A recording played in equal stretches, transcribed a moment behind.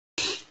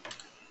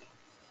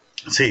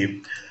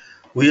See,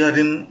 we are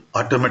in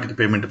automatic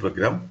payment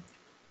program.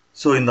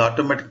 So in the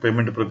automatic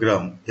payment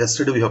program,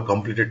 yesterday we have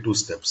completed two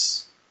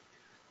steps.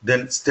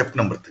 Then step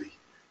number 3,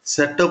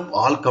 set up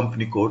all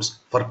company codes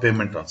for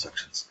payment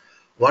transactions.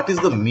 What is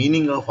the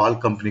meaning of all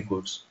company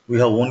codes? We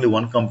have only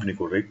one company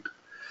code, right?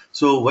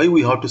 So why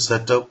we have to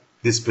set up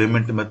this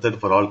payment method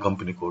for all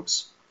company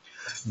codes?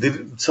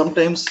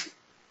 Sometimes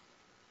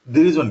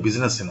there is one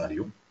business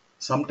scenario.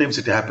 Sometimes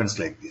it happens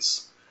like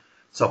this.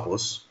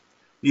 Suppose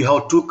you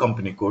have two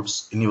company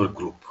codes in your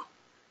group,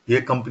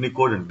 A company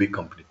code and B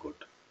company code.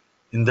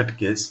 In that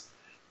case,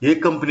 A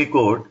company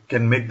code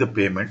can make the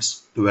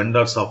payments to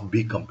vendors of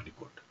B company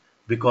code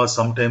because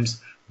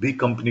sometimes B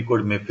company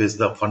code may face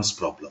the funds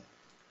problem.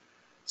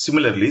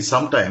 Similarly,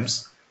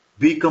 sometimes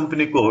B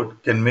company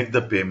code can make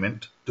the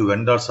payment to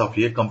vendors of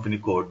A company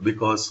code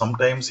because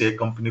sometimes A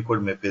company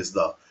code may face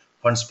the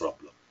funds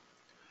problem.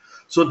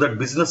 So that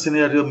business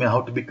scenario may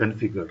have to be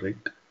configured,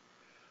 right?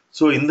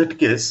 So in that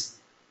case,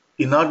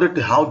 in order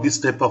to have this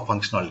type of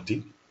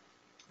functionality,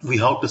 we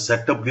have to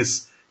set up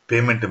this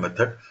payment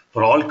method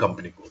for all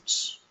company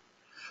codes.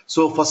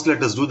 So first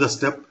let us do the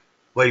step.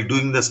 While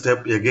doing the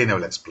step, again I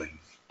will explain.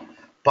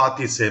 Path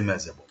is same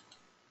as above.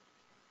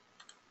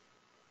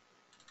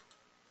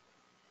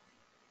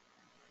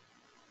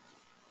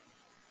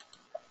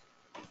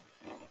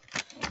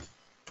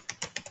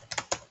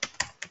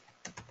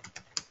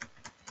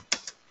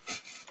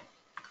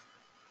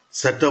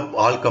 Set up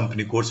all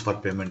company codes for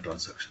payment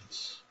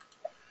transactions.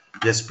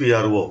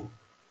 SPRO,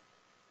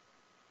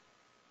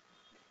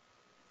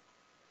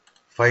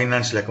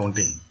 financial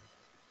accounting,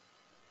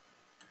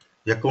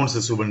 accounts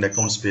receivable and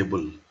accounts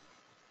payable,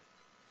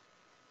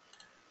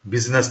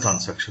 business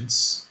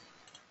transactions,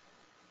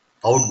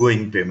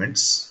 outgoing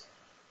payments,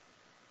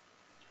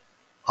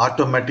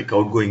 automatic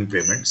outgoing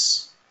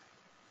payments,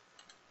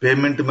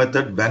 payment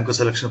method bank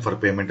selection for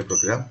payment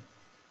program,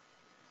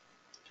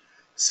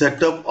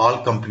 set up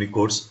all company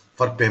codes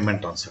for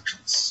payment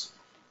transactions.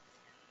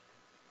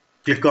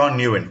 Click on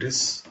new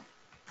entries.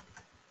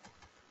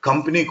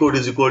 Company code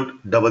is equal to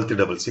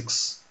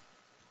 3366.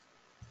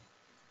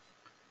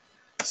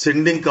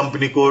 Sending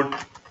company code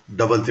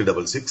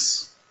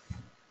 3366.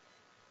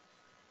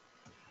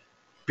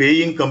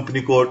 Paying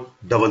company code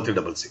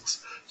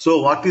 3366.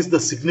 So what is the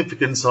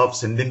significance of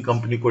sending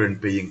company code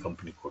and paying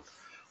company code?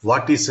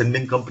 What is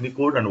sending company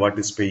code and what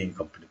is paying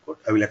company code?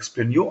 I will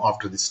explain you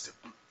after this step.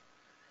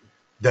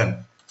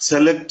 Then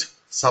select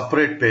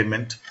separate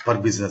payment per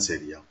business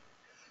area.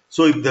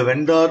 So if the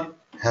vendor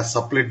has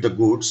supplied the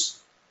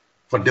goods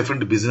for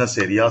different business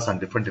areas and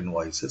different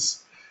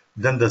invoices,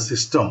 then the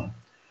system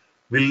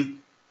will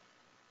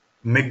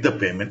make the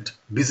payment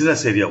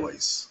business area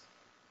wise.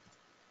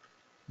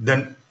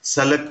 Then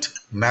select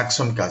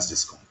maximum cash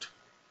discount.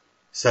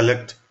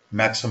 Select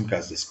maximum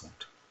cash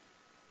discount.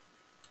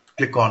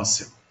 Click on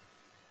save.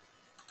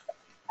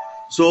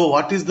 So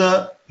what is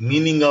the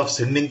meaning of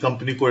sending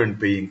company code and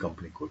paying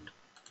company code?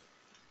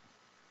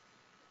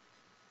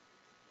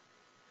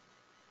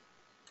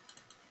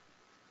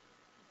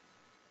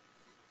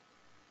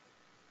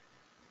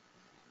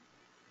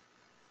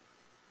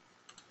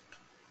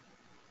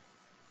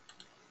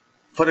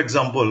 For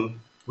example,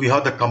 we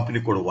have the company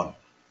code 1.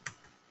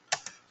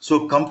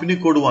 So company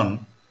code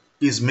 1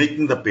 is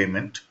making the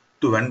payment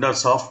to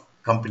vendors of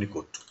company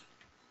code 2.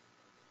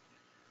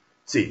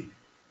 See,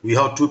 we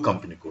have two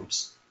company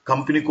codes,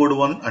 company code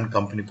 1 and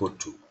company code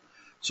 2.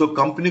 So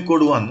company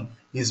code 1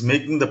 is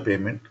making the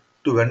payment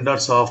to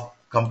vendors of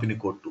company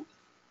code 2.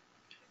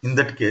 In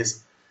that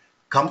case,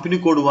 company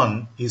code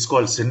 1 is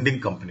called sending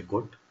company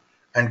code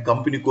and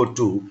company code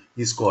 2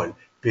 is called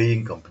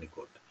paying company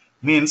code.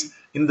 Means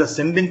in the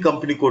sending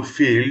company code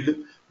field,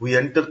 we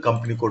enter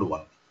company code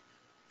 1.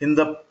 In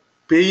the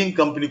paying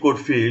company code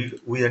field,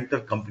 we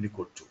enter company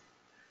code 2.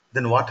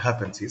 Then what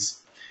happens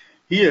is,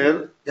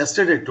 here,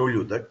 yesterday I told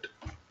you that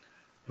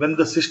when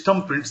the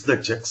system prints the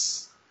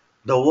checks,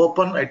 the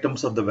open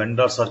items of the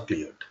vendors are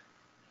cleared.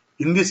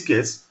 In this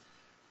case,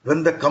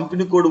 when the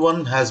company code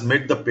 1 has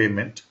made the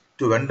payment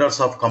to vendors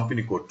of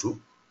company code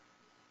 2,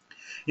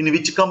 in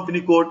which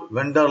company code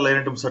vendor line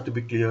items are to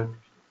be cleared?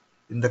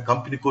 In the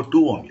company code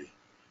 2 only.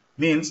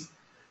 Means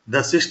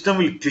the system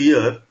will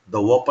clear the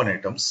open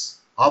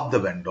items of the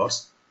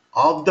vendors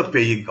of the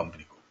paying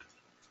company code.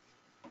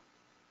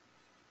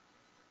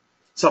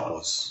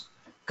 Suppose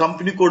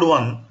company code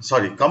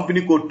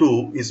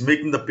 2 is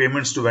making the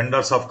payments to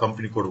vendors of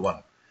company code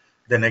 1.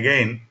 Then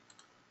again,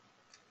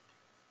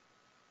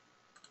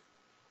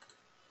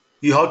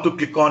 you have to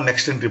click on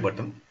next entry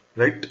button,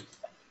 right?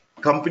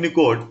 Company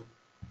code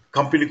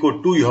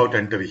 2 you have to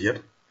enter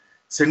here.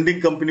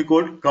 Sending company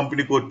code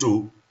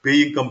 2,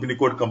 paying company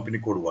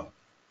code 1.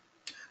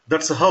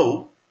 That's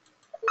how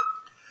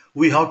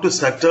we have to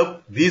set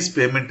up these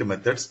payment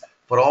methods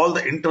for all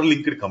the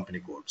interlinked company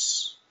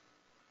codes.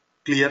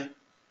 Clear?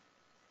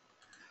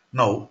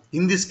 Now,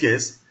 in this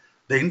case,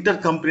 the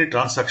intercompany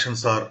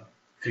transactions are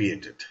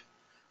created.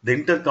 The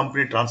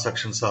intercompany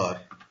transactions are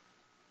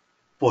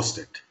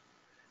posted.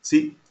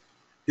 See,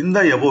 in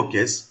the above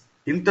case,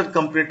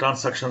 intercompany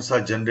transactions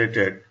are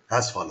generated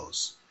as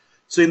follows.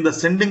 So in the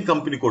sending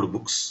company code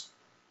books,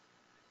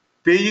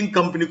 paying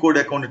company code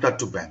account data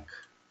to bank,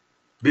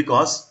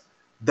 because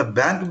the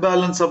bank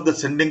balance of the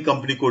sending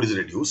company code is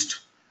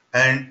reduced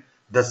and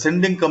the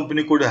sending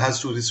company code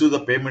has to receive the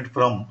payment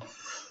from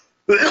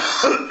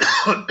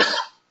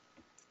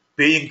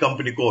paying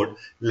company code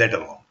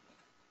later on.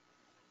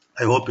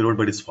 I hope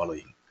everybody is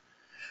following.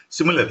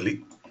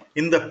 Similarly,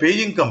 in the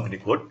paying company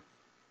code,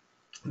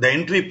 the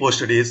entry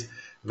posted is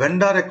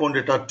vendor account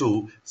data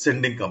to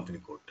sending company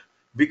code,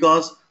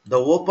 because the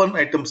open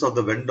items of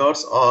the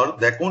vendors or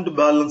the account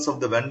balance of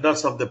the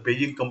vendors of the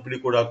paying company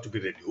code are to be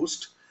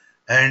reduced,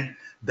 and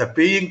the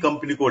paying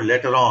company code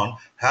later on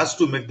has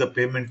to make the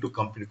payment to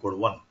company code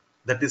 1,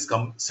 that is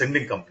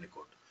sending company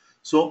code.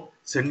 So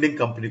sending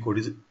company code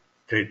is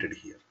created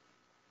here.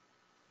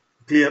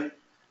 Clear?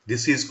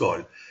 This is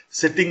called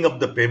setting up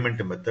the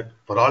payment method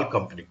for all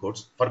company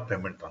codes for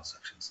payment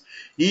transactions.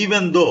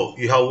 Even though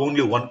you have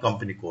only one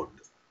company code,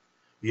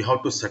 you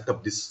have to set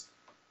up this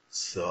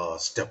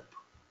step.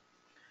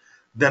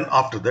 Then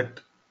after that,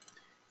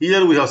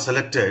 here we have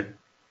selected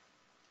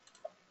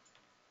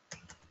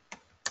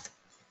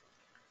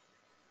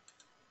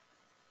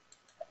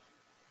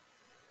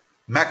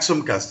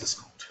maximum cash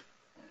discount.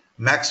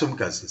 Maximum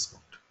cash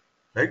discount,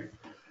 right?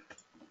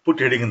 Put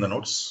heading in the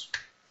notes.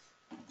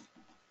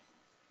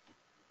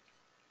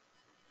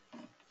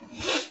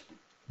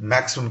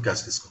 Maximum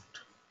cash discount.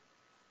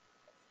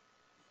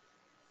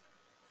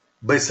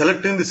 By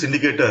selecting this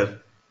indicator,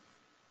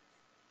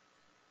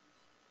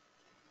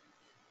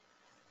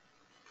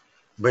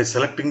 the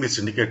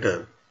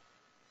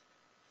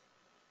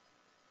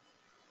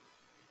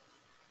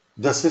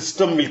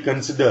system will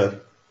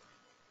consider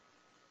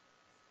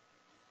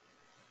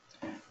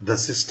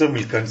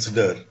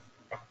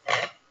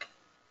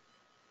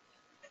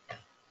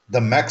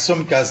the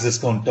maximum cash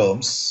discount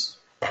terms.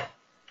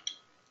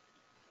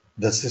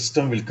 The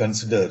system will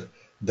consider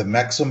the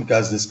maximum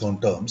cash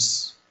discount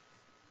terms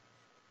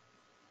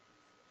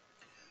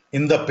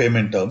in the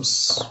payment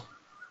terms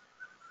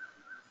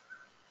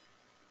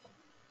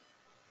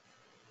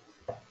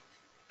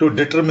to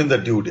determine the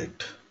due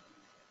date.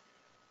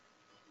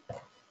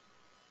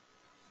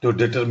 To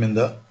determine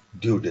the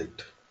due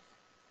date.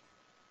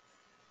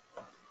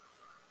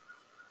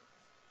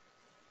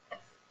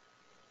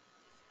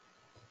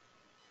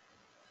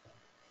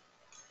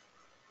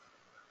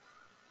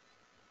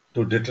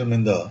 To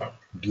determine the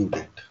due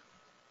date.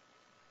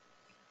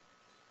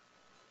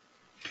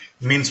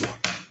 Means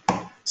what?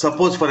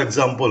 Suppose, for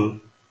example,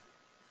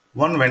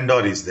 one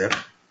vendor is there.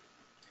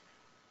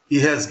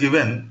 He has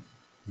given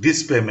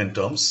these payment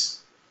terms.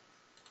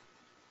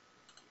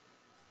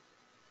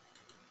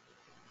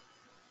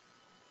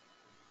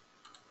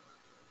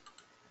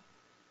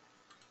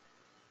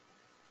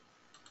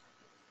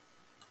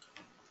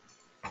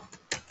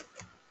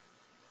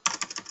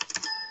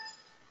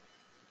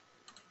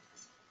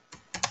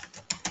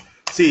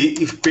 See,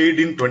 if paid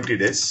in 20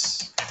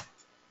 days,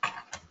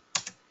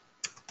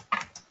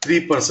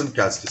 3%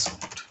 cash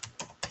discount.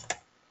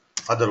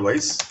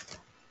 Otherwise,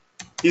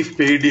 if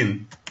paid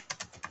in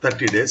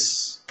 30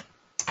 days,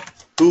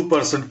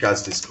 2%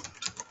 cash discount.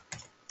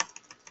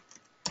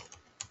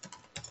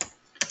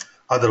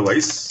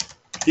 Otherwise,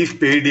 if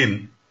paid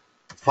in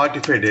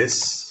 45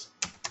 days,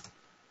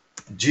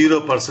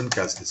 0%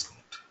 cash discount.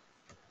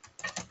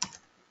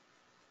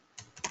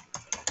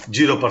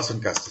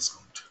 0% cash discount.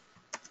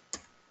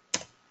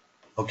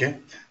 Okay,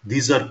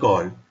 these are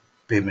called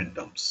payment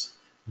terms.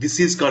 This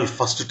is called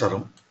first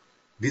term.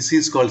 This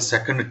is called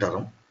second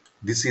term.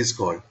 This is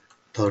called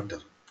third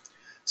term.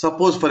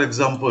 Suppose, for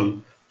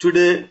example,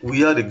 today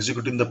we are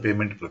executing the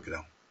payment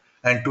program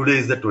and today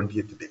is the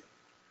 20th day.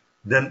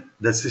 Then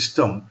the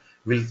system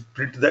will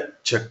print the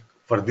check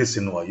for this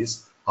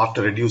invoice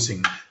after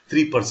reducing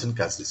 3%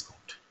 cash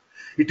discount.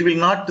 It will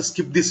not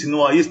skip this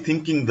invoice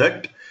thinking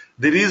that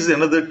there is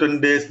another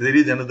 10 days, there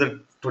is another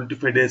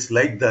 25 days,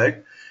 like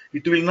that.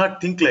 It will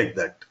not think like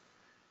that.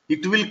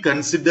 It will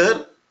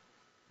consider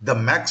the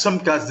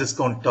maximum cash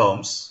discount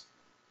terms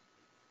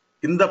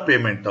in the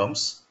payment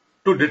terms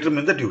to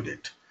determine the due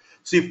date.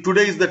 So if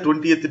today is the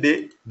 20th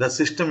day, the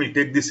system will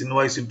take this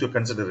invoice into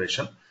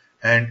consideration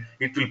and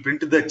it will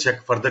print the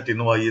check for that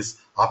invoice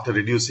after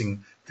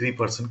reducing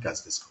 3%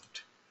 cash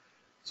discount.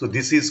 So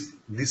this is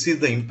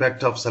the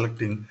impact of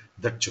selecting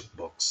that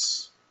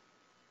checkbox.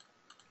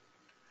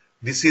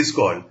 This is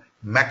called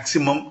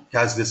maximum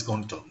cash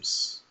discount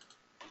terms.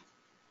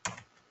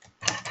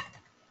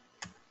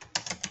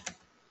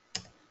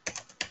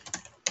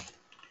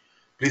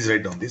 Please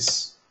write down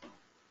this.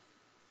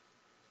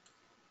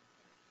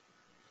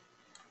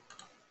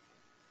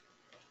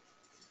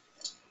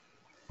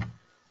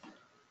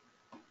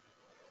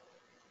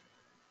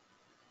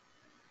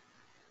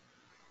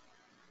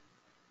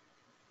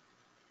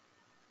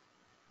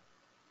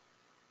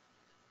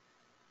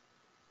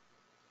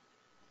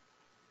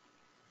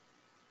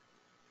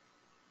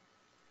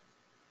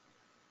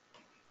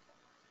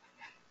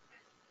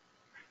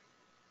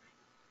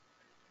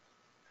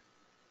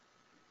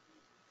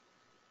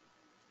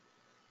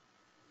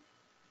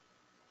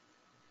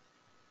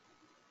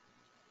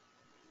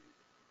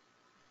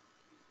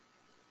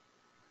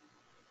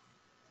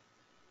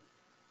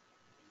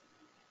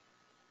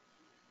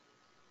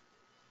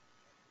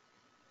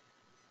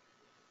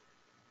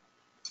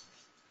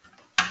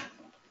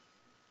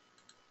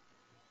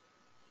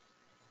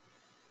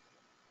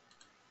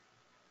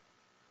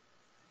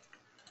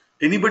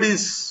 Anybody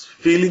is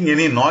feeling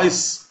any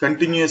noise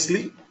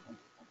continuously?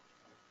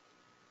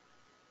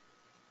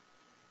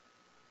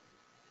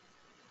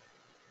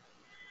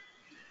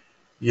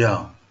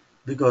 Yeah,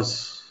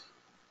 because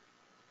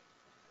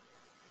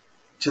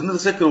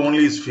Chandrasekhar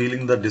only is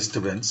feeling the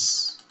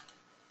disturbance.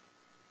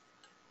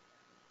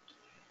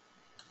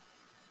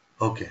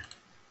 Okay.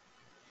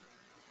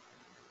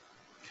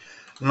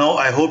 Now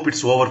I hope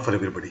it's over for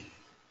everybody.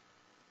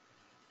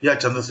 Yeah,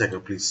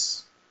 Chandrasekhar,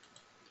 please.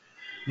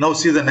 Now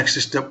see the next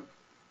step.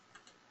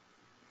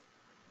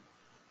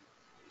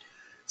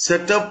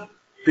 Set up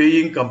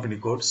paying company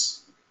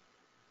codes.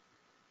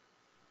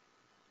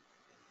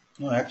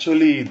 No,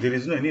 actually, there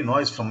is no any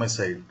noise from my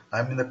side.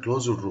 I'm in the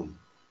closed room.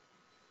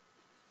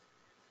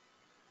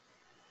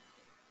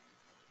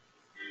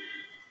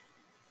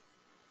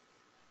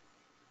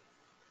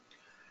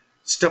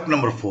 Step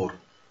number 4.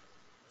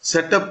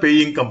 Set up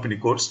paying company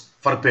codes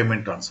for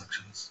payment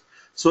transactions.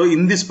 So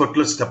in this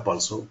particular step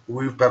also,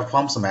 we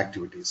perform some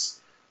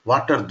activities.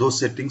 What are those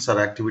settings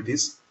or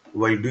activities?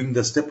 While doing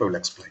the step, I will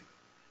explain.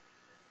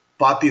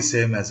 Path is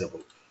same as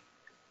above.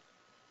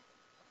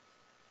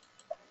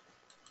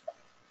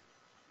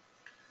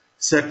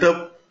 Set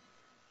up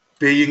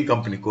paying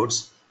company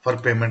codes for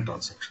payment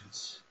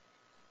transactions.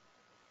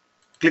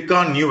 Click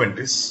on new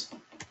entries.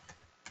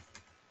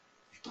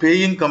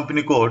 Paying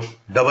company code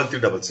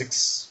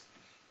 3366.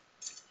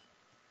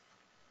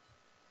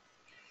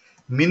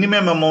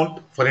 Minimum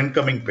amount for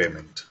incoming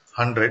payment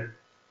 100.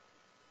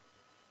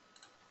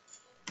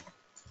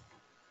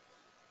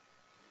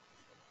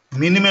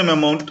 Minimum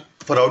amount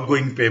for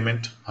outgoing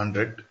payment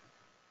 100.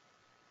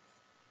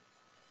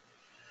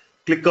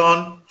 Click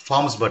on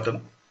Forms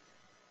button.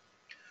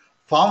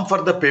 Form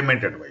for the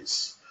payment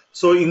advice.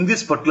 So in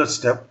this particular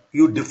step,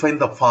 you define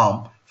the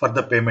form for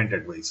the payment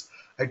advice.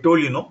 I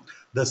told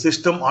the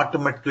system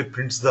automatically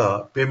prints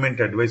the payment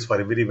advice for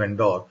every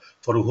vendor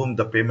for whom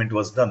the payment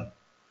was done.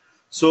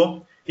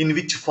 So in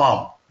which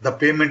form the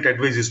payment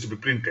advice is to be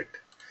printed.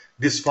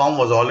 This form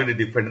was already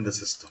defined in the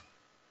system.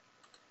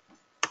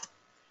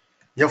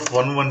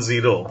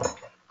 F110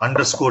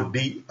 underscore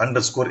D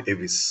underscore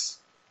Avis.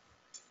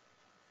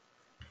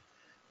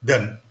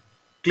 Then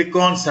click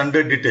on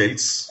sender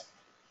details.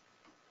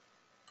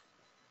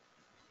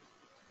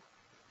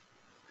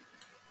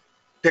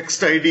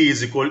 Text ID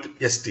is equal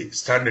to ST,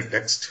 standard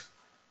text.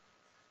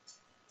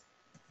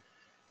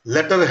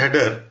 Letter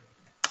header,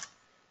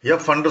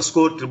 F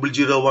underscore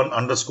 0001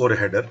 underscore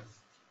header.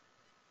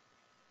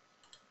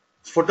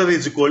 Footer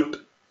is equal to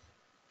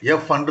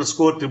F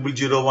underscore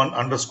 0001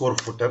 underscore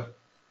footer.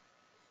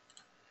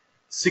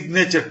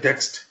 Signature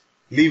text,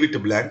 leave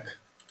it blank.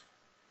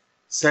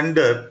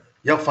 Sender,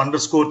 F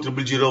underscore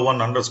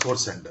 0001 underscore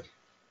sender.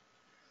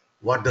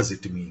 What does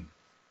it mean?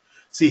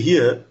 See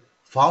here,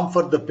 form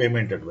for the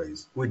payment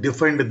advice. We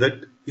defined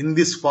that in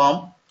this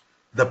form,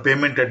 the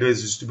payment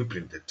advice is to be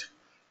printed.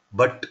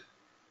 But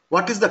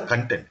what is the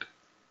content?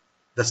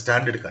 The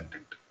standard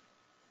content.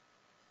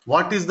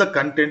 What is the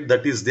content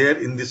that is there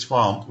in this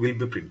form will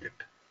be printed.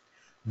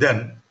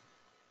 Then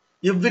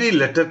every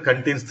letter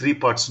contains 3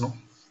 parts, no?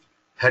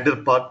 Header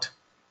part,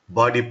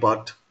 body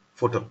part,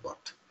 footer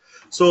part.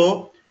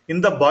 So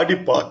in the body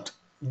part,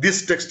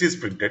 this text is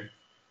printed.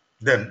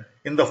 Then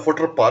in the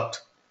footer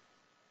part,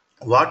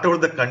 whatever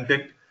the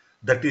content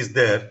that is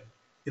there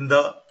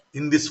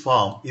in this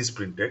form is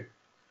printed.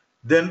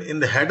 Then in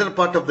the header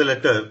part of the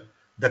letter,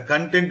 the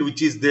content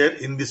which is there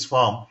in this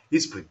form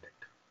is printed.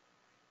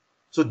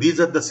 So these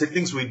are the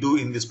settings we do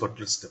in this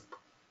particular step.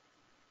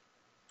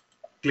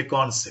 Click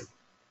on save.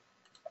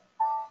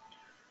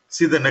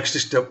 See the next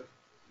step.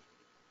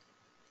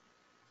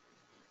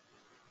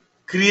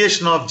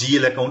 Creation of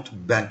GL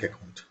account, bank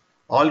account.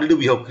 Already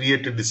we have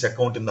created this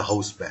account in the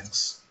house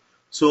banks.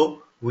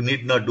 So we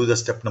need not do the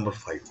step number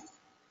 5.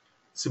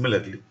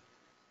 Similarly,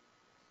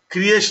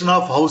 creation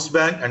of house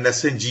bank and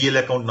assign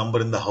GL account number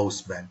in the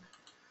house bank.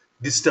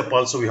 This step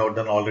also we have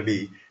done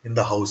already in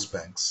the house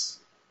banks.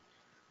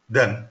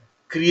 Then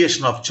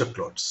creation of check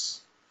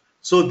lots.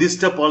 So this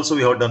step also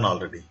we have done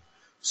already.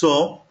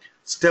 So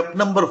step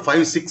number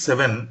 5, 6,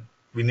 7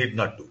 we need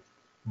not do.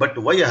 But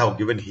why I have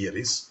given here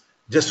is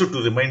just to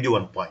remind you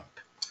one point.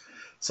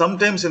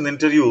 Sometimes in the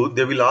interview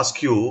they will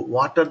ask you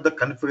what are the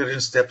configuration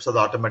steps of the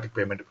automatic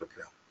payment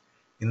program.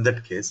 In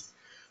that case,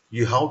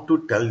 you have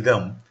to tell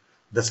them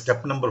the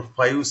step number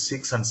 5,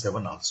 6 and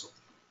 7 also.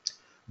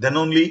 Then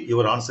only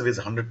your answer is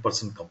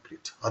 100%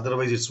 complete.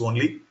 Otherwise it's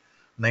only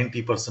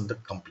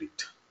 90%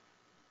 complete.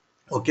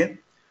 Okay.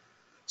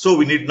 So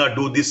we need not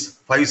do this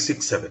 5,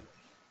 6, 7.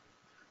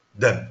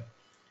 Then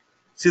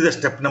see the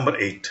step number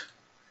 8.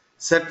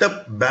 Set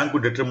up bank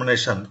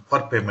determination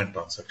for payment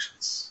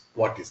transactions.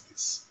 What is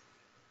this?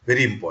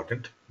 Very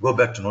important. Go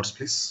back to notes,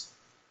 please.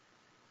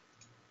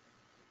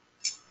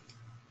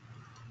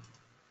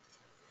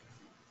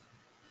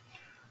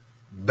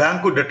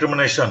 Bank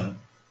determination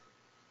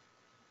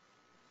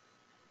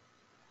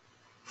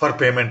for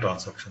payment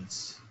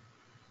transactions.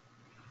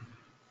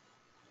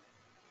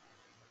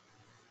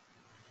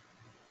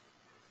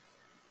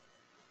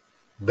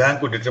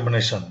 Bank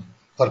determination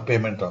for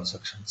payment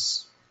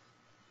transactions.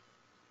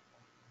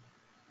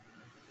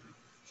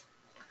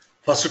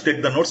 First, to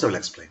take the notes, I will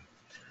explain.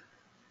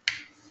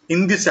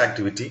 In this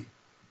activity,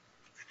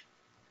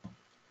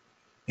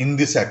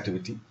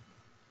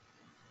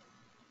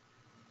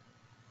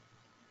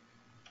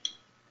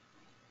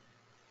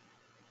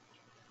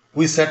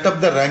 we set up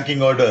the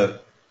ranking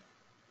order.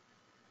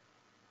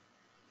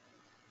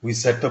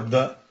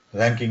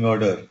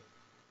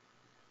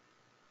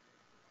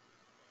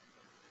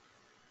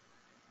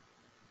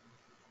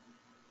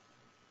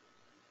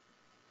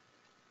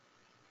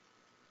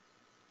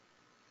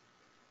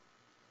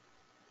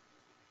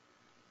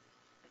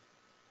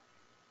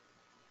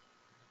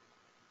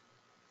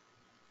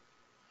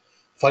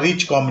 For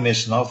each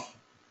combination of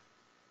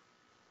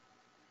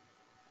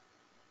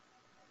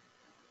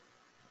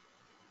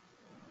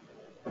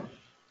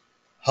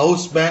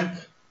house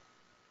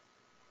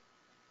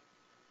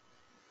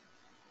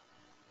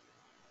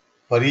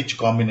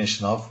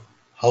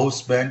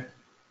bank,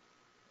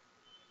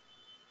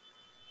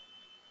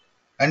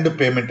 and the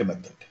payment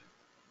method.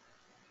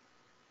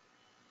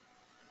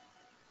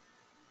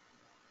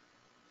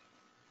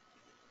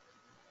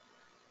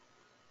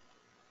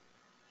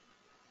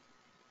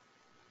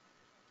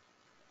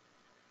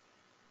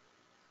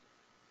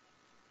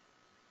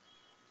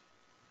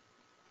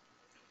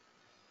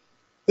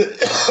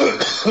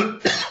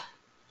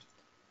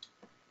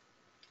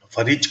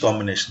 For each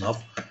combination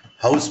of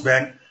house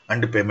bank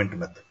and payment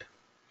method.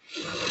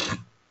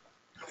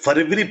 For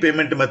every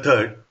payment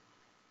method,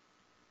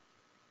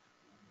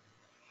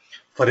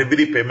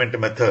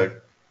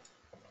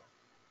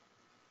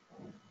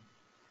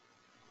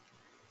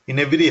 in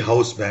every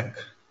house bank,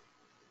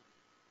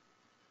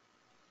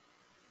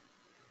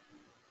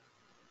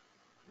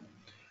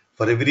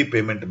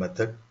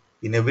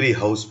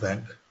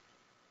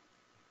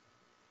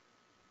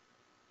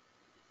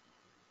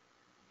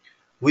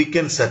 we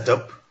can set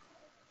up,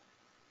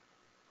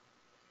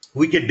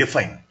 we can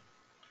define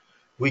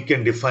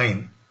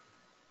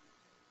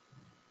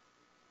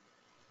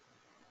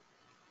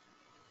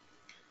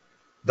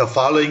the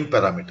following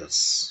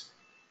parameters.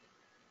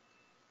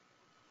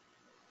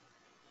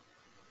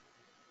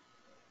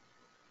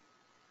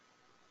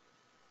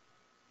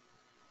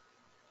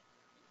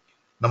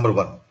 Number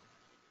 1,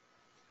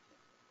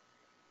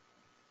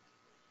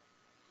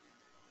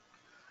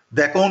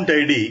 the account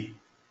ID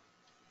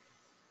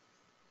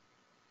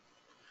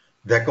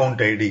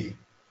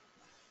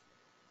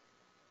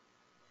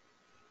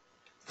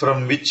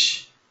from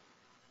which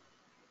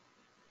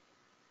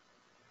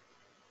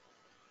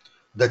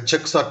the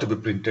checks are to be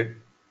printed.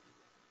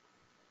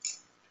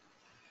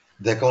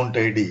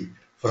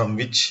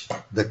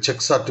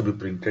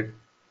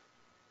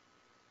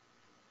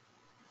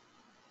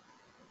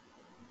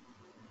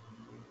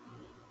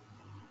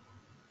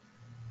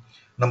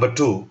 Number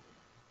 2,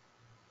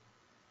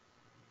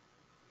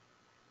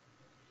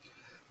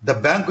 the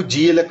bank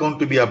GL account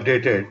to be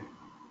updated.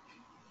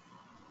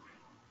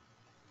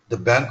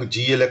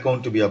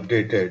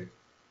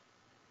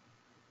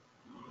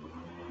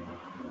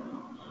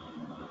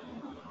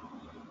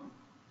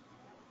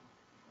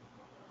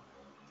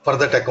 For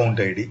that account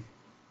ID.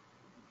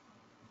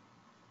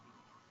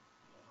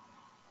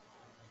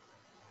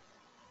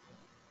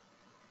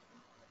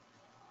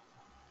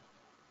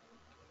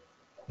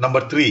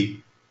 Number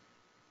 3,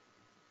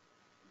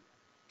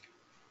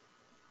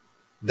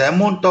 the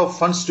amount of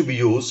funds to be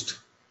used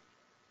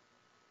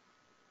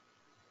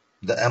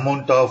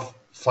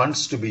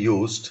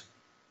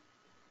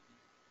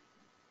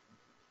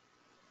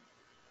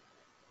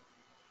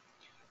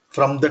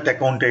from that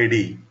account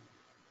ID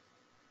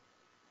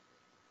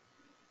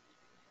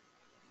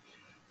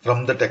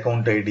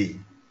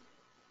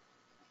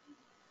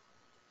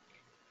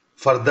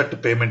for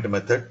that payment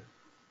method.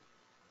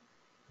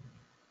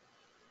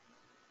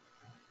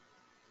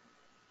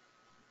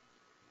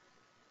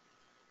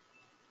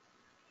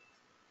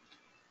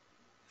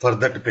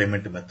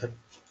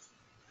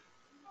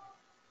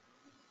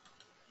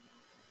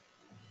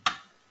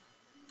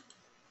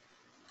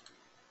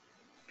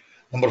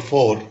 Number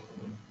 4,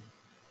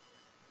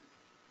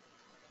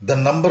 the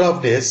number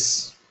of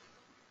days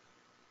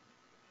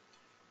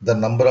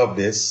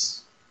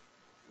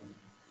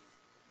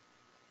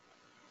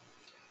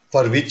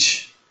for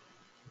which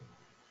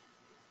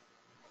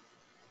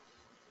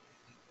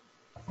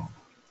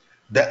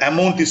the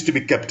amount is to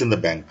be kept in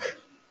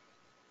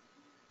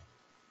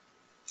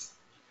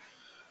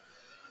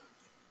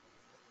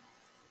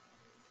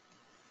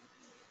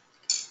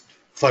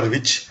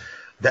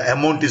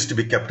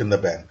the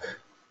bank.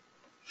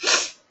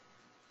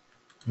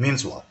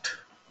 Means what?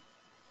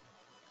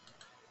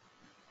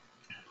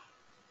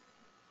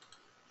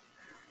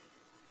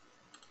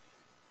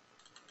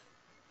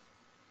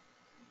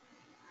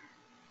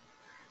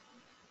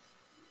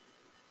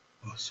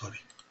 Oh, sorry.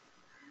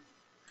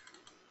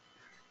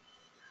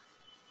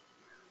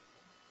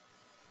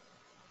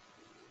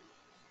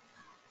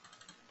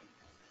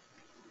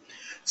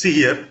 See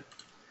here,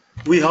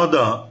 we have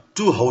the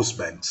two house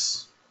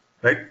banks,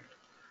 right?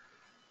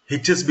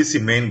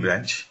 HSBC main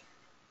branch,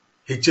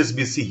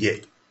 HSBC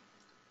A.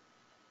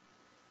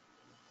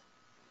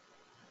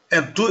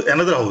 and to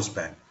another house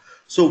bank.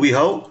 So we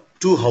have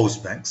two house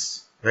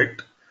banks,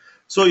 right?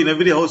 So in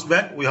every house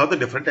bank, we have the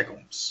different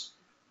accounts.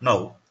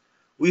 Now,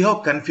 we have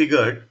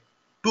configured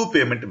two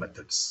payment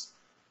methods,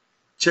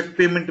 check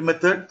payment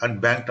method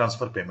and bank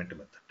transfer payment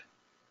method.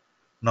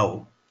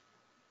 Now,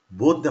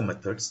 both the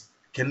methods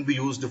can be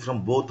used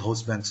from both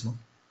house banks. No?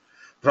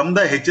 From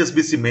the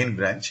HSBC main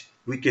branch,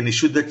 we can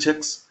issue the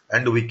checks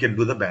and we can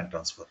do the bank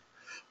transfer.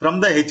 From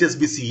the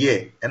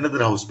HSBC another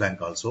house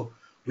bank also,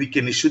 we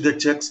can issue the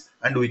checks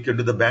and we can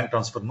do the bank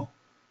transfer. No?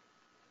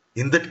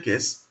 In that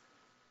case,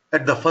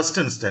 at the first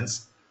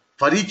instance,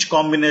 for each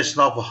combination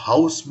of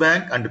house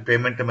bank and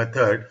payment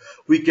method,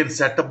 we can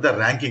set up the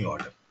ranking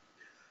order.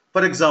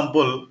 For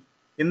example,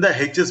 in the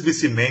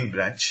HSBC main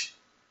branch,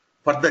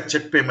 for the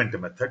check payment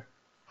method,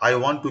 I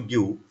want to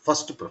give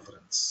first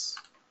preference.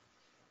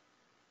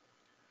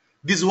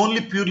 This is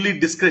only purely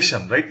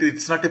discretion, right?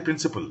 It's not a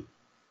principle.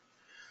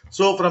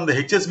 So from the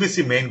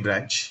HSBC main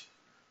branch,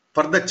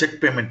 for the check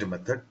payment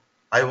method,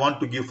 I want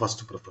to give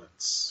first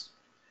preference.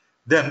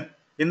 Then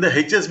in the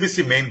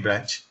HSBC main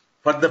branch,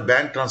 for the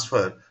bank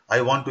transfer,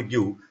 I want to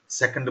give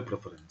second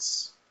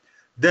preference.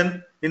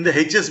 Then in the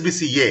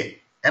HSBC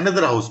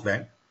another house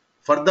bank,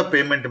 for the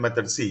payment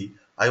method C,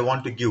 I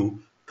want to give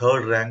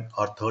third rank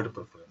or third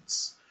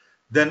preference.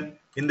 Then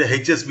in the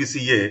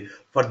HSBC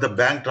for the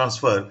bank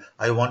transfer,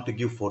 I want to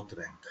give fourth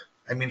rank.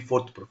 I mean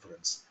fourth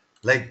preference.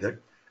 Like that,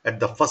 at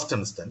the first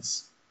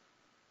instance,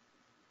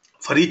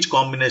 for each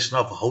combination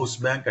of house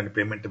bank and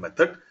payment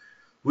method,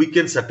 we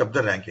can set up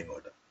the ranking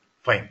order.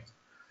 Fine.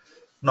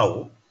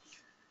 Now,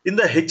 in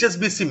the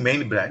HSBC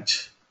main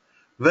branch,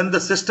 when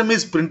the system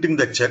is printing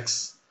the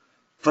checks,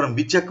 from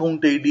which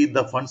account ID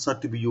the funds are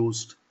to be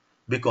used?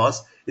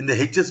 Because in the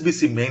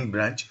HSBC main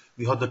branch,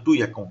 we have the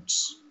two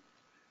accounts.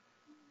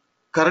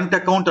 Current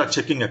account or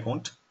checking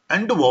account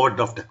and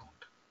overdraft account.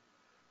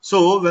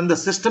 So when the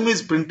system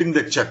is printing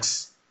the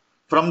checks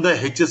from the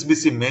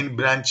HSBC main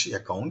branch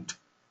account,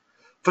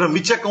 from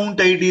which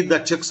account ID the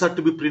checks are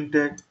to be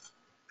printed?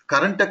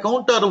 Current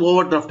account or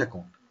overdraft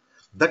account?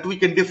 That we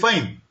can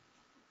define.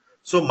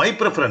 So my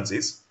preference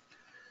is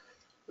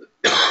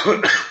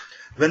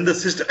when the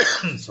system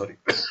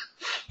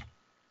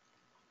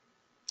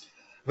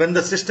when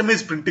the system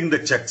is printing the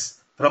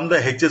checks from the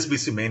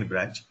HSBC main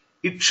branch,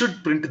 it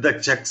should print the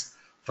checks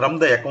from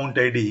the account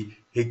ID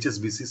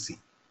HSBCC,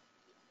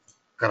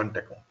 current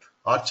account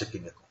or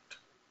checking account.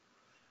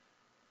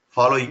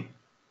 Following.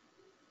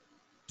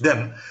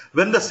 Then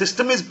when the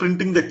system is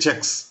printing the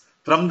checks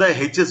from the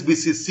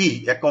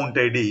HSBCC account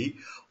ID,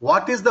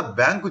 what is the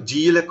bank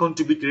GL account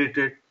to be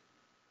created?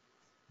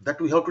 That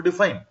we have to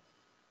define.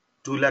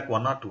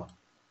 2,101.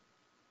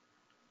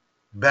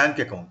 Bank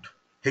account,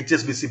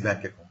 HSBC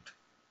bank account.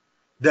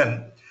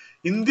 Then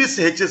in this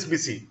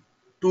HSBC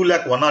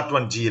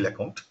 2,101 GL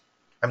account,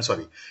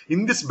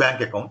 in this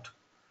bank account,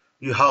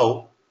 you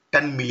have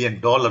 $10 million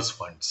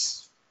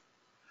funds.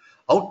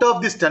 Out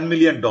of this $10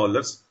 million,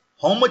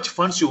 how much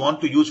funds you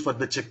want to use for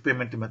the check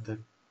payment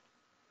method?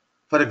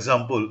 For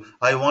example,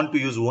 I want to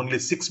use only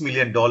 $6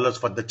 million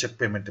for the check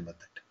payment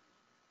method.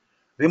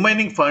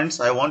 Remaining funds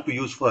I want to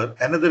use for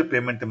another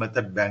payment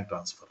method, bank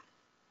transfer.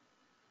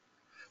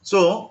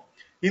 So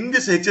in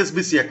this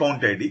HSBC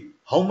account ID,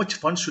 how much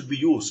funds should be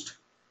used?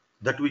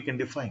 That we can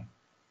define.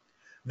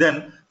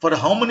 Then for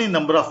how many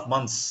number of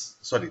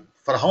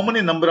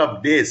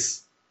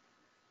days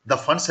the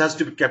funds has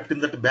to be kept in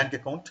that bank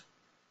account?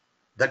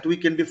 That we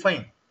can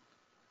define.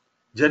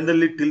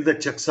 Generally till the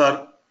checks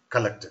are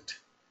collected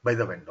by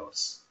the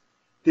vendors.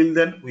 Till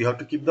then we have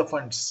to keep the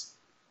funds.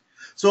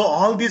 So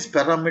all these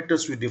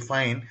parameters we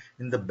define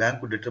in the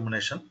bank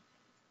determination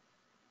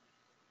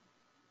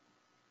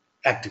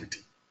activity.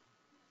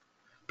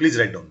 Please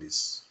write down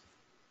this.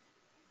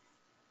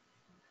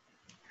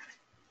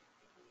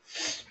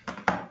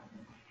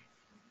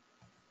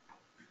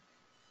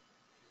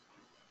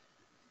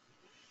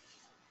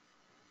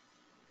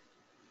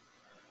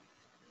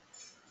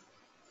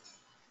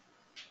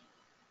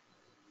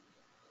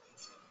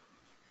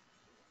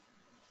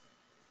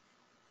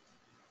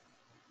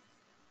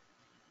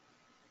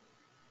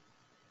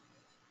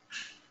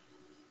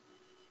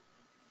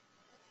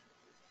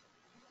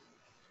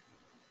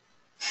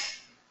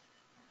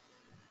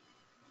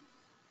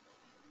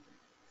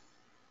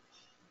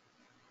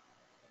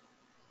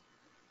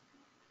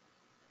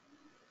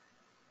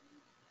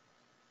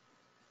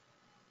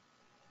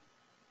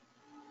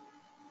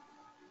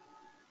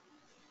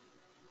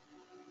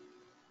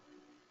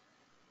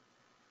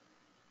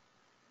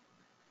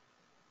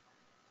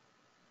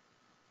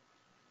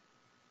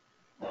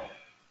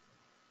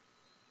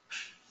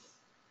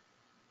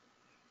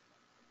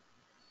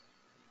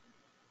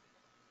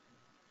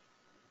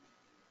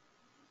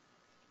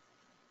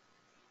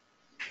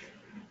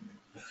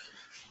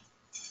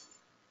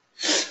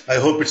 I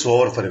hope it's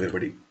over for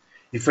everybody.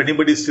 If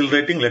anybody is still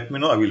writing, let me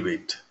know. I will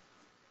wait.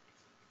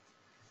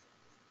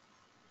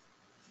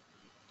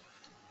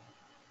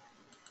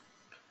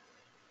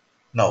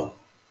 Now,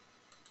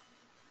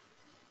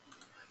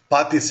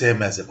 path is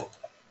same as above.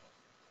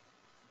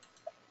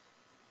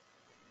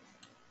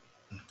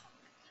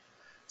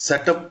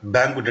 Set up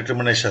bank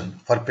determination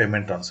for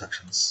payment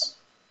transactions.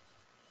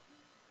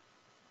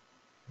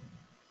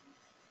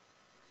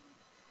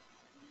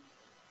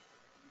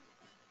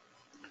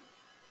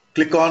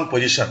 Click on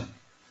position.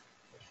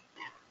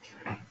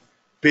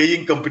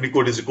 Paying company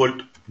code is equal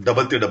to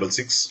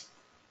 3366.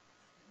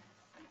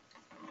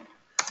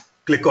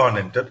 Click on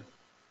enter.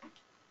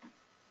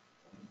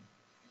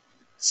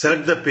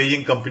 Select the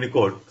paying company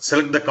code.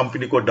 Select the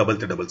company code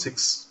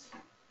 3366.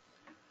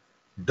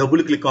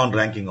 Double click on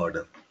ranking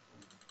order.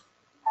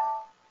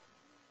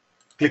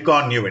 Click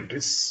on new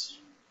entries.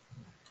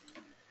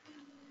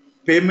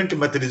 Payment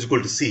method is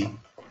equal to C.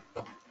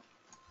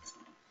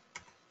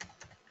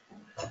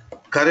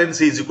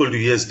 Currency is equal to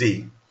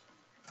USD.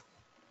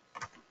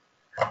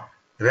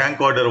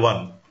 Rank order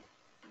 1.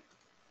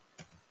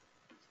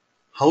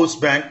 House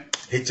bank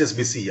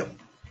HSBCM.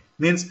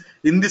 Means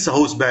in this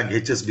house bank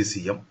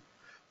HSBCM,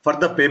 for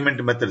the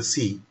payment method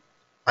C,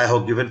 I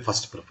have given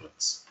first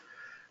preference.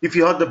 If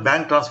you have the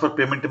bank transfer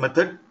payment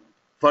method,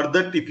 for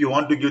that if you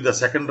want to give the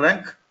second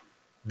rank,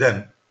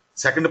 then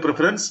second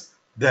preference,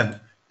 then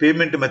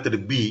payment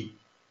method B,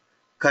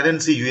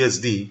 currency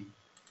USD,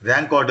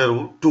 rank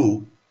order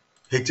 2,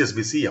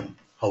 HSBCM,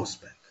 house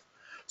bank.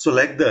 So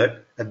like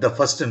that, at the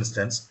first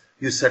instance,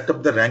 you set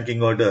up the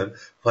ranking order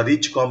for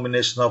each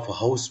combination of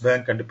house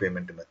bank and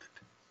payment method.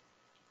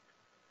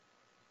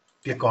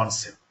 Click on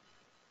save.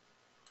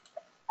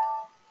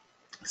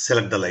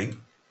 Select the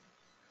line.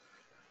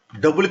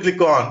 Double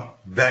click on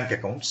bank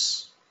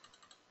accounts.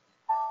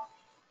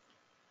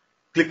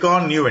 Click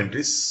on new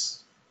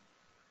entries.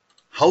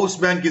 House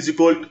bank is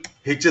equal to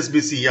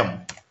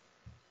HSBCM.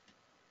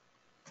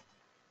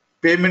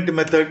 Payment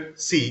method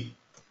C.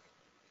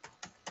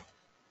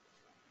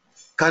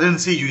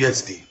 Currency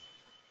USD.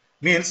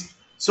 Means,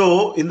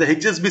 so in the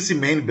HSBC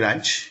main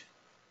branch,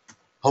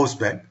 house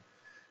bank,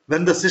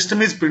 when the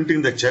system is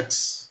printing the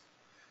checks,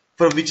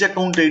 from which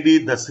account ID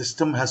the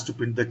system has to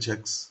print the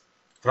checks?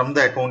 From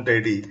the account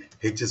ID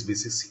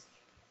HSBCC.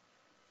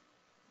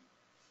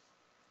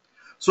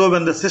 So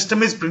when the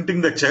system is printing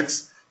the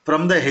checks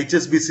from the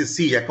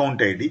HSBCC account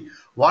ID,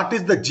 what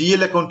is the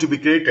GL account to be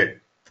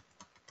created?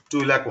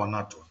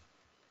 2,102.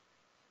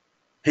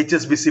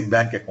 HSBC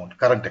bank account,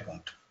 current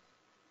account.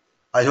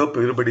 I hope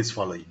everybody is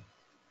following.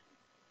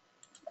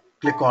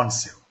 Click on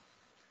save.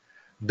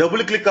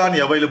 Double click on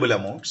available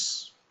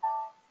amounts.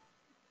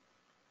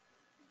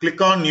 Click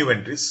on new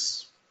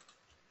entries.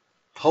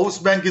 House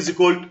bank is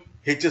equal to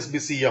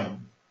HSBCM.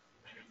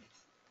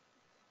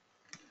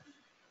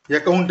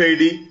 Account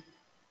ID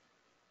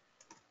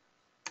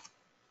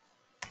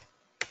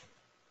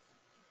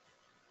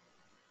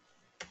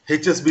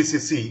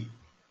HSBCC.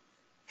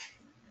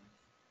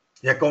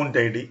 Account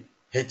ID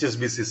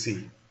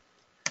HSBCC.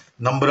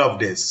 Number of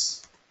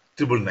days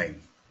 999.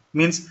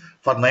 Means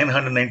for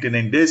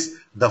 999 days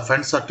the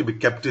funds are to be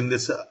kept in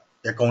this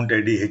account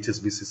ID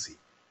HSBCC.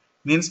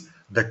 Means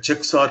the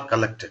checks are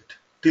collected.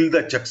 Till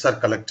the checks are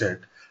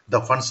collected,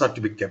 the funds are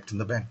to be kept in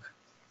the bank.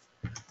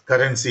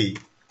 Currency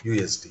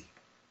USD.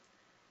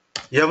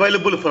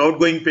 Available for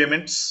outgoing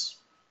payments.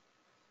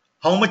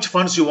 How much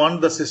funds you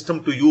want the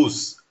system to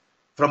use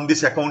from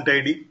this account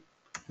ID?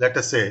 Let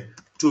us say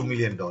 $2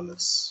 million.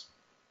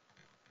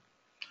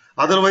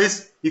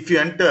 Otherwise, if you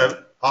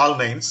enter all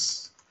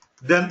nines,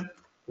 then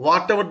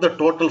whatever the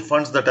total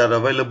funds that are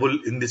available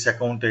in this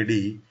account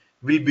ID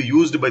will be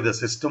used by the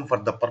system for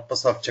the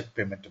purpose of check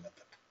payment method.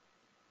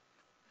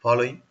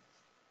 Following?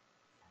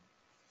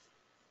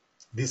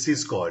 This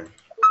is called,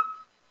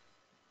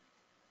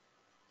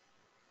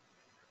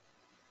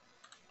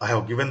 I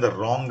have given the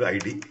wrong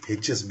ID,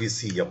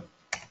 HSBCM.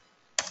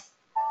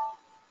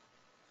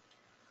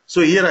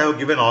 So here I have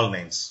given all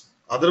nines.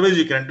 Otherwise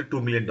you can enter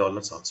 $2 million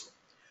also.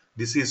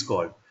 This is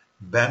called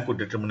bank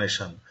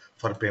determination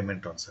for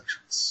payment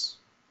transactions.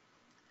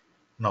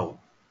 Now,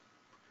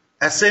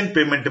 assign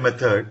payment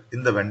method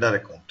in the vendor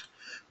account.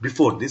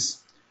 Before this,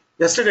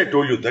 yesterday I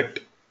told you that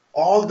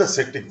all the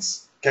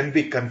settings can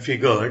be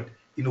configured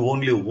in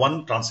only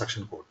one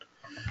transaction code.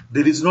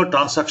 There is no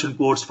transaction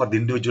codes for the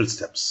individual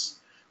steps,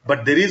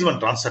 but there is one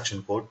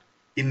transaction code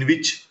in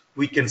which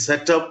we can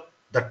set up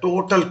the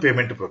total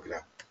payment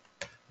program.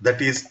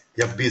 That is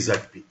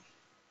FBZP.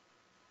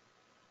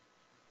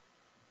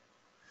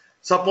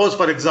 Suppose,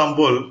 for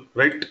example,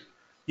 right,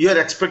 you are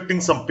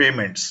expecting some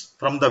payments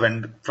from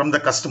the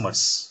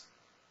customers,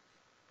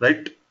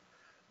 right?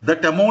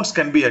 That amounts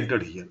can be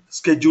entered here.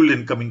 Scheduled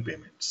incoming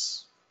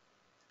payments.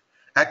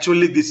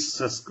 Actually, this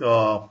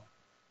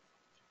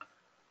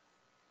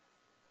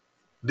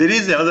there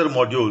is another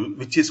module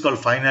which is called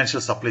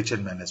Financial Supply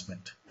Chain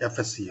Management,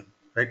 FSCM,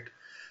 right?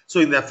 So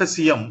in the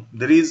FSCM,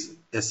 there is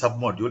a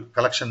submodule,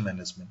 Collection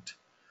Management.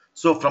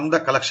 So from the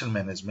Collection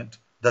Management,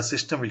 the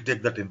system will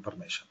take that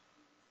information.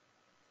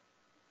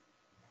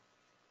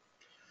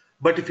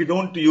 But if you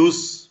don't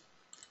use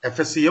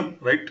FSCM,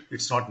 right,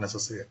 it's not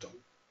necessary at all.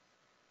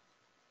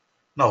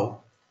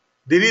 Now,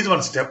 there is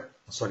one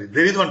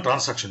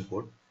transaction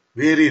code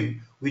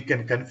wherein we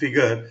can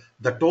configure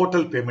the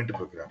total payment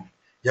program,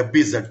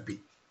 FBZP.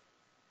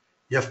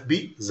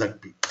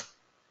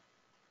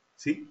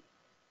 See,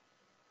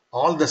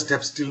 all the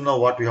steps till now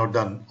what we have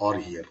done are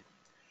here.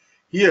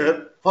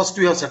 Here, first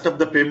we have set up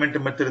the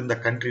payment method in the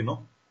country,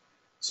 no?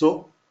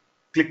 So,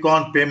 click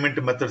on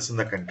payment methods in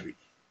the country.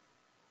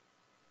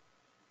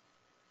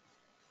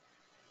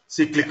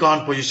 See, click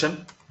on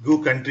position, go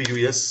country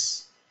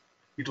US.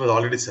 It was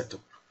already set up.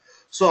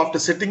 So, after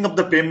setting up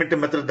the payment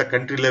method at the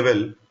country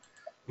level,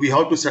 we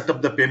have to set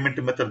up the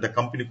payment method at the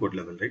company code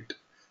level, right?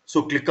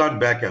 So, click on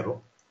back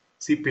arrow.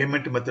 See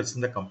payment methods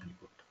in the company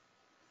code.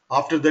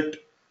 After that,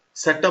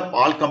 set up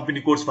all company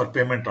codes for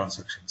payment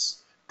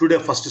transactions. Today,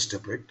 first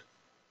step, right?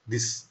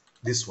 This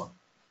one.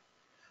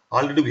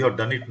 Already we have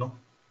done it, no?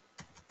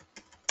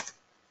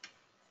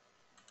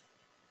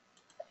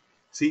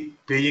 See,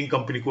 paying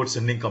company code,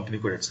 sending company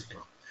code,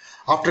 etc.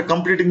 After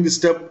completing this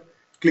step,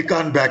 click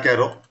on back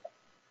arrow.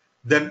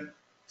 Then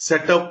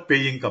set up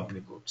paying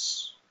company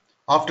codes.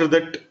 After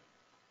that,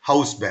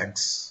 house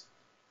banks.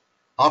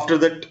 After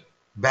that,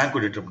 bank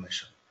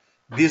determination.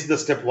 This is the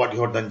step what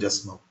you have done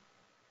just now.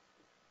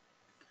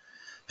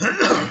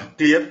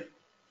 Clear?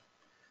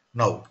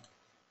 Now,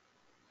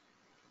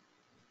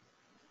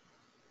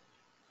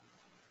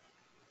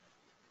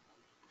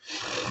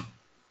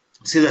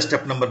 see the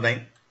step number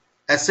 9.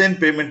 Assign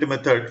payment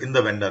method in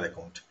the vendor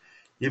account.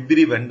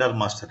 Every vendor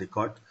master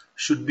record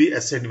should be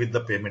assigned with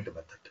the payment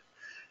method.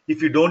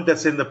 If you don't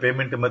assign the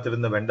payment method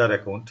in the vendor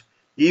account,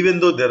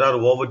 even though there are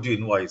overdue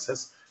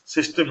invoices,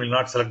 system will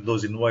not select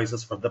those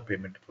invoices for the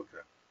payment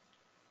program.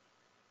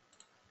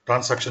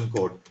 Transaction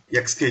code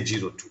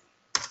XK02.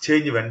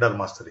 Change vendor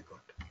master record.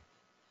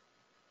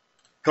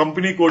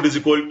 Company code is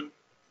equal to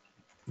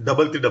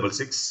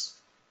 3366.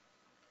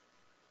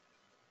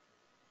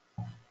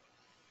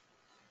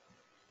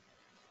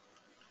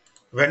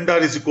 Vendor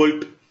is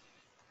equal to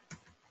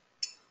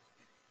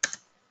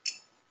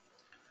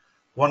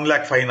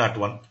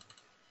 1,05,001.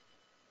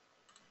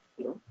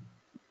 Hello.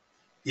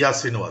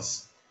 Yes,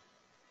 Srinivas.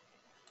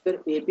 Sir,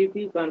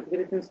 APP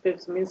configuration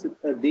steps means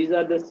these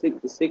are the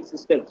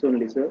six steps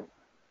only, sir.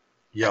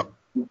 Yeah.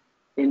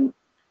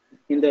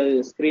 In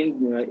the screen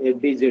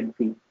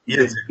FDZP.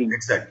 Yes,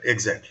 ZP.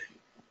 exactly.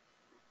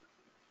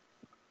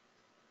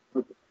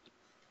 Okay.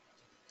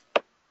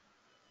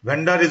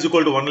 Vendor is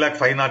equal to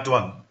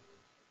 1,05,001.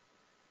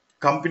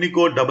 Company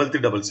code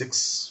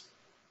 3366.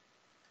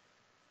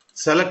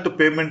 Select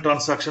payment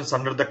transactions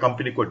under the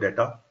company code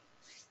data.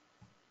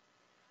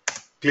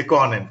 Click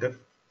on enter.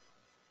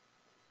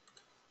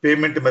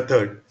 Payment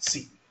method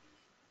C.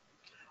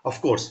 Of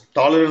course,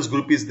 tolerance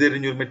group is there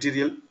in your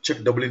material.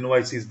 Check double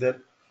invoice is there.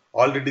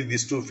 Already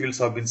these two fields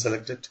have been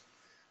selected.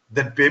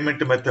 Then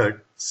payment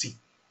method C.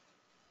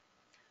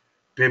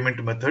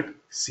 Payment method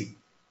C.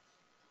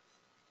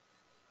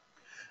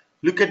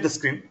 Look at the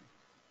screen.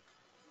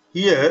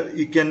 Here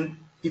you can,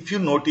 if you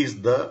notice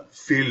the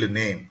field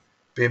name,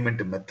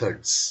 payment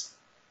methods,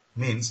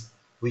 means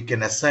we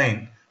can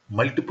assign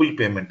multiple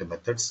payment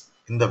methods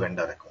in the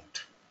vendor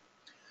account.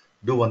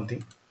 Do one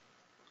thing,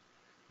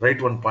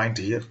 write one point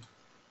here.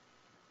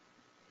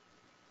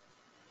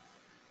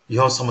 You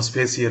have some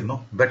space here,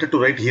 no? Better to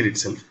write here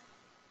itself.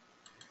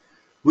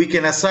 We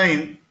can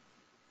assign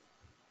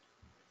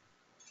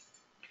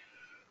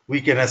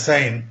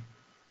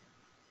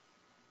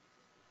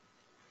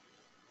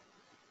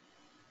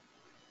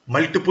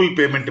multiple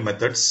payment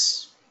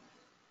methods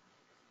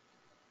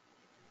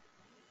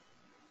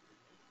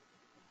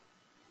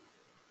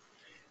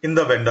in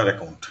the vendor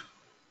account.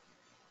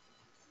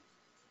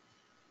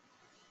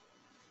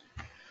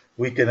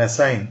 We can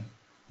assign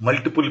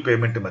multiple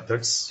payment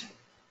methods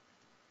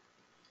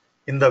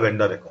in the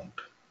vendor account.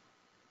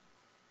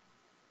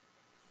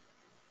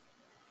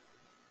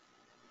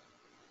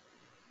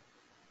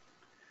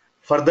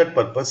 For that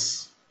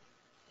purpose,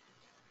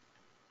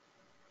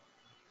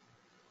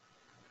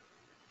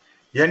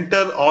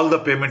 enter all the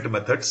payment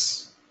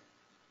methods.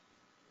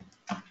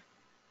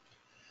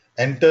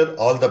 Enter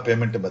all the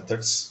payment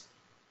methods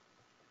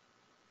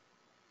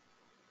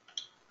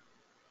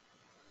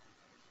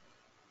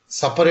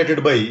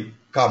separated by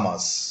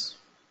commas.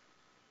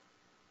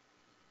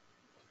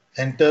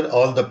 Enter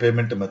all the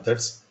payment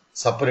methods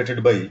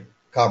separated by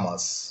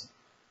commas.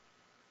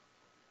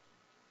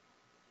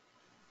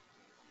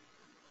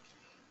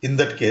 In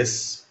that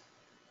case,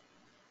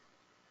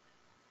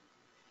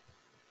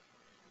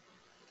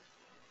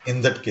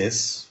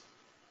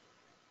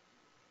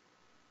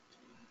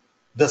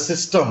 the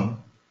system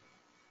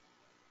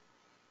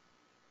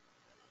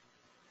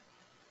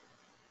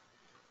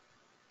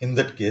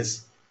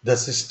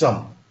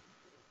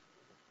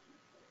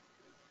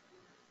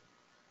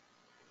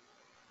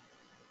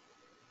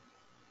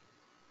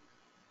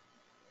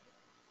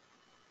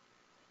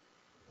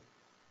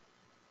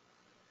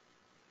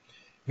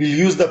will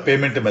use the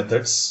payment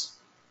methods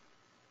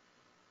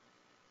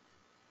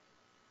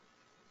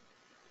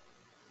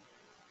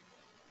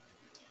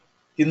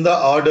in the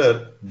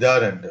order they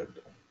are entered.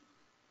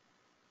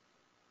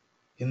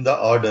 In the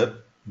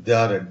order they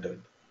are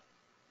entered.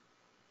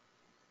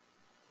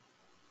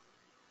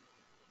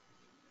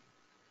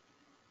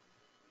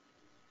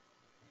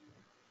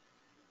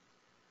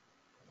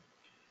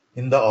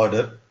 In the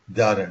order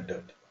they are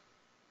entered.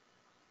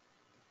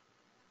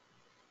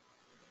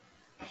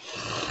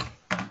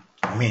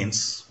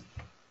 Means,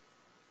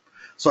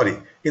 sorry,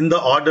 in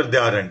the order they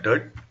are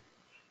entered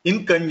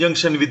in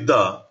conjunction with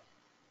the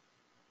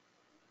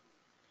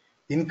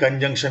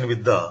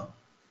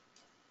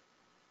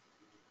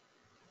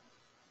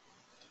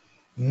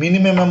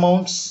minimum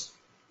amounts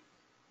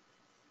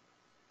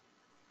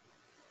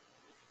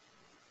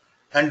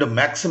and the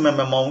maximum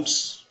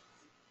amounts,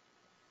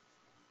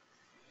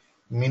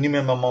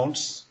 minimum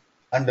amounts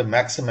and the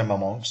maximum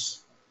amounts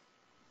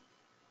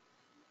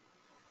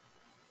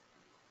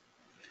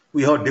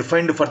we have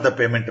defined for the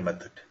payment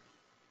method.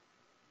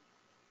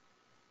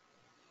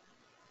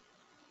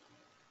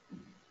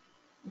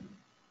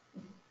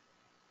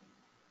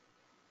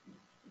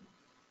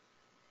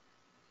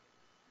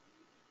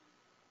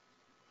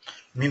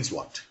 Means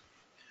what?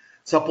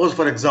 Suppose,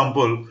 for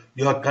example,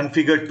 you have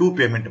configured two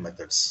payment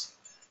methods,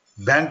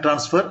 bank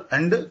transfer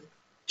and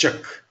check.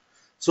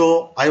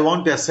 So I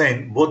want to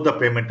assign both the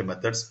payment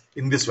methods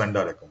in this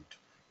vendor account.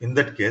 In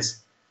that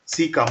case,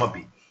 C comma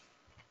B.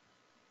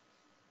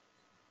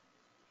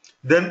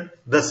 Then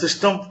the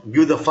system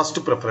give the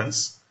first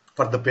preference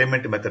for the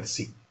payment method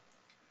C.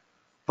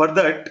 For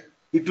that,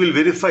 it will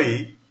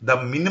verify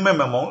the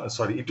minimum amount,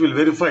 it will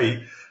verify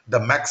the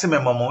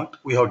maximum amount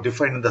we have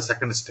defined in the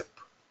second step.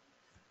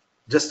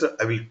 Just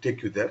I will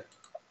take you there.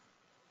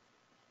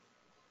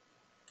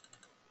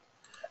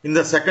 In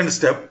the second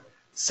step,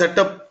 set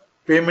up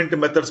payment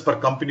methods per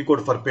company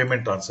code for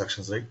payment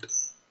transactions, right?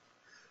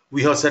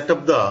 We have set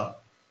up the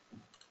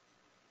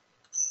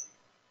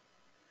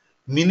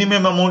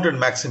minimum amount and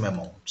maximum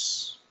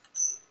amounts.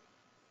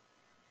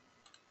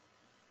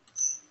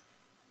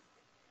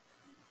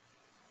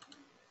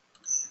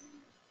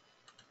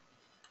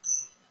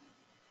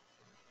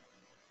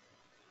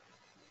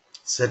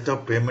 Set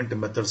up payment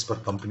methods per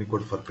company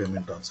code for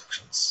payment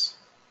transactions.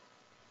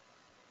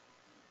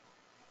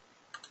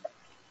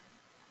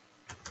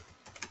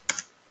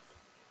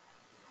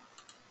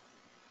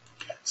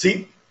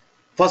 See,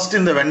 first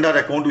in the vendor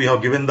account, we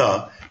have given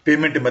the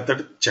payment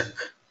method check.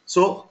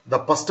 So the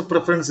first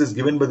preference is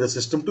given by the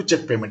system to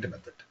check payment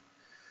method.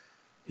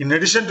 In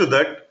addition to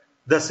that,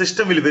 the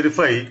system will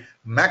verify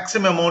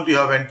maximum amount you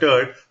have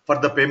entered for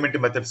the payment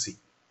method C.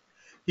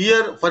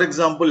 Here, for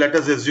example, let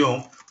us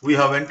assume we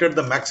have entered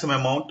the maximum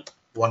amount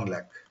 1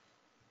 lakh.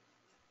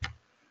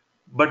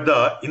 But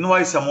the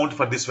invoice amount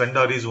for this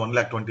vendor is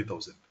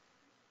 1,20,000.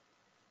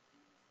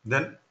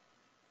 Then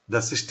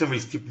the system will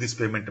skip this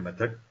payment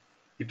method.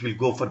 It will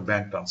go for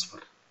bank transfer.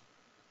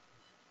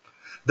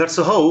 That's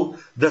how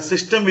the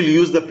system will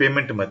use the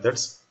payment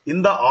methods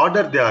in the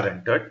order they are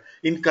entered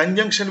in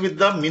conjunction with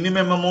the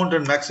minimum amount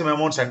and maximum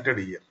amounts entered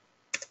here.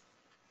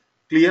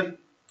 Clear?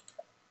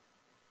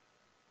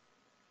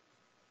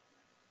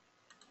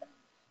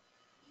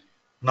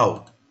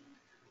 Now,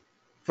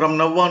 from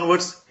now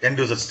onwards, end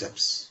user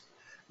steps.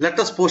 Let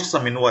us post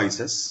some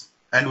invoices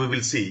and we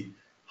will see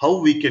how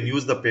we can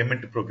use the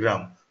payment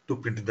program to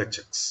print the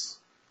checks.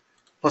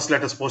 First,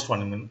 let us post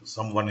one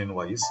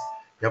invoice,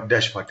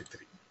 F-43.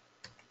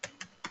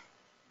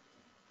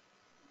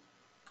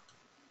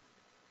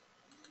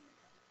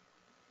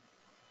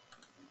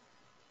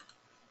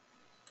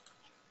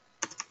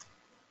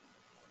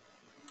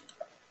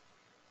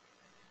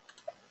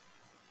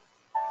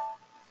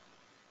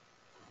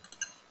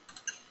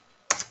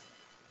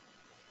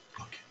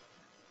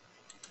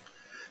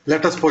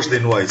 Let us post the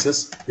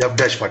invoices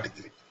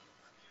F-43.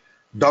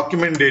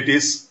 Document date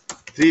is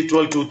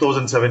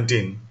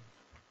 3/12/2017.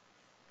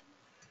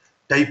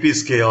 Type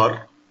is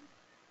KR.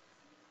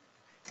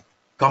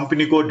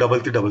 Company code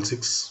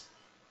 3366.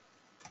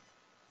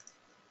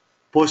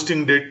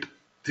 Posting date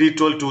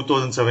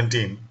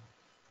 3/12/2017.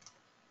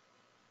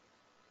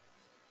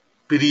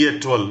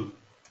 Period 12.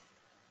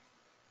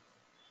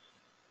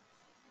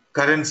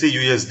 Currency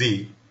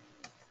USD.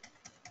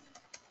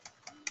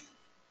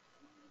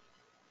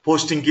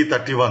 Posting key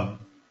 31.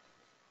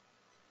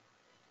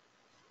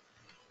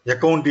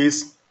 Account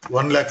is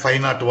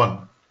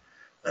 1,05,001.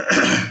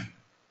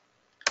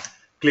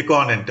 Click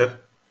on enter.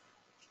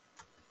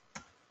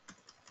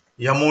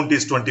 Amount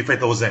is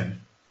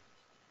 25,000.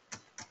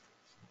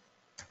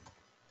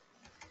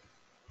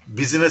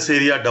 Business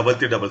area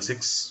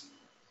 3366.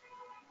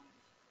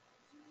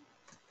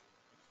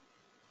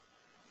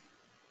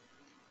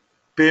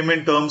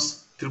 Payment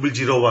terms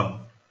 0001.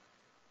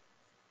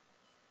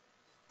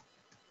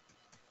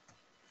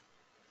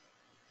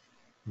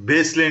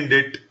 Baseline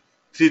date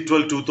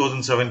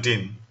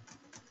 3/12/2017.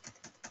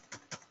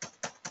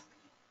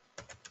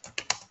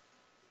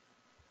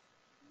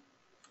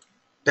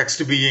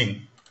 Text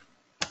being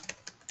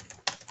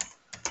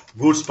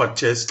goods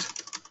purchased.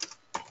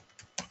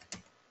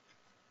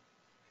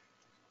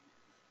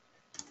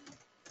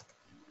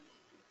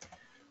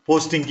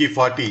 Posting key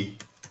 40.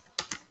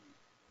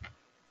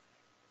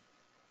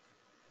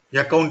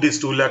 Account is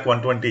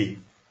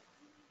 2,120,000.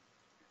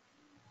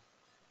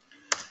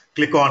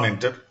 Click on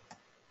enter.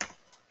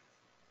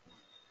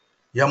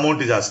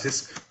 Amount is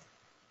asterisk.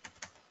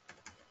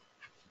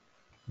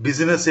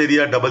 Business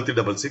area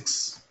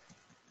 3366.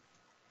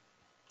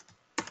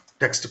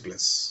 Text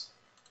plus.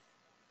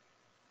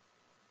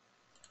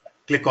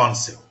 Click on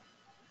save.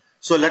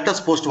 So let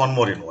us post one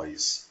more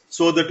invoice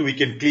so that we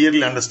can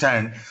clearly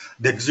understand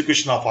the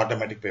execution of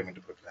automatic payment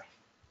program.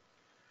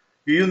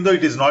 Even though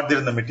it is not there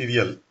in the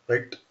material,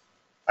 right?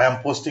 I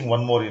am posting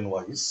one more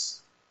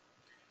invoice.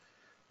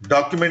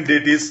 Document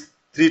date is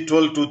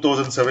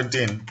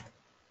 3/12/2017.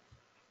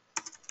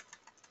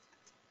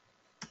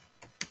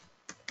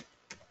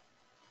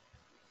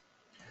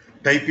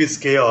 Type is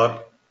KR.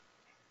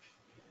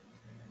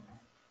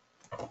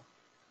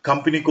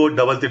 Company code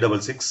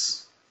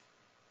 3366.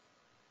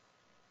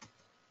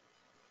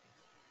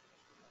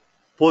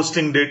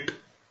 Posting date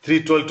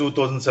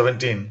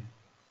 3/12/2017.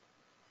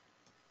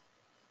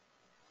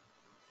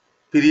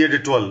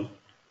 Period 12.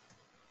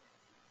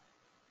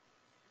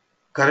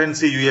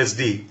 Currency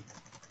USD.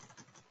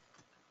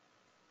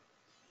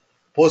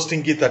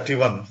 Posting key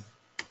 31.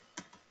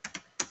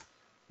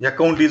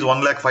 Account is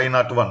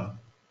 1,05,001.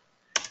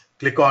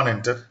 Click on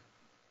enter.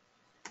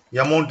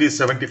 Amount is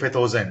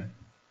 75,000.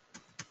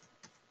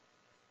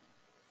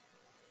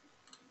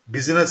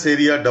 Business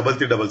area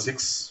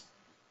 3366.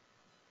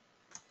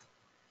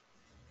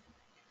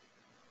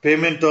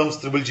 Payment terms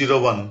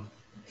 0001.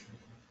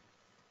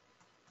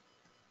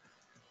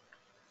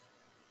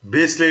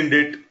 Baseline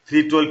date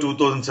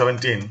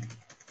 3/12/2017.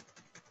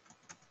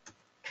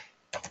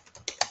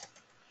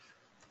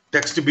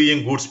 Text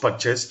being goods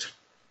purchased.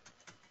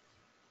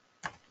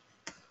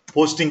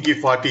 Posting key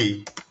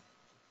 40.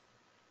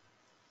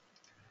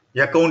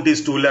 Account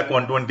is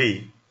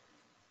 2,120,000.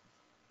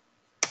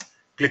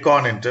 Click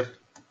on enter.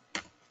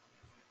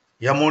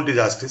 Amount is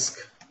asterisk.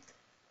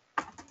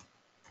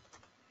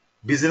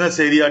 Business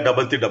area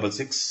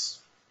 3366.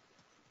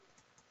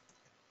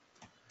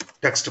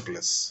 Text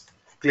plus.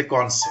 Click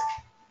on save.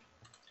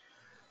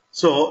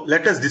 So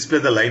let us display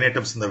the line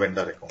items in the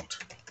vendor account.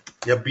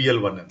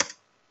 FBL1N.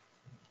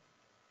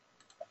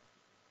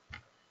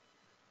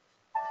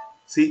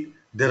 See,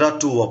 there are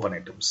two open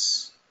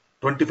items.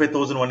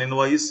 25,000 one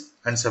invoice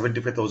and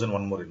 75,000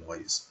 one more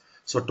invoice.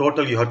 So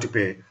total you have to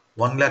pay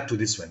 1 lakh to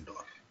this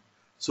vendor.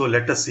 So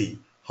let us see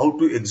how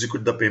to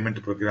execute the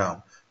payment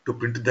program to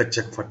print the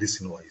check for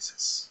these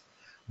invoices.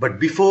 But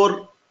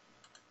before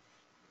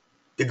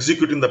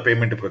executing the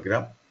payment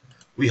program,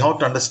 we have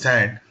to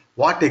understand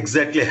what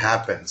exactly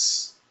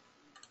happens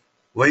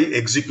while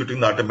executing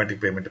the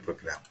automatic payment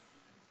program.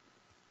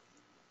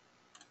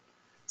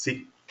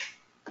 See,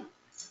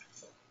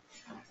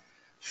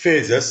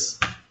 phases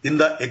in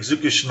the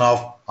execution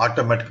of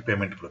automatic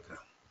payment program.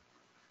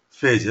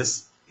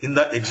 Phases in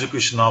the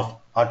execution of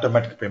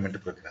automatic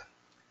payment program.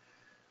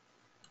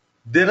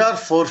 There are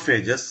 4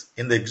 phases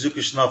in the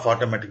execution of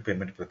automatic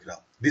payment program.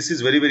 This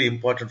is very, very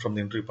important from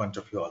the interview point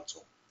of view also.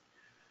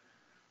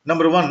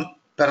 Number 1,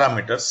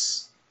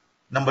 parameters.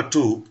 Number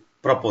 2,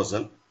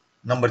 proposal.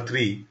 Number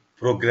 3,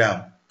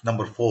 program.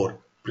 Number 4,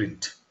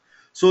 print.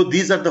 So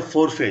these are the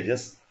 4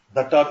 phases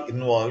that are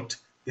involved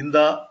in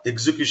the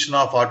execution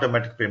of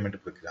automatic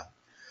payment program.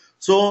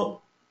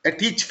 So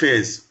at each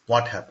phase,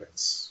 what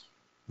happens?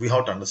 We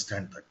have to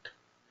understand that.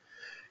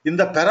 In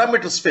the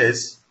parameters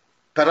phase,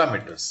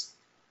 parameters.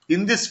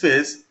 In this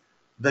phase,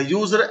 the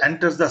user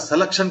enters the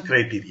selection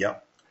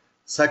criteria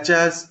such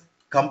as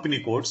company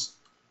codes,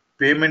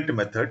 payment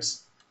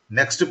methods,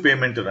 next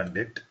payment run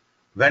date,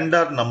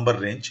 vendor number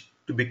range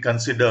to be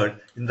considered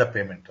in the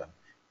payment run.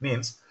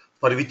 Means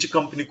for which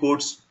company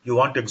codes you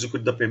want to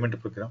execute the payment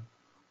program,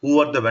 who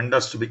are the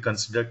vendors to be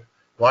considered,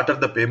 what are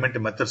the payment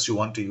methods you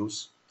want to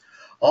use.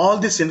 All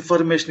this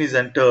information is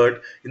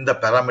entered in the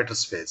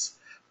parameters phase.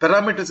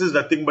 Parameters is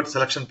nothing but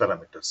selection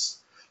parameters.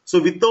 So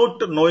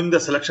without knowing the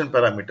selection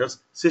parameters,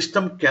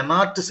 system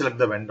cannot select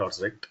the vendors,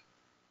 right?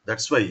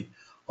 That's why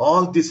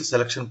all these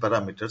selection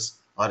parameters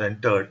are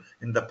entered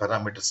in the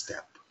parameters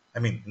tab.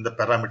 In the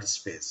parameters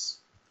phase.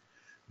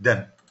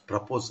 Then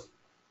proposal.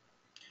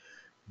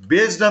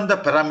 Based on the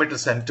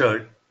parameters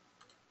entered,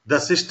 the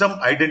system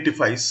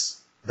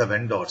identifies the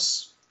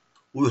vendors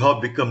who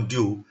have become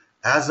due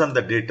as on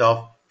the date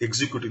of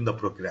executing the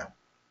program.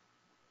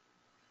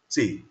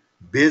 See,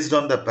 based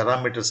on the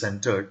parameters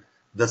entered,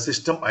 the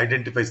system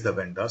identifies the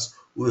vendors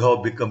who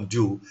have become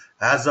due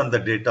as on the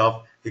date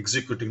of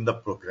executing the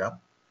program.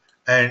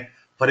 And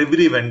for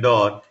every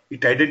vendor,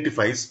 it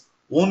identifies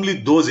only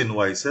those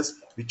invoices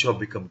which have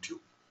become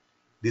due.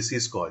 This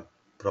is called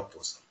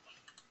proposal.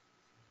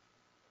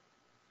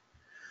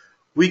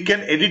 We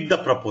can edit the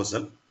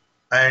proposal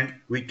and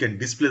we can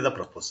display the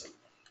proposal.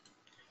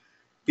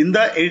 In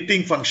the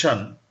editing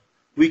function,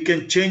 we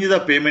can change the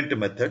payment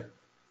method,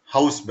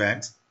 house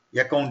banks,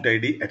 account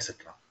ID,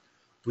 etc.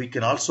 We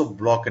can also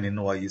block an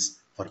invoice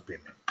for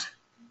payment.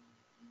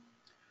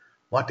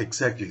 What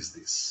exactly is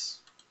this?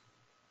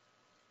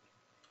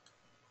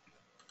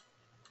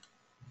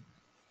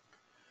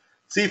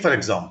 See, for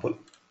example,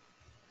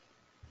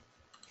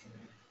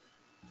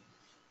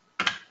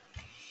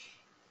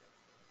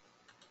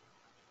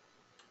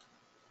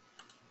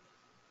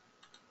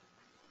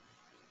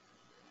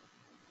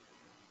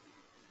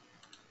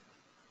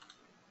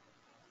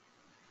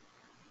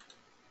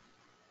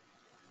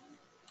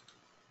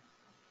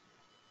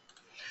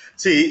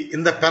 See,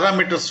 in the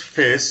parameters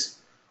phase,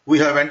 we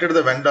have entered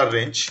the vendor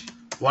range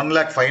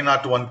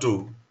 1,05,001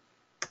 to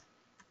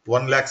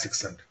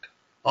 1,06,000.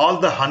 All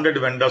the 100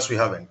 vendors we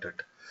have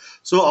entered.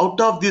 So out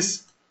of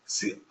this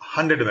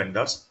 100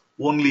 vendors,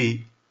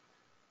 only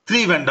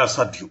 3 vendors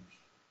are due.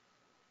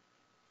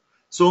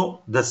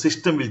 So the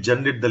system will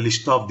generate the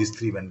list of these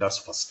 3 vendors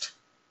first.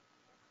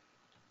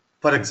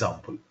 For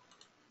example,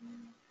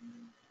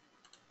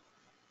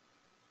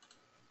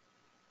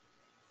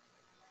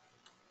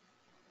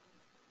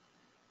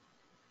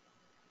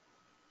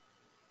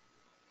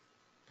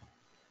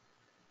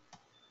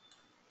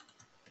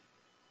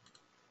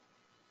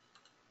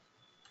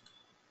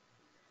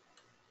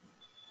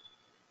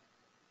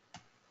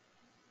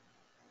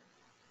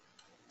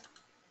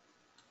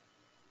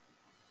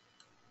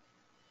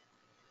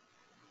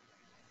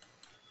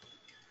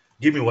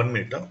 give me 1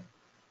 minute.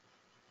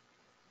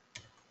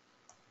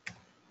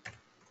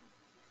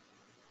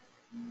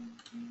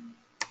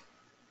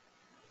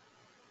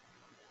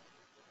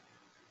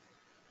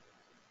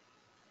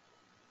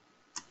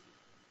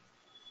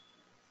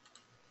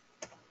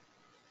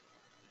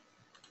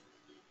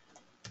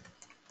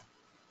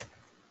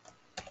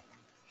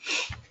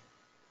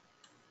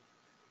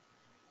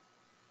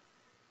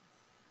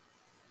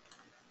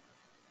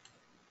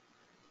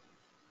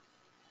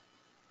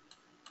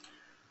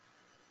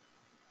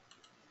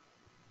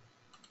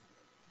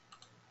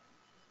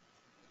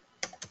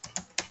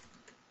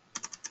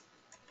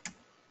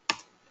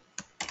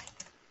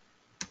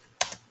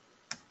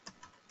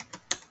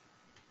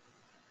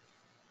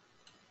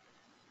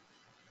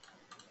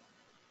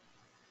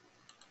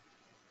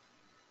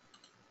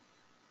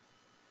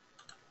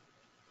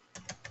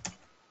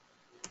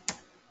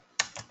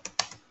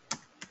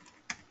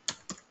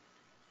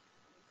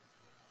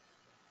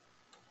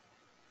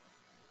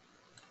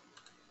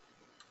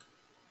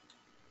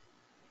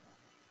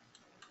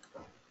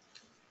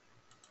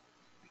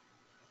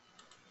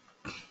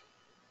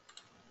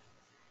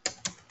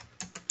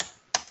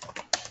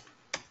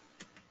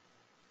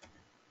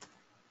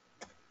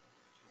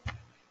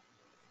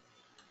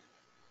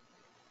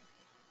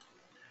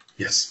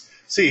 Yes.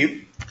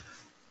 See,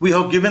 we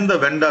have given the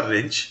vendor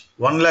range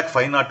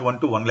 1,05,001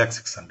 to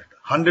 1,06,000.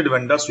 100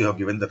 vendors we have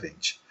given the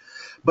range.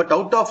 But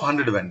out of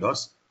 100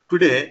 vendors,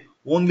 today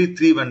only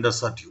 3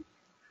 vendors are due.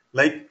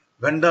 Like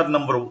vendor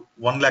number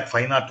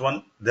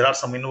 1,05,001, there are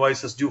some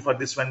invoices due for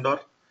this vendor.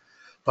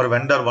 For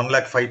vendor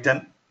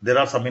 1,05,10, there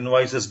are some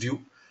invoices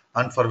due.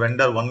 And for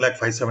vendor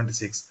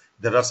 1,05,76,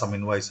 there are some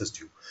invoices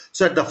due.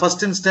 So at the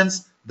first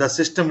instance, the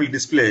system will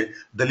display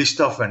the list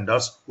of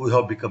vendors who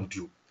have become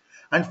due.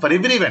 And for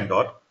every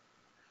vendor,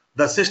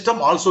 the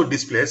system also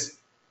displays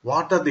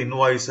what are the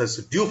invoices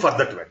due for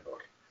that vendor.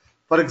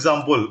 For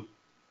example,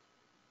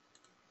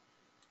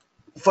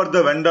 for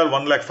the vendor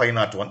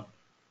 1,05,001,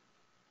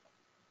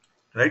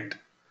 right?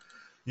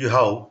 You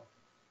have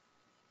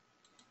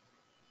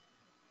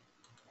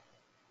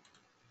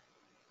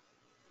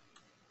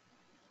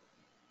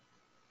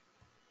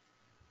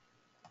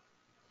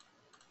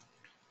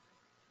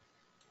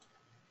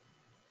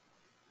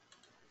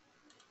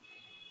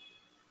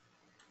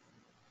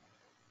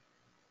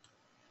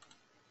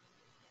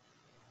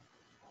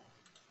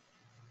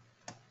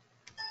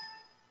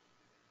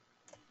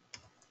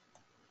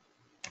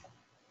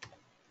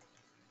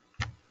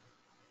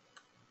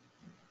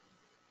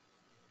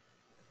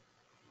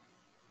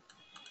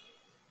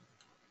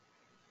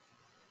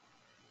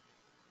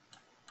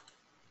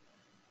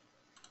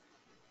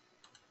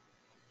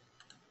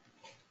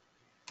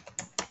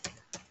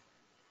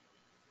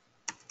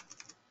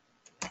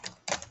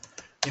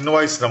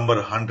invoice number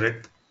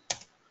 100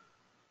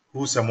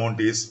 whose amount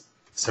is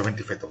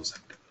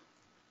 75,000.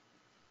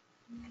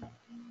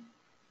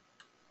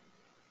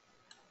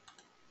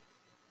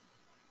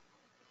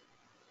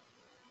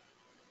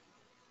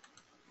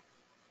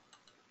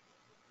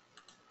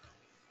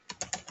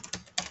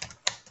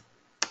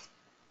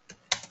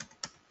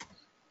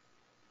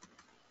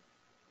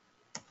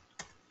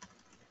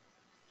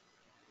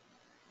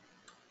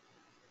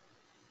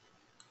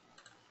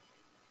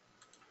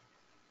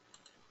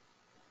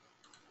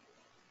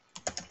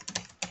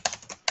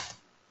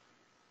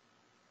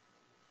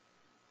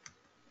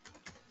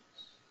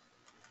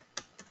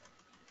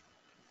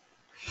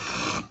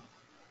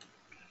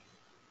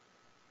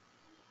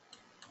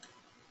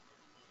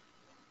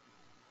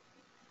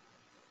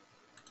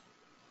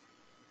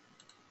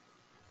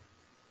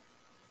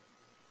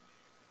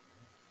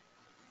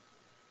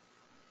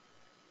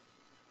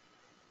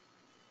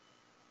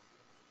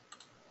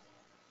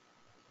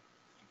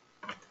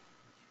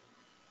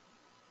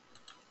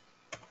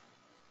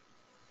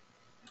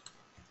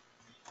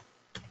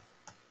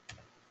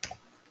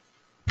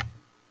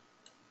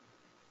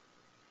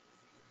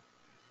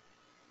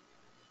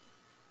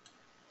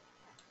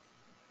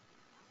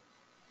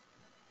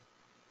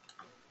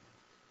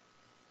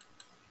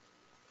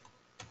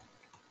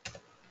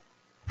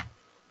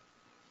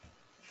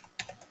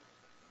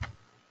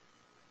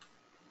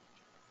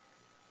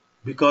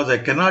 Because I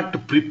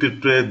cannot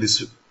pre-prepare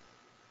this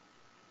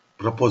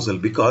proposal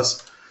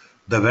because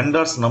The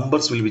vendors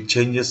numbers will be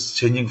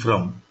changing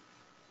from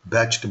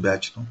batch to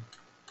batch. No?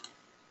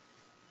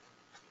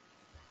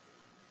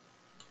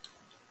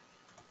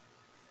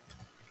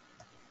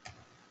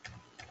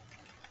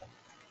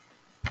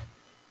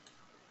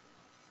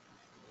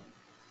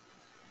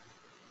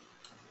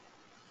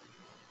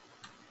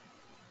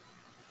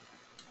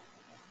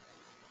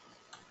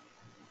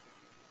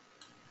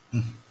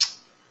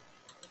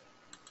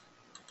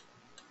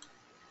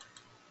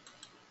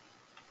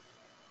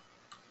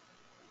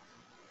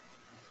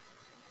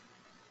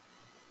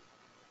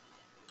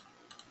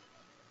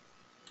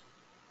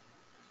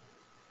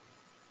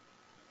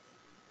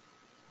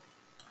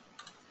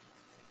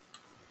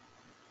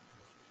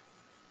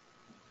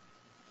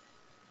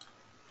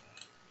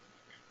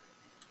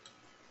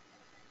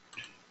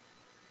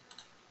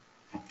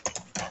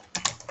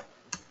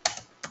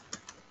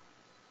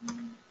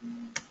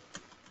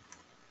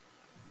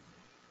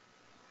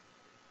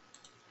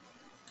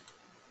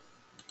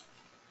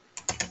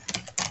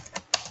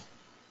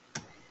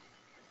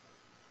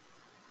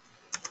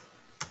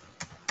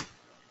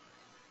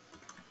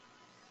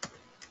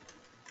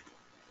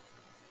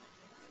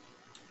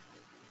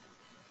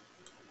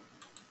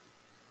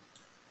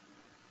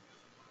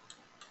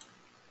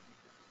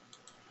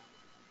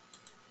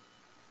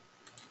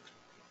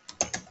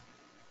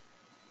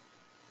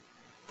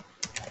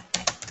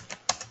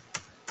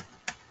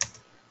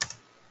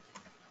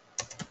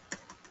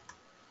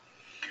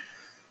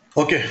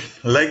 Okay,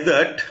 like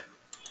that.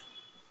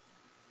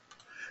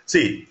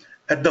 See,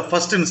 at the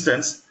first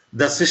instance,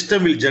 the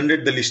system will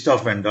generate the list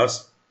of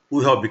vendors who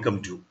have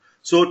become due.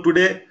 So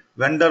today,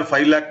 vendor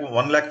 5 lakh,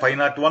 1 lakh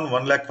 501,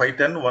 1 lakh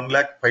 510, 1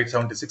 lakh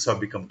 576 have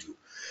become due.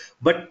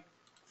 But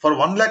for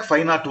 1 lakh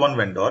 501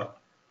 vendor,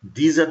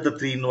 these are the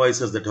three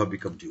invoices that have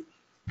become due.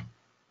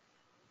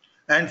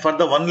 And for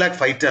the 1 lakh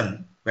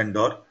 510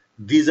 vendor,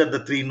 these are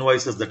the three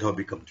invoices that have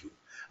become due.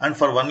 And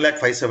for 1 lakh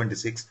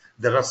 576,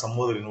 there are some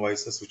other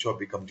invoices which have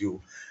become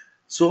due.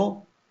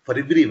 So for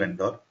every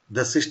vendor,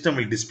 the system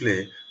will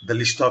display the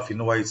list of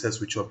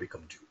invoices which have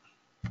become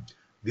due.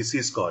 This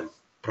is called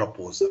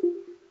proposal.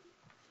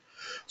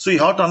 So you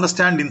have to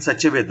understand in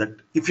such a way that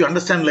if you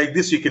understand like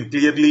this, you can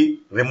clearly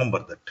remember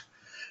that.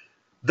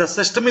 The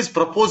system is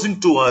proposing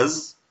to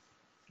us,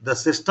 that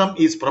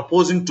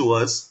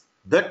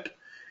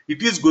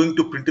it is going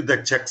to print the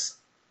checks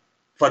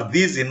for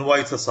these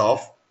invoices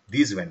of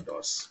these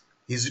vendors.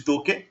 Is it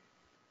okay?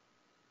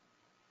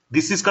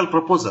 This is called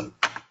proposal.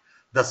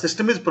 The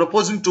system is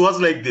proposing to us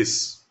like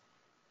this.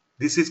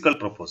 This is called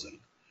proposal.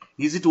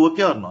 Is it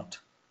okay or not?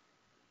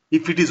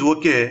 If it is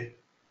okay,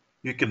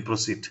 you can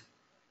proceed.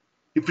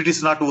 If it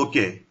is not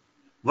okay,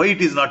 why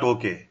it is not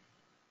okay?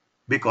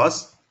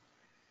 Because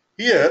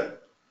here,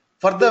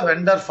 for the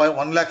vendor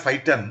 1 lakh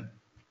 510,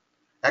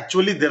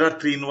 actually there are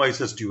three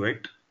invoices due,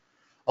 right?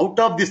 Out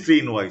of these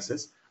three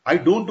invoices, I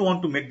don't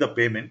want to make the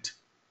payment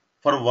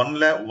for 1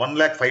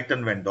 lakh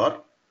 510 vendor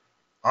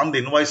on the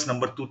invoice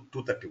number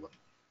 231.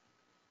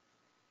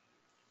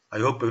 I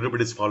hope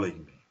everybody is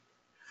following me.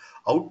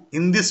 For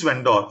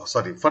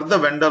the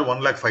vendor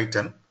 1 lakh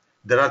 510,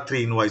 there are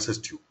three invoices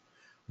due.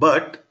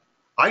 But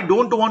I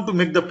don't want to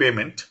make the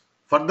payment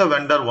for the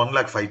vendor 1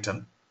 lakh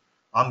 510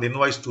 on the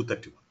invoice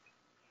 231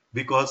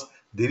 because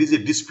there is a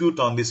dispute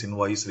on this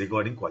invoice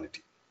regarding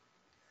quality.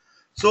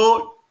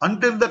 So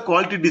until the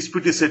quality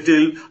dispute is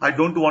settled, I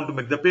don't want to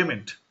make the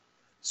payment.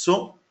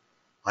 So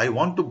I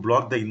want to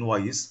block the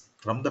invoice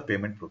from the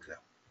payment program.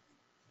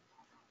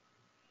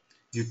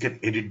 You can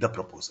edit the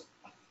proposal.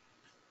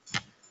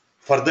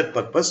 For that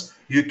purpose,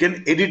 you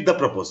can edit the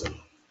proposal.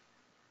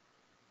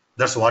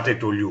 That's what I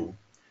told you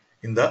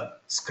in the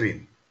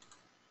screen.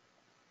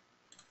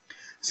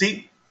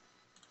 See,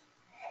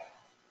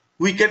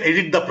 we can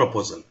edit the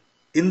proposal.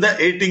 In the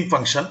editing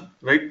function,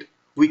 right,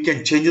 we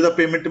can change the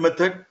payment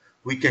method,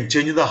 we can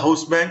change the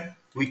house bank,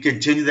 we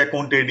can change the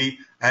account ID,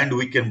 and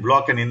we can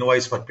block an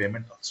invoice for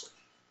payment also.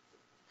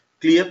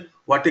 Clear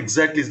what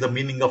exactly is the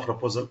meaning of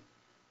proposal?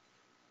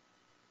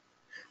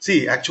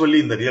 See, actually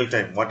in the real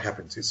time, what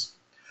happens is,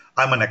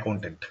 I'm an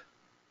accountant.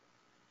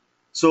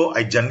 So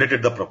I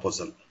generated the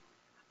proposal.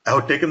 I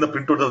have taken the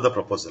printout of the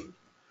proposal.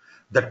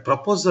 That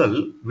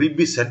proposal will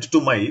be sent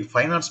to my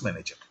finance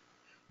manager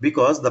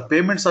because the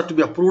payments are to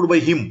be approved by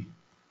him.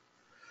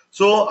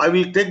 So I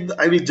will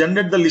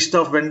generate the list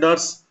of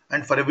vendors,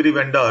 and for every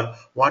vendor,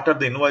 what are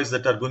the invoices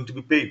that are going to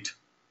be paid.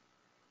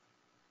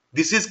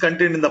 This is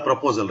contained in the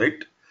proposal,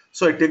 right?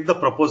 So I take the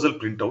proposal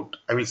printout.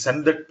 I will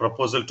send that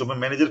proposal to my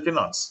manager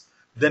finance.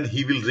 Then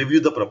he will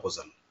review the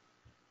proposal.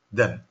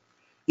 Then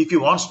if he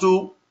wants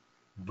to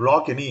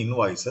block any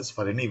invoices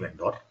for any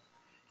vendor,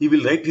 he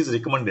will write his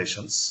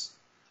recommendations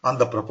on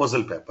the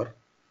proposal paper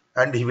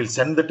and he will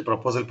send that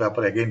proposal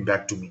paper again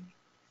back to me.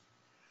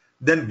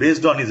 Then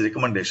based on his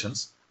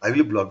recommendations, I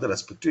will block the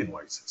respective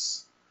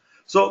invoices.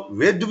 So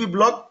where do we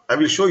block? I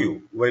will show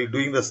you. While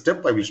doing the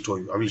step, I will show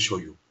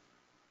you.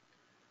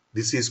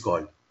 This is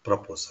called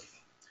proposal.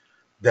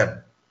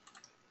 Then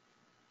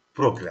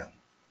program.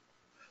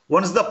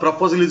 Once the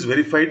proposal is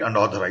verified and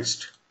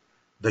authorized,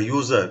 the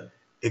user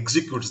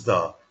executes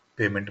the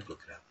payment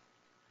program.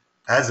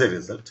 As a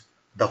result,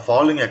 the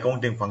following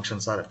accounting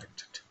functions are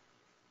affected.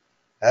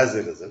 As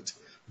a result,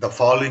 the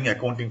following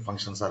accounting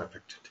functions are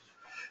affected.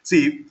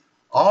 See,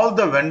 all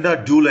the vendor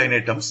due line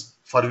items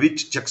for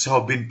which checks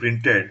have been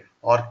printed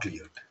are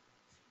cleared.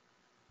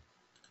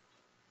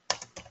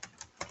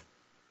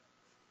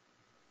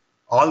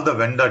 All the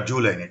vendor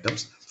due line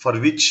items for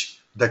which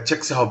the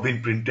checks have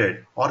been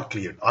printed are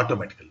cleared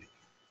automatically.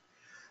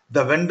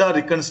 The vendor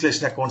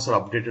reconciliation accounts are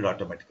updated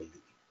automatically.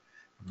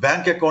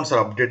 Bank accounts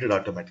are updated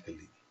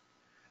automatically.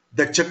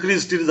 The check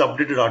register is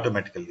updated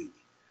automatically.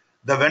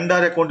 The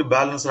vendor account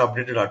balance are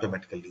updated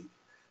automatically.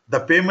 The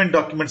payment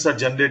documents are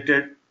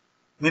generated,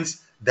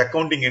 means the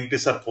accounting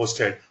entries are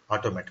posted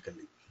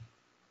automatically.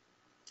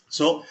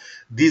 So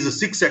these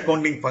six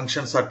accounting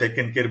functions are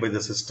taken care by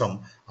the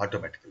system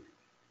automatically.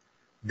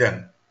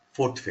 Then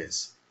fourth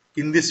phase.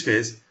 In this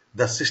phase,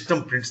 the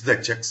system prints the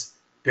checks,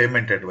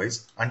 payment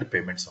advice and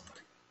payment summary.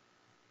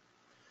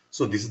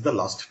 So this is the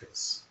last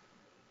phase.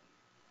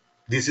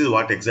 This is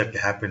what exactly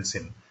happens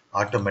in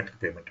automatic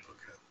payment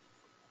program.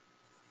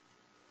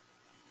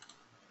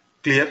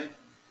 Clear?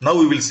 Now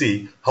we will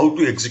see how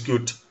to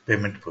execute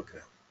payment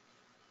program.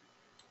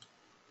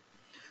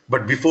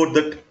 But before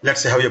that,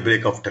 let's have a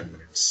break of 10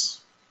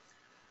 minutes.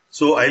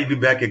 So I'll be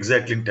back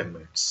exactly in 10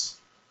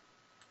 minutes.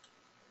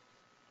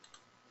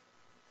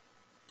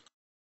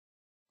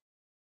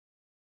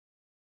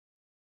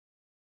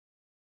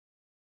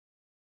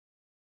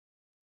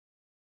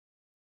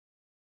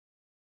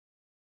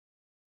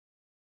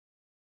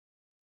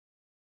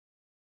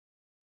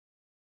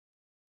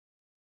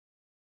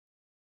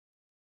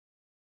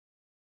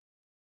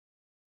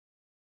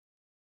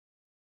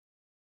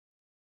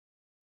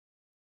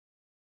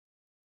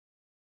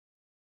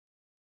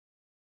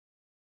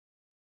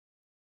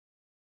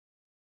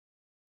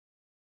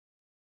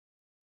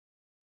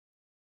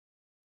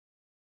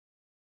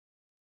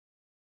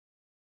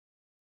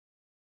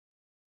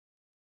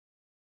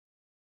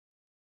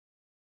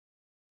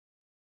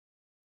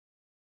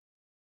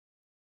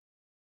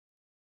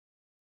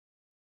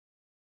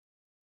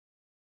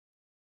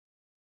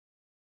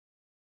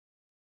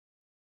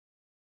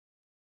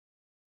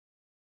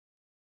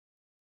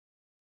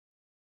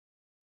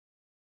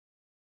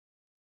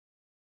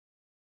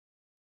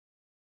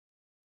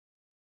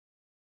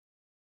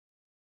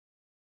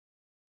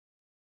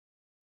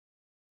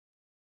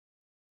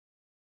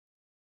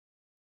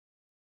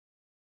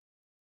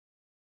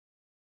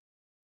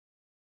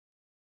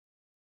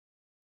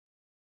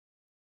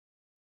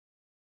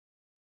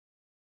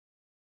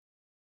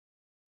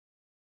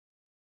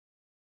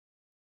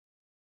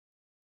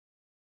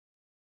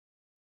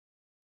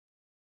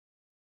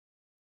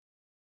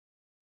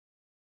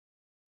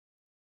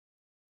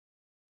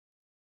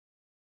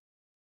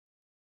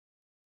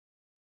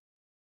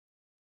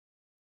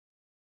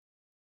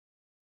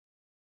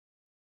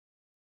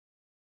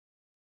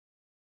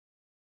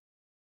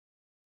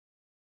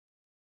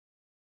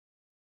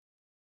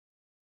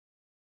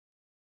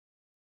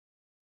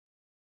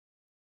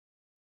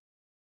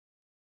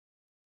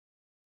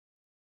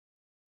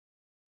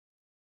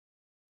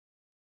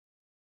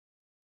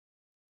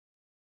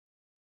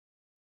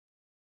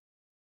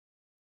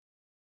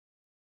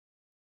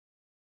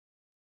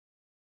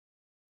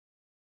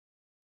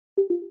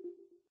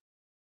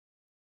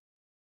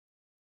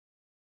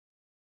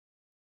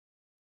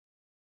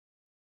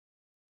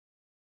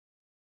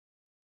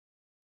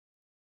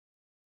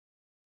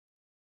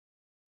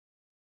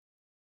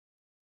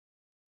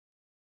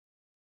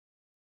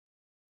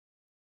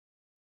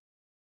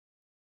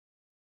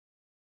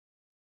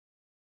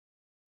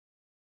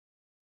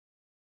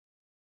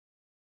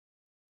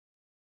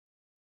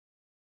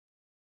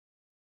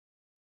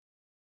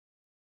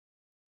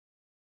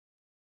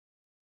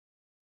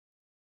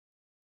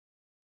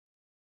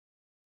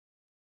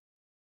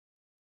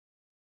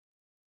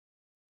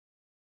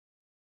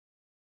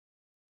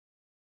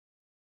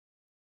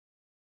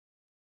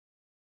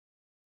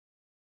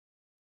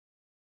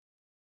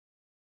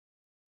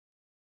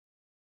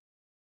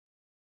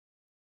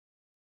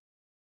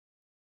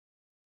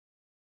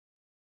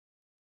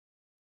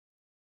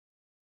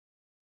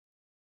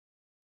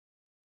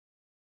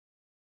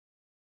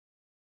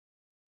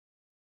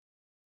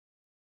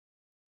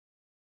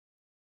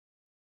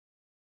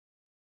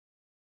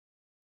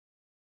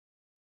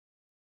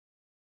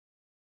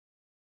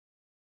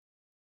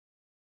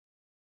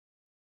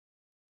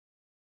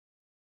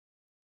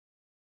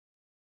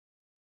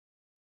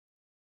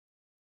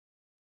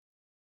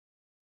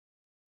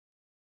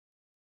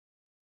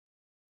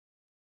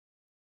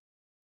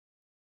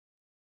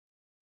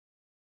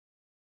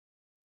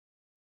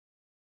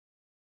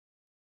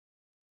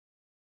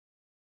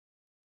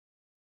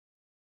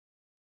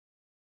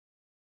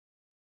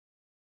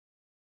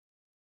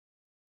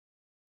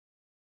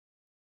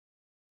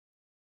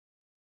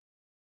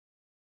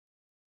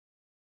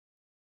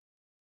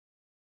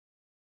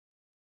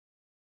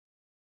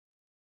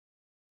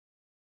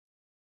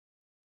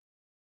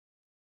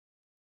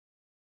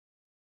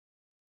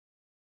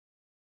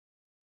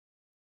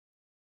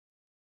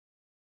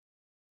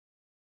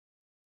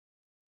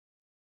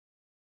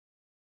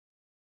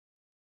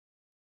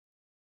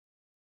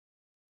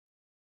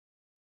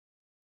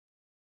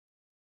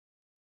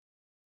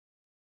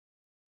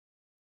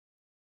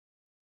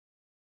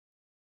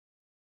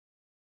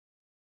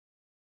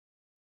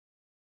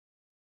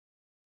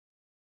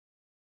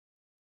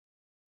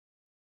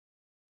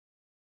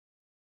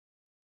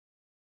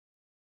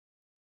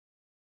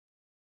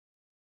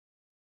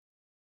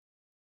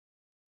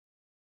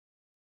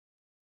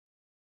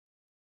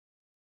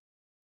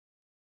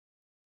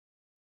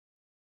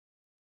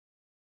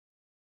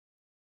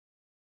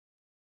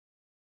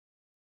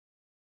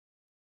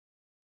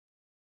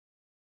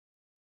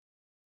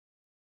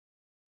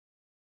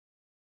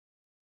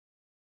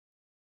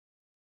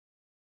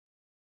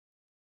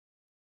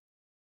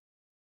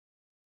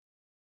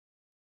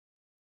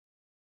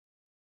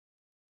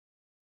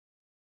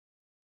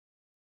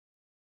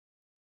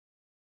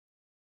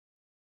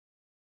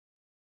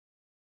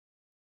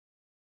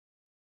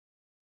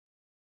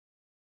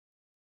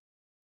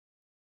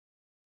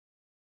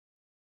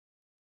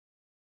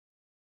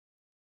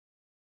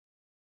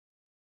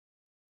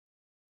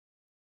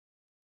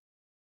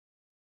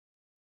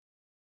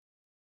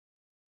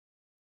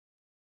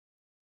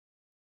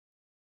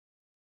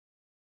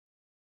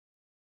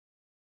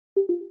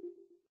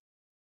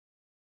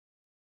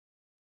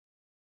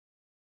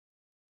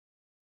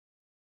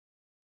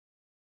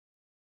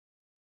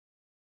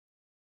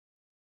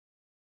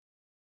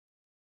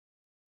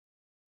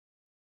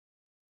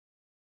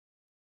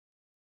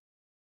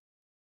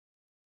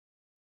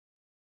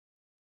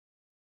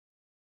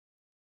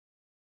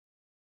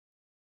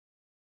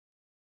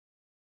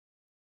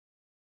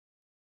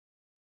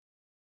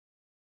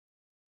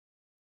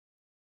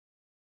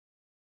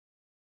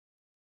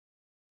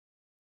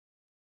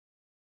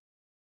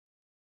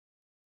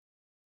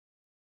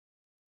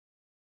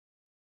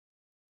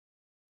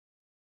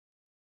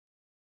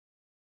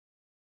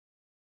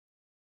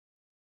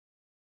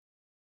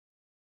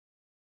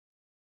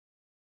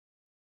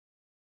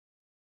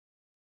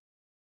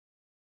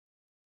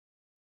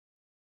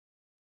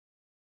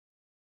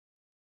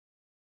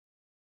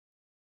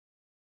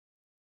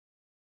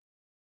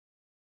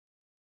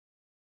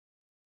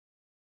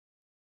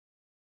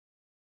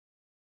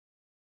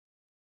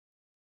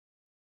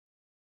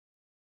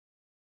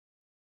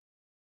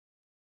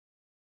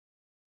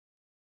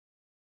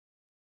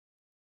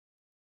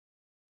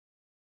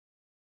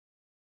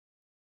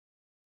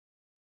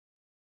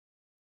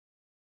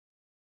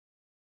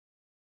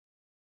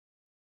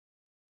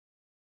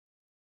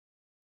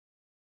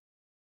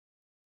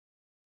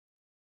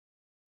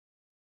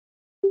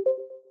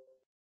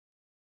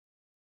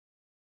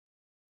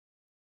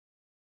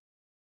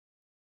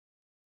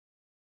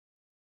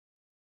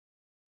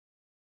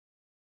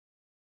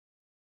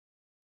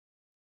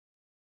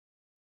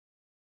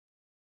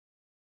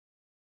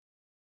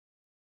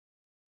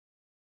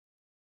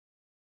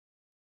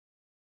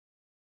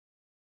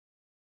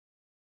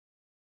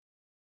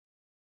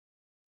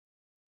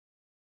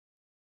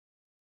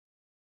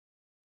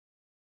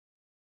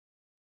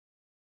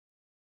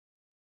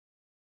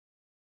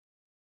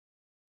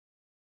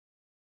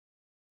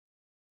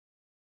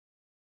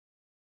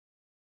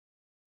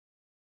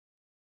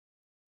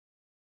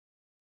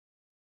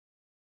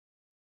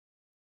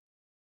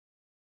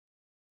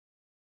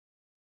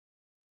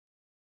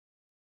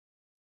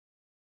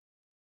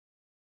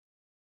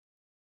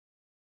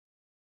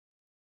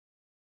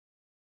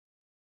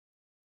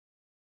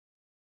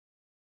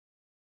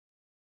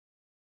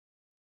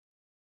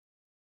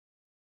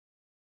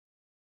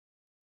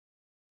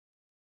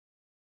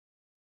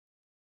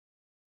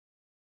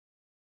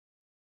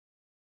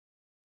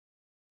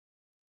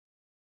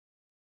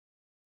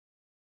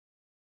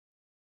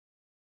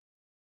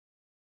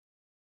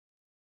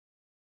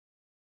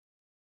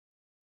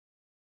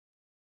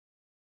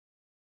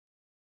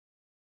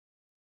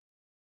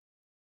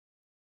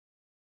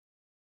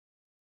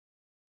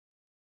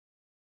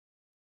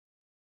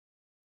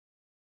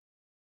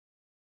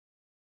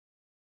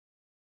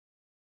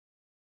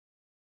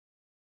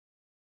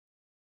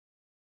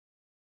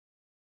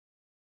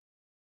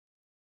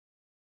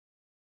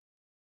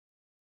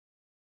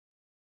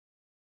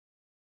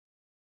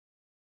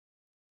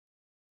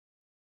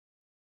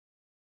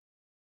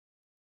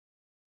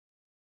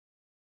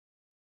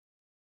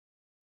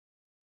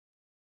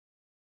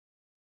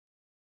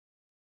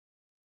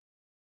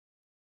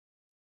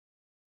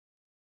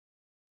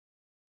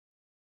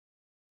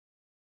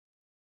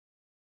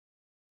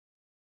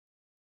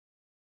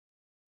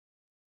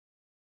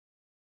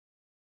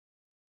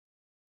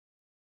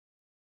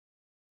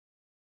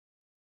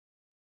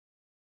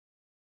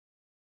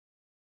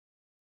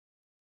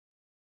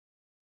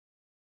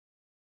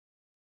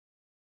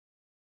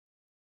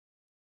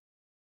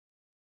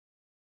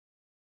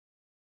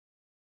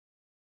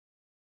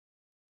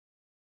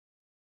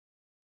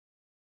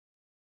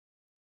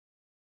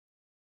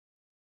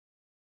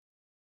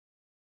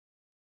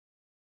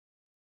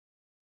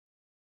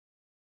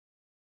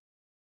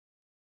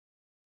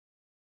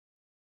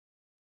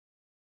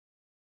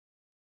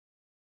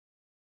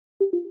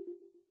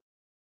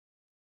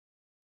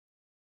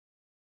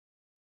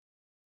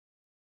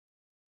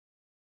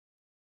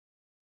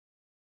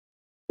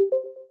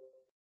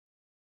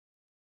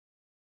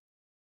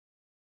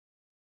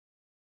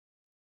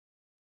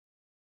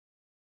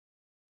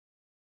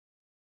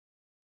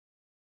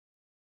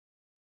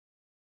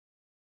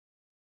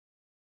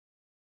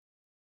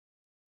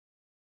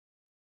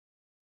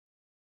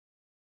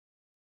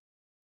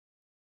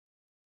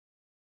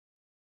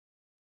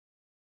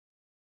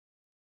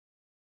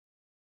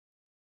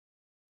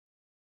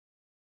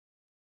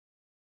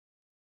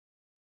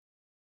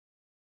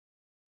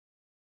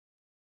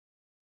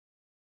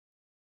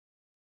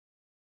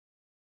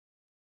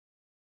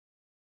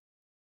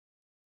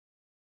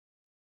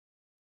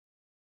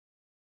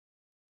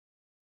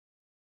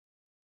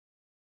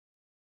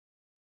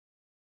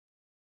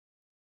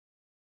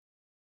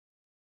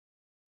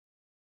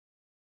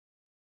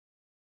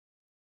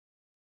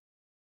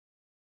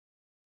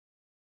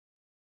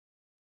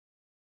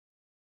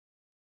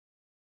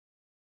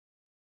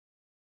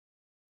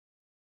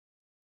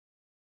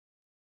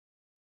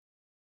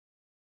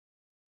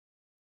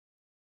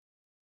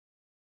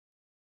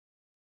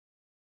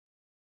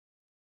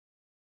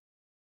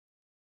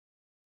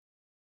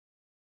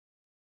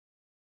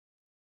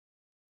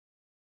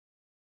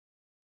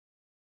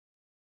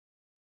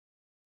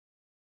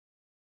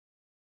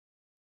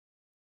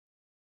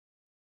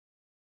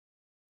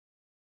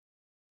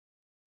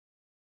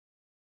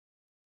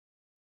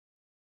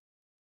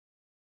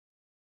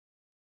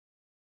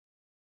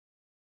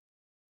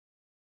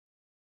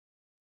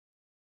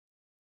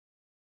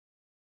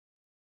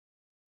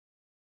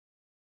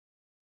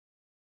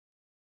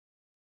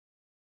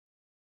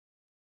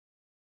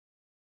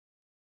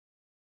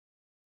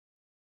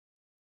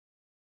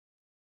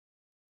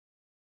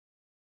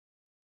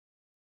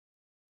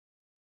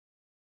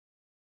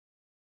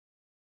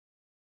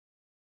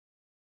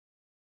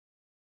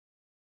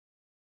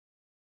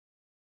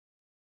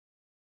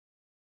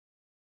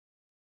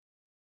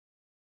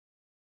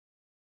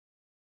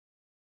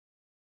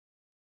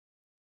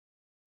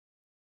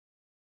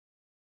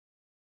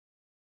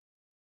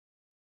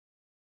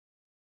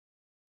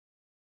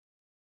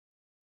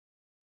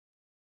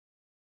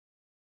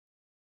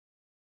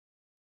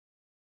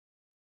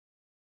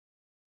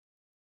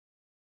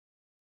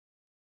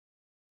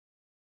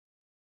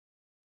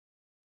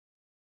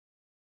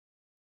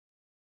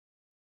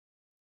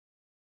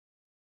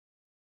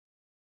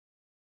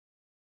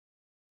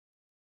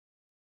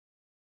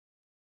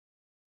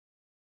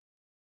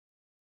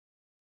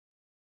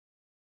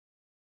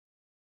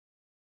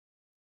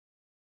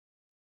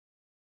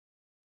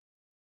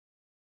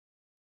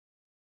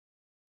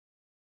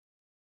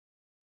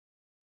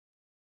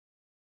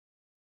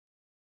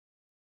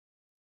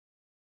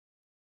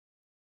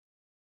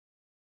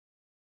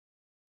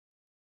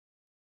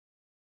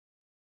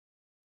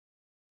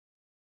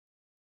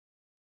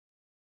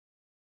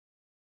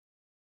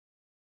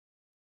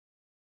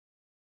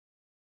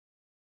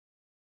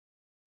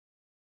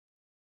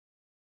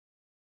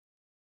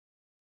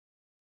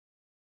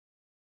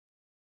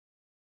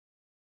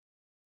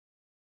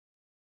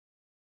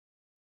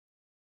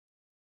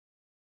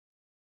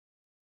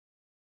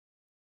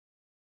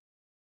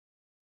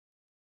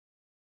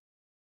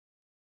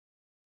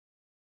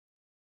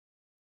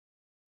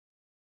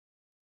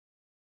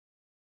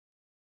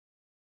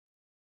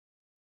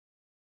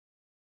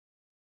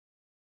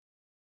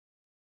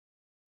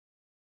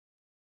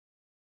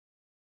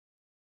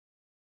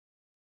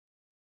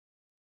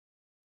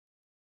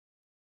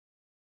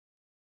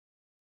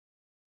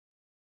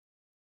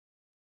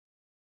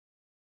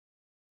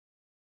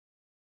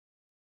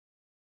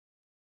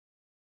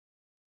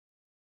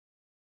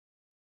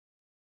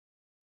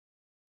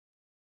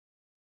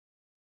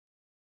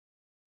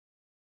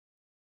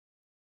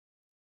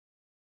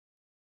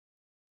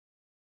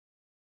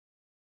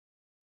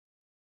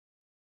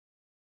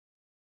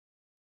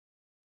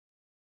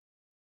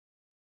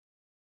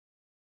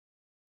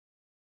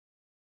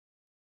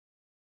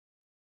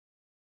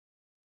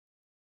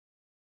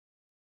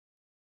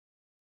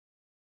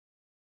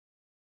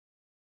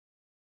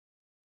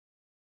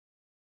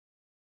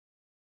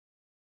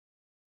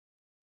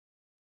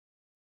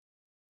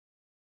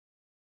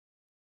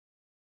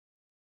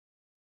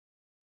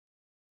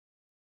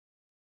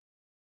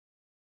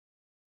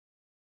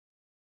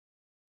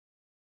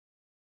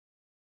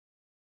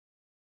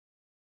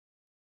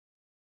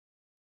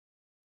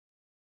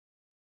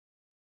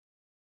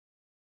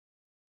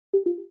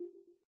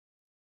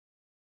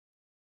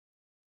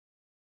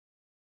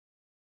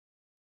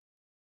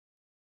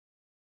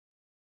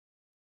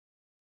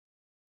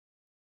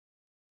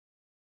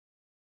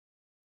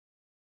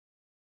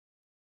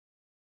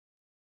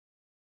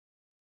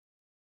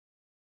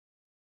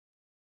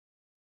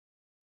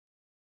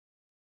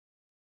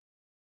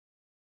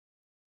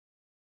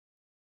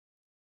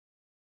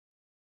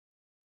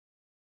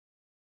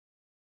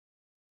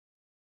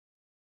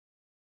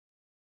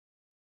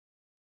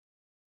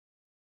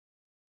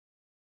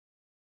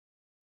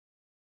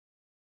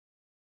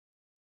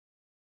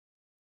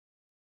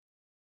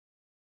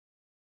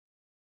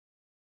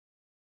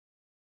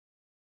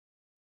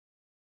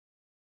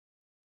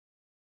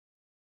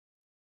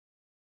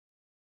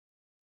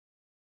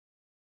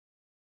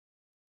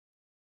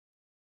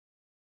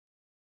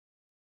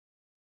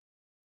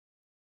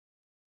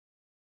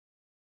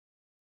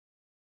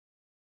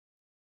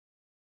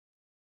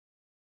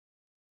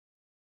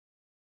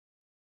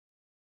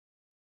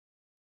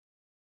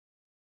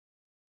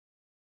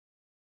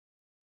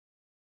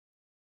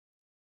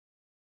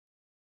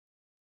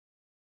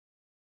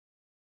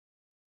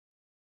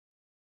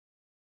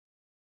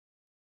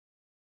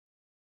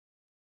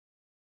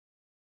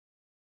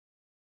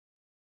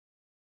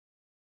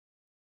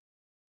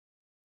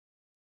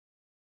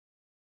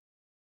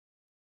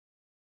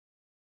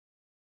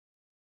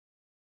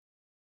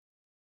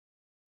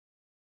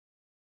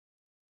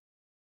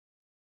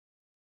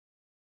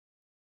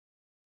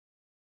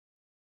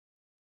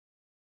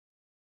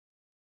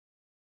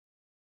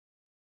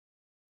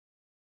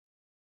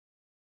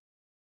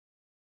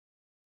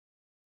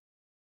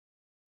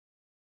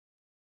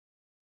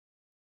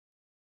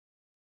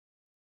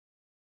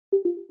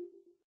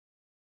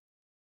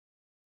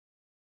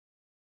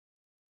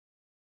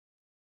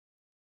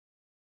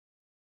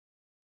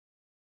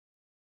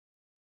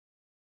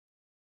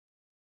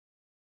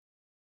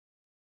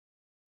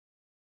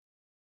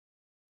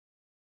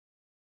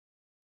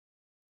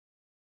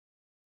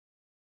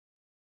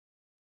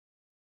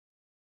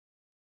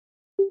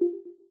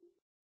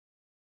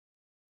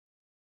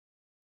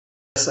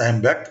 I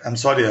am back. I'm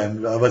sorry, I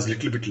was a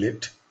little bit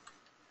late.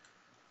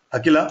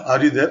 Akila,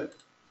 are you there?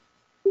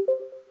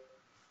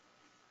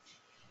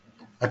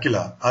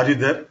 Akila, are you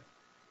there?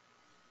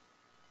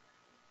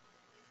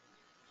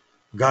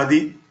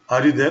 Gadi,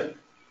 are you there?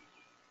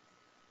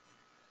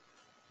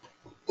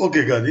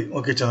 Okay, Gadi.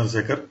 Okay,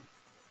 Chandrasekhar.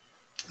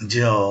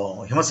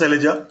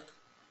 Himasaileja.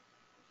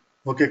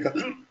 Okay,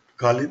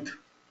 Khalid.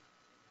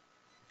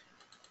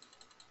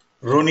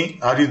 Roni,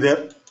 are you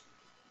there?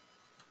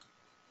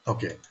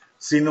 Okay.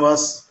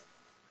 Srinivas.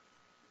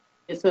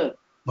 Yes, sir.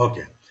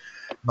 Okay.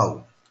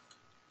 Now,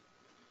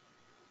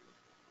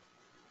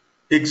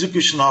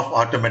 execution of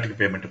automatic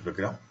payment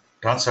program.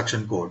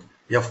 Transaction code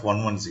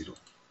F110.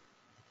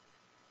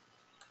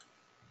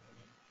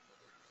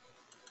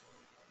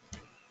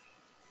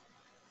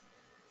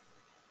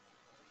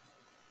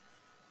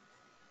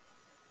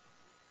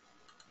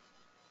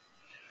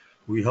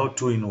 We have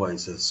two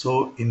invoices.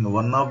 So in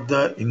one of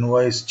the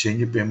invoice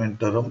change payment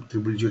term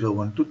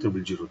 0001 to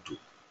 0002.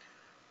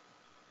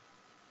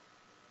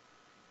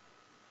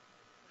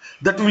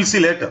 That we will see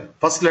later.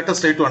 First, let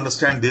us try to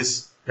understand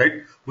this,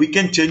 right? We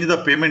can change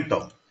the payment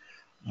term.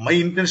 My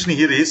intention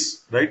here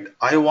is, right,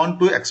 I want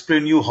to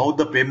explain you how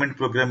the payment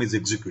program is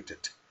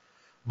executed.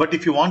 But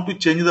if you want to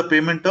change the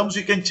payment terms,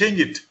 you can change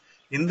it.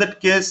 In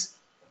that case,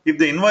 if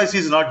the invoice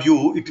is not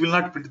due, it will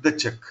not print the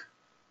check.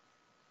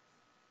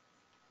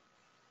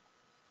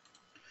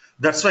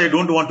 That's why I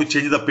don't want to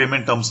change the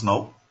payment terms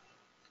now.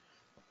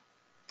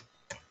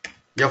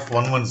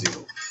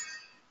 F110.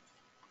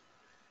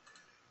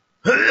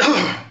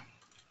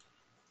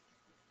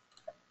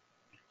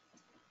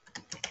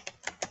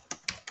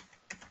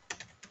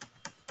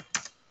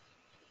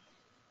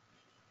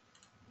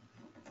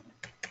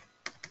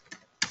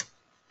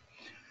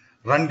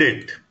 Run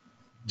date.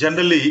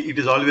 Generally, it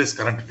is always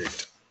current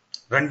date.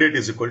 Run date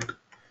is equal to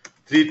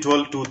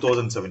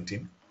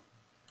 3/12/2017.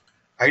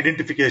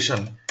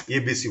 Identification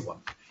ABC1.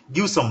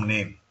 Give some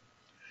name.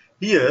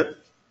 Here,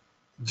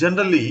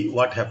 generally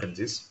what happens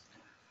is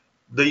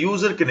the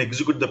user can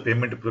execute the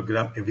payment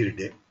program every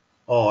day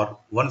or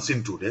once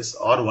in 2 days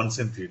or once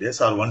in 3 days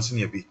or once in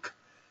a week.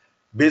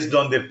 Based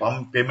on their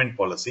payment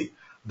policy,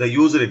 the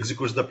user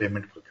executes the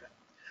payment program.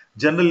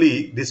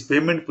 Generally, this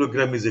payment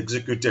program is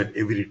executed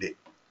every day.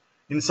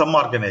 In some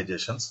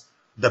organizations,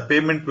 the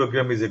payment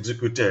program is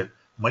executed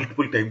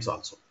multiple times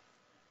also.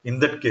 In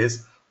that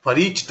case, for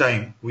each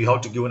time, we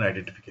have to give an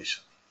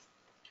identification.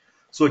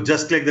 So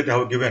just like that, I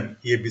have given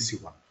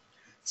ABC1.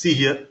 See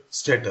here,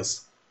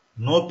 status,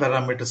 no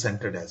parameters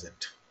entered as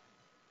it.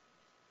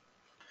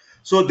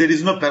 So there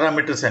is no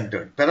parameters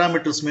entered.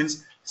 Parameters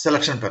means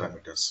selection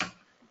parameters.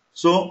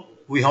 So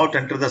we have to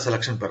enter the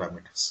selection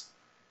parameters.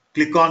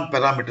 Click on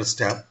parameters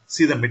tab,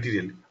 see the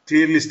material.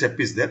 Clearly step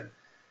is there.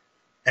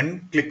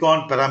 And click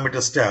on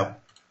parameters tab.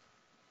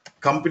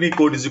 Company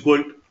code is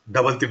equal to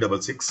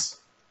 3366.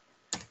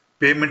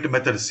 Payment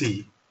method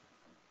C.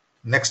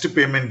 Next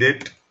payment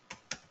date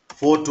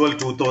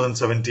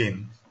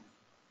 4/12/2017.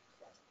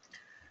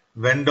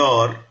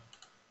 Vendor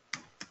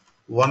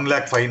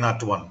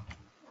 1,05,001.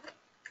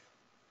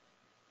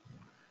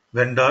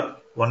 Vendor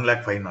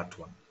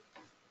 1,05,001.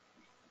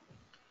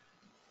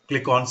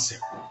 Click on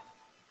save.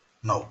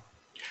 Now,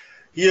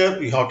 here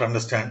we have to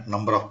understand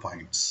number of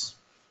points.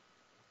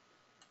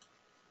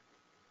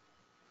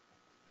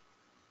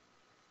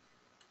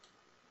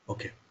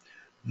 Okay.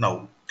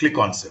 Now, click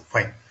on save.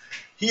 Fine.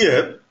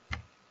 Here,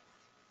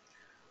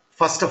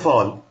 first of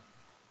all,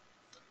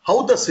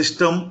 how the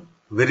system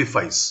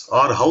verifies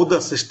or how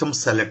the system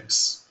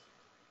selects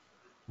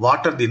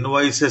what are the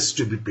invoices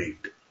to be paid.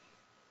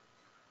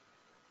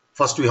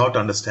 First, we have to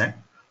understand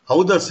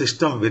how the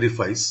system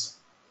verifies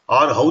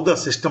or how the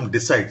system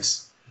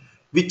decides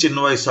which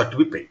invoice are to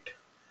be paid.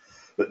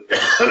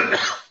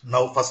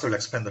 Now, first I will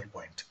explain that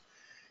point.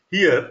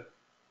 Here,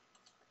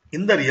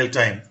 in the real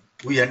time,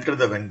 we enter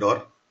the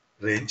vendor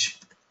range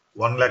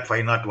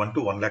 1,05,001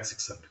 to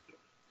 1,06,000.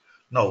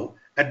 Now,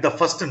 at the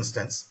first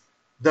instance,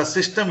 the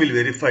system will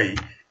verify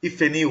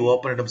if any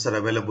open items are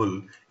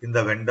available in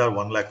the vendor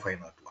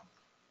 1,05,001.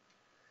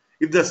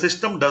 If the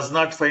system does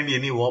not find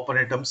any open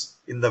items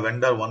in the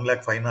vendor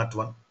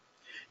 1,05,001,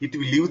 it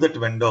will leave that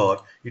vendor,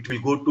 it will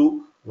go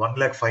to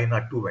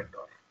 1,05,002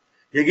 vendor.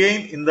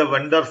 Again, in the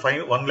vendor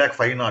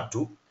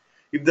 1,05,002,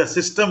 if the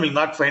system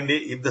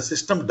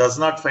does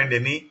not find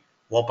any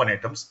open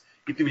items,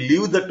 it will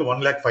leave that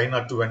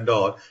 1,05,002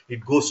 vendor,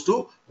 it goes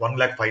to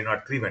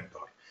 1,05,003 vendor.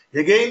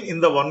 Again, in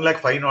the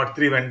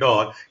 1,05,003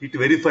 vendor, it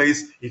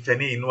verifies if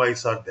any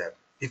invoice are there,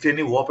 if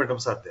any open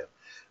items are there.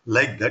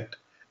 Like that,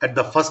 at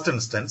the first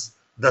instance,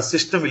 the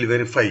system will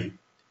verify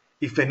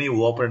if any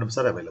open items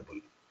are available.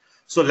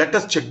 So let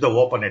us check the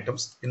open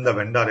items in the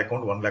vendor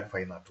account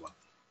 1,05,001.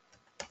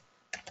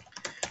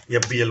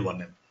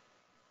 FBL1N.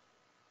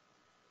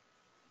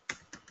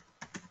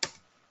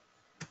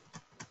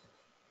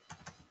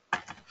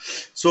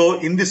 So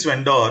in this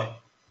vendor,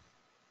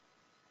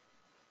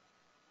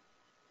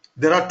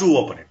 there are two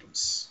open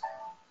items,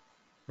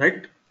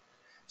 right?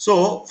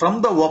 So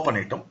from the open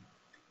item,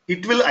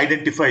 it will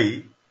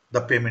identify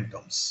the payment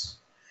terms.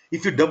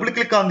 If you double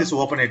click on this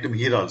open item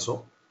here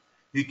also,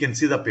 you can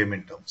see the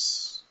payment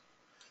terms.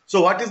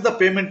 So what is the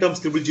payment terms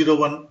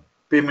 0001?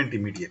 Payment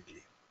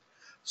immediately.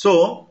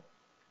 So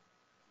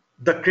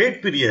the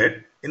credit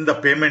period in the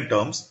payment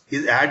terms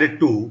is added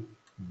to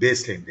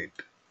baseline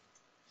date.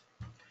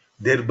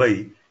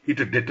 Thereby, it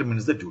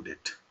determines the due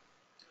date.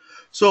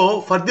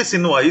 So for this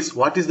invoice,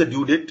 what is the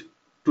due date?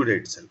 Today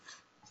itself.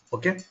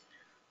 Okay.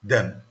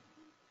 Then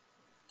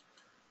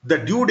the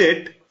due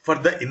date for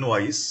the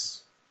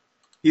invoice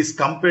is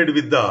compared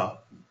with the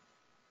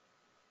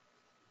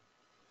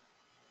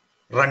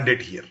run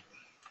date here.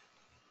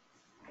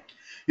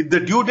 If the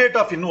due date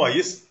of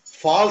invoice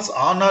falls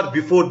on or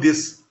before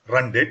this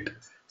run date,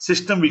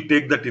 system will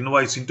take that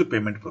invoice into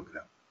payment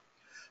program.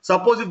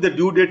 Suppose if the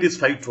due date is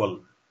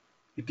 5/12,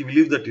 it will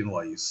leave that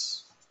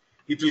invoice.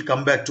 It will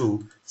come back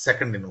to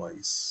second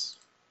invoice.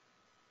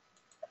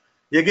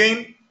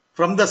 Again,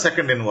 from the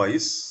second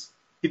invoice,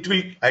 it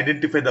will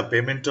identify the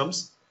payment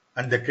terms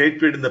and the credit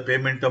period in the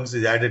payment terms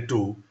is added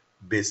to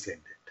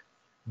baseline date.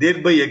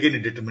 Thereby, again,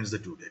 it determines the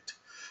due date.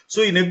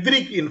 So,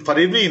 for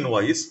every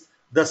invoice,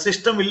 the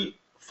system will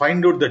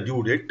find out the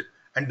due date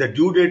and the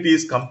due date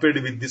is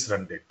compared with this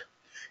run date.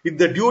 If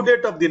the due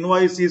date of the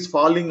invoice is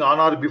falling on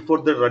or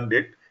before the run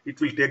date,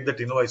 it will take that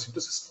invoice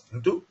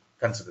into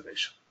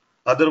consideration.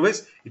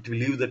 Otherwise, it will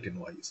leave that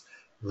invoice.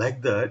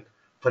 Like that,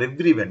 for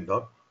every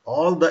vendor,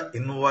 all the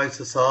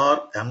invoices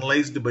are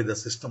analyzed by the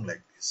system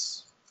like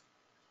this.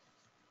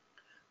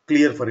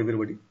 Clear for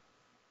everybody?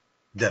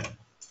 Then,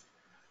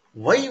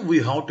 why we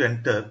have to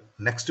enter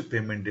next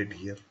payment date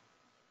here?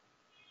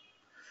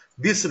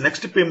 This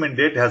next payment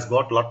date has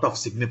got lot of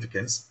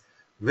significance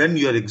when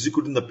you are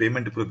executing the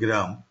payment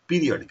program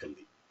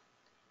periodically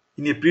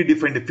in a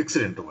predefined fixed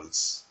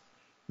intervals.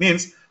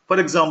 Means, for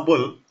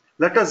example,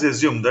 let us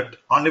assume that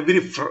on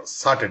every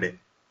Saturday,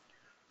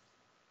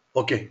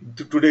 okay,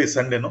 today is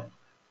Sunday, no?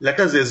 Let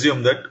us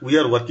assume that we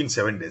are working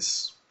 7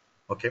 days.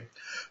 Okay.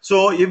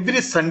 So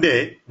every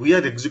Sunday we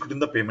are executing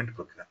the payment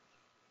program.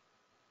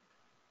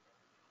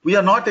 We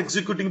are not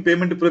executing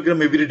payment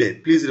program every day.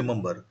 Please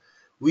remember,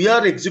 we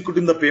are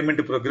executing the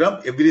payment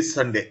program every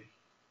Sunday.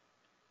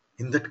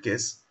 In that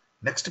case,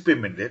 next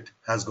payment date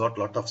has got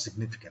lot of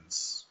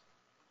significance.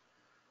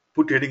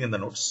 Put heading in the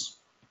notes.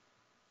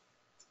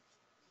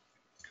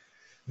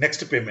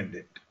 Next payment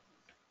date.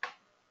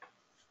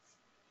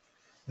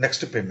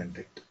 Next payment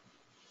date.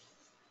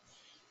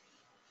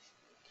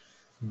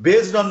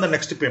 Based on the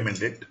next payment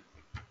date,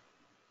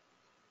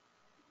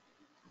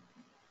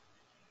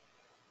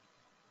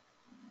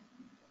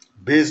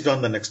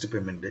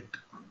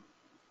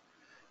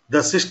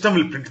 the system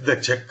will print the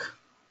check.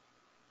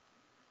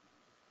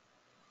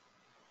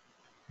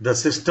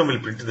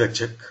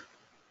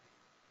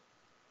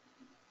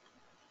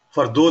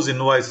 For those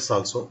invoices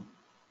also.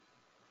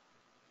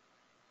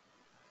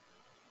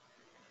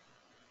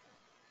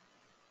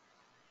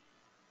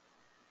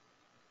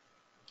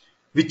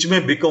 Which may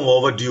become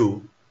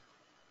overdue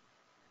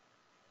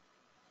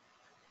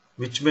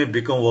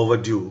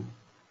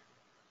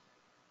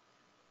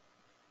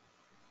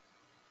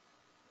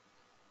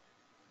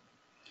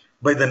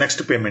by the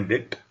next payment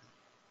date.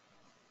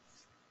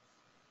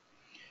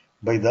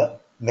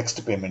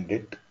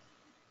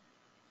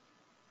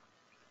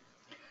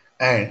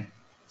 And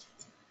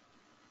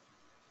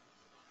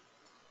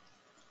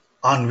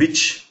on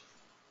which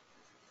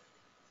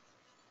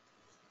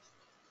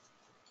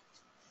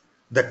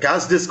the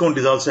cash discount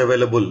is also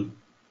available,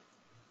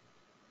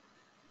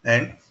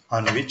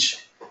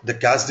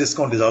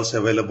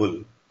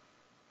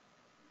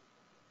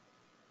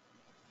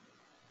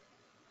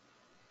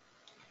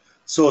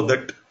 so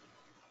that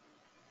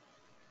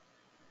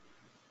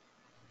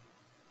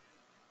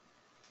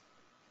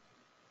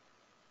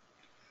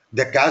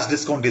the cash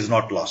discount is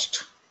not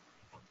lost.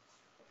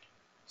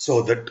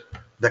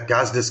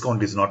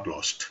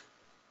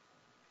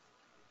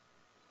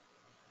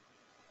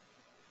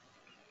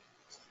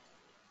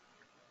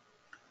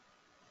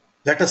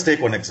 Let us take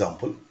one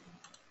example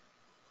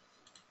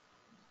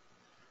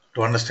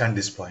to understand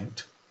this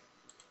point.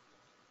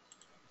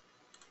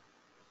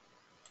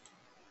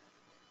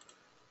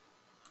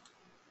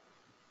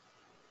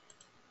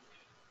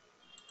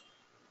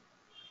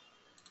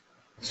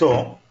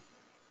 So,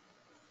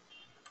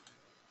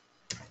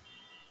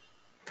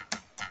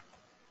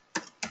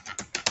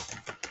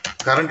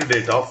 current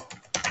date of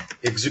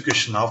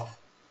execution of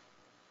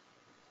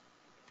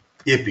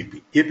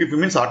APP. APP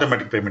means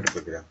automatic payment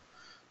program.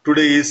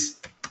 Today is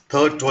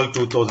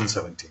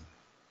 3/12/2017.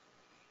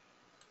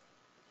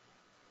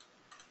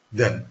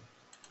 Then,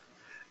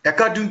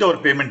 according to our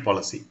payment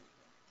policy,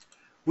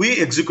 we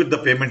execute the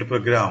payment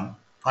program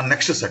on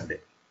next Sunday.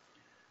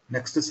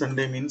 Next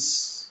Sunday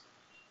means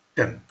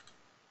 10.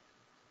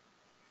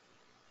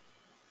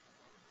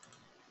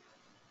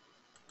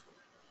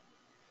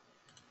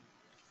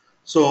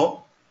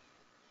 So,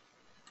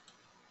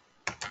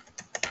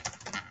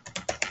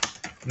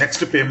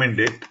 next payment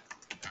date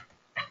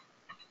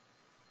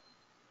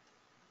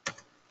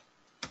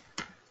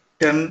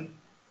 10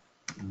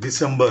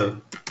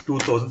 December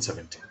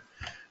 2017.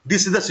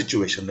 This is the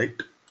situation, right?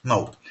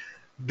 Now,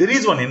 there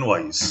is one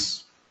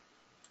invoice.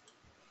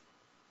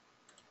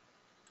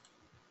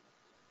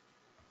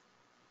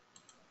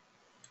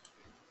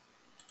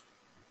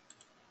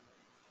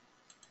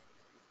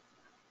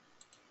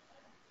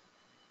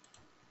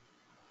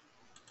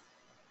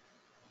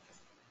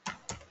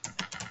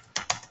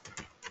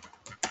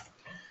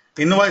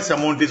 Invoice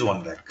amount is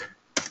 1 lakh.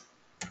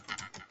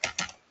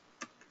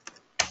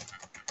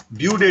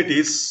 Due date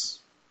is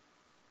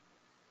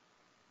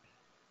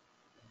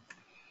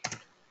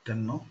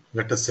 10, no?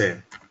 Let us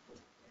say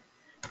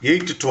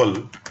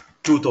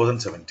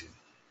 8/12/2017.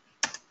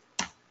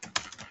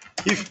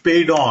 If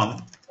paid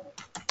on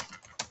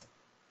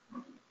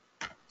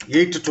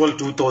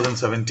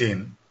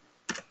 8/12/2017,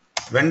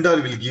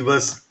 vendor will give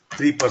us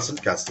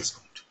 3% cash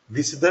discount.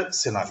 This is the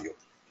scenario.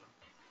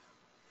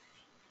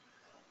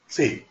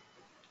 See,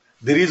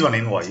 there is one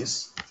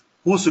invoice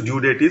whose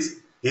due date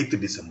is 8th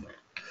December.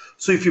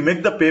 So if you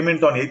make the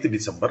payment on 8th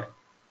December,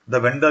 the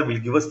vendor will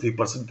give us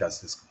 3% cash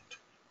discount.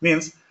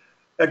 Means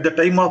at the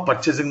time of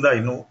purchasing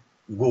the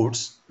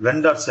goods,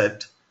 vendor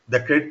said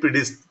the credit period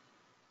is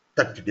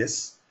 30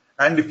 days,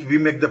 and if we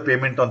make the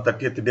payment on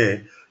 30th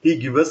day, he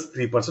gives us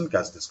 3%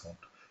 cash discount.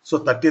 So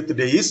 30th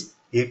day is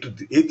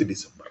 8th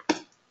December.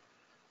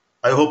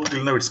 I hope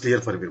till now it's clear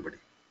for everybody.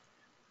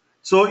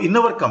 So in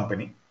our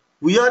company,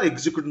 we are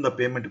executing the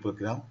payment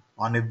program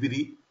on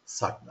every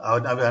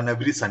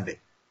Sunday.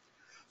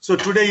 So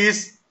today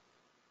is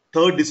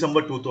 3rd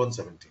December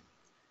 2017.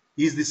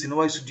 Is this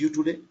invoice due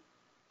today?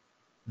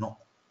 No.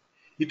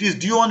 It is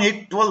due on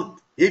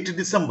 8th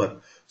December.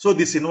 So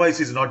this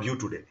invoice is not due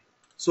today.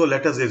 So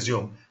let us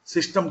assume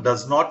system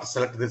does not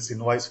select this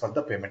invoice for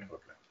the payment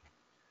program.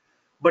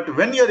 But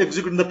when you are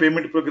executing the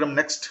payment program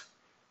next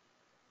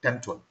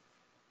 10th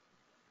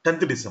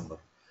December.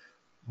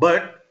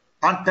 But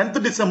on 10th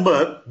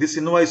December, this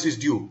invoice is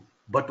due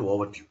but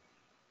overdue.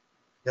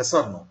 Yes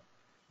or no?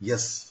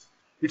 Yes,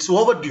 it's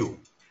overdue.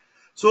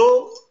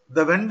 So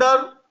the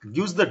vendor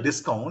gives the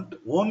discount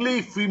only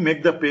if we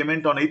make the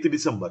payment on 8th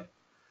December.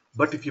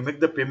 But if you make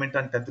the payment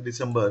on 10th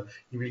December,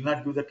 he will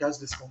not give the cash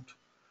discount.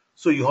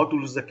 So you have to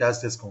lose the cash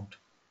discount.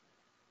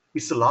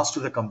 It's a loss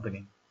to the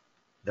company.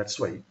 That's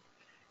why,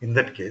 in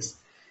that case,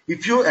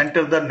 if you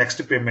enter the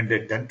next payment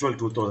date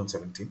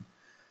 10/12/2017,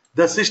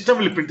 the system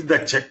will print the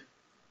check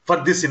for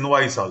this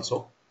invoice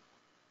also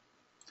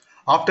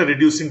after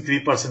reducing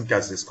 3%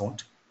 cash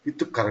discount with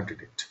the current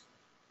date.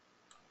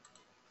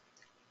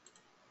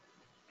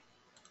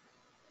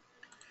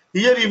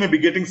 Here you may be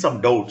getting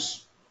some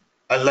doubts.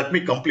 Let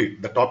me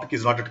complete. The topic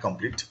is not yet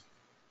complete.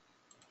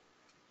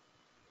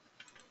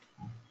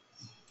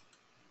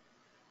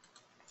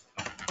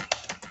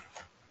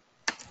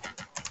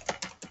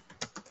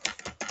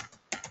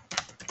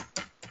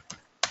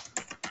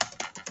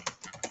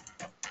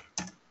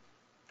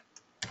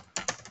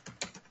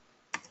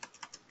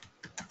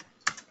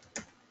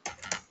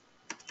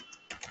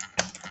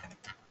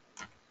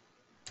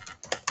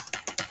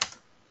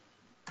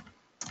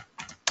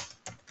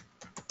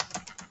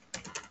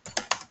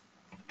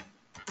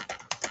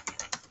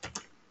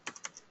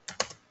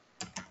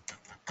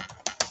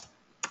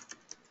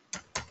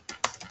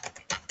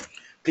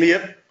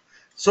 Clear?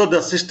 So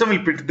the system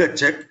will print the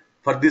check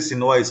for this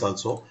invoice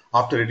also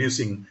after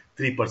reducing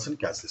 3%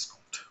 cash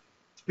discount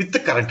with the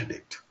current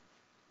date.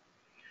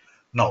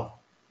 Now,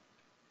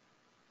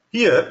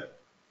 here,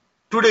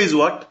 today is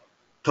what?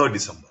 3rd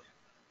December.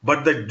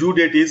 But the due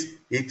date is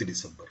 8th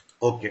December.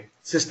 Okay.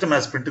 System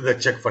has printed the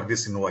check for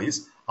this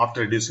invoice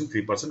after reducing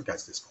 3%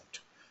 cash discount.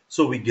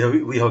 So we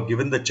have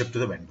given the check to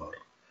the vendor.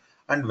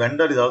 And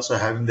vendor is also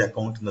having the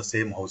account in the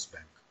same house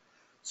bank.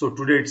 So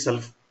today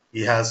itself,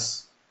 he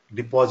has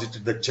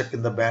deposited the check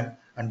in the bank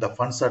and the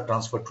funds are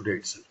transferred today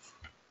itself.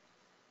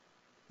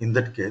 In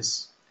that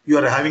case, you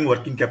are having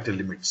working capital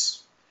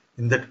limits.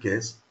 In that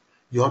case,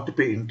 you have to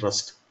pay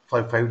interest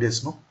for 5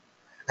 days, no?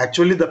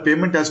 Actually, the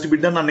payment has to be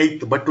done on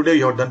 8th, but today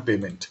you have done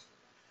payment,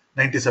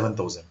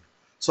 97,000.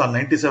 So on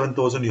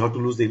 97,000, you have to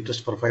lose the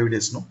interest for 5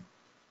 days, no?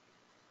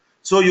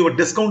 So your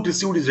discount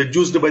received is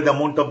reduced by the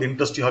amount of the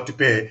interest you have to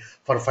pay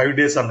for 5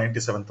 days on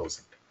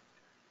 97,000.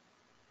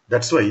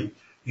 That's why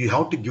you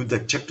have to give the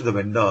check to the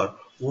vendor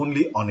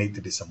only on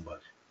 8th December.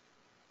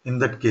 In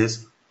that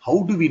case,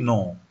 how do we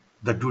know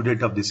the due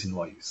date of this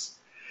invoice?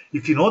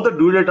 If you know the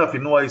due date of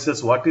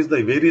invoices, where is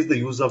the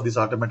use of this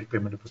automatic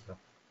payment program?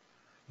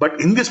 But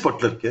in this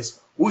particular case,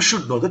 we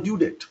should know the due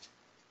date.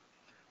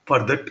 For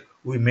that,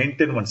 we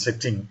maintain one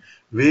setting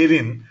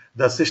wherein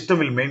the system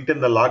will maintain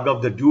the log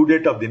of the due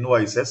date of the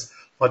invoices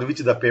for which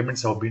the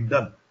payments have been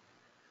done.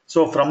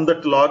 So from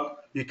that log,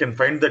 you can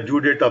find the due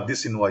date of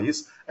this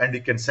invoice and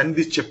you can send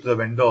this check to the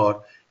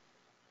vendor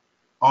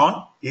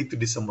on 8th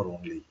December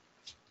only.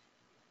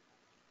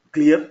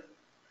 Clear?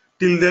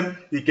 Till then,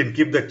 you can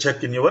keep the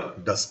check in your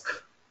desk.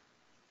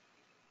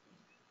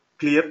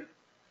 Clear?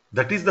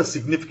 That is the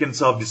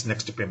significance of this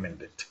next payment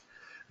date.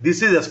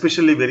 This is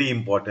especially very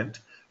important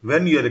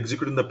when you are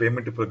executing the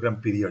payment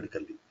program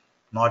periodically,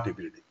 not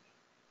every day.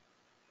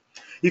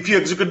 If you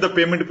execute the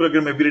payment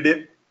program every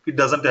day, it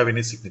doesn't have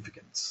any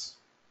significance.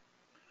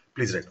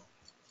 Please write down.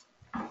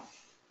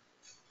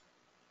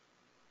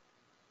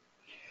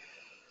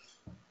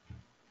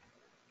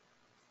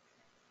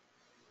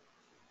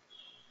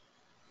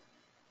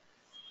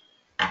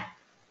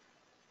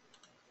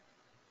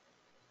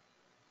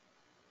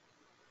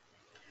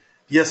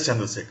 Yes,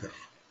 Chandrasekhar.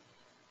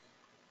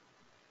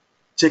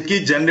 Check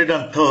is generated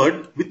on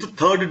 3rd with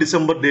 3rd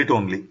December date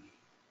only.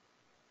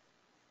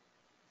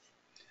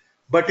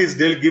 But is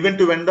given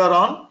to vendor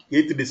on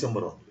 8th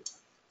December only.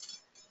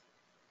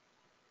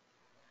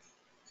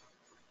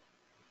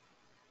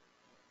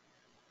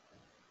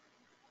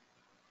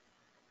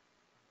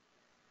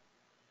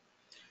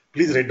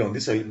 Please write down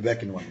this. I will be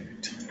back in 1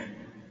 minute.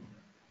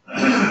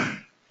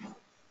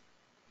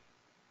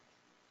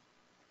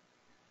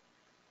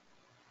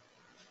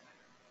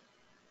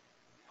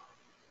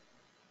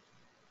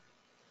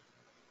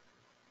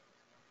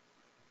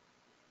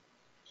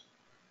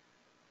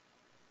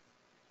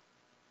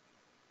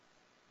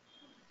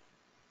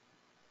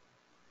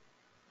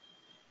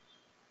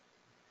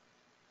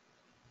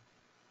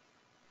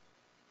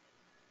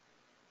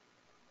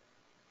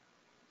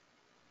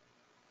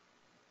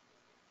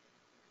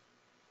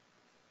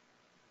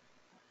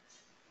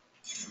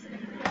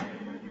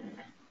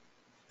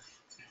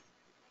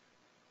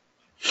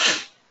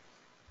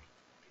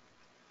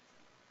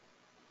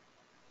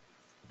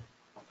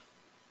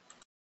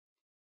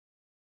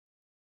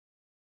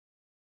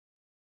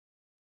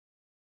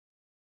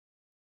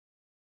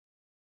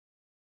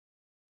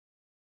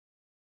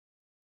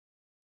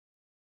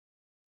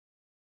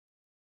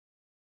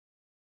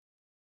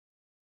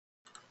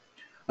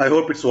 I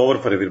hope it's over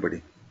for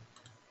everybody.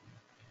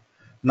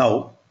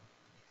 Now,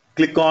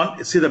 click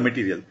on, see the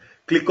material.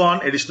 Click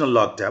on additional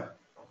log tab.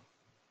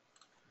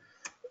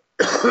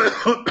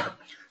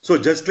 So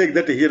just like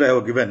that, here I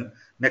have given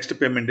next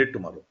payment date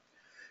tomorrow.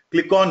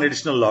 Click on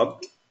additional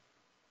log.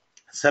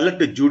 Select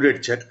due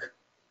date check.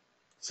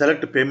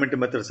 Select payment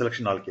method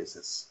selection all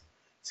cases.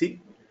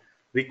 See,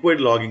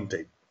 required logging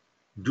type,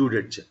 due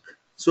date check.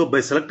 So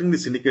by selecting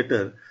this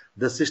indicator,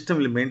 the system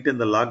will maintain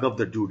the log of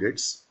the due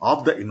dates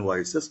of the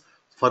invoices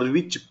for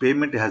which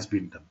payment has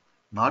been done,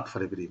 not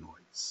for every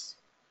invoice.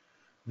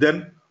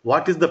 Then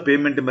what is the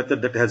payment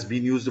method that has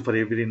been used for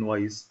every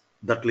invoice?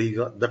 That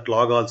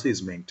log also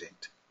is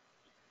maintained.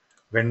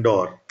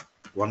 Vendor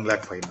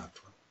 1,05,001.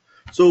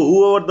 So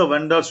whoever the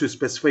vendors you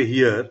specify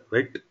here,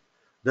 right,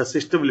 the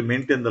system will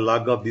maintain the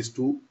log of these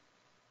two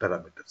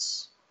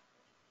parameters.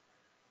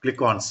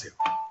 Click on save.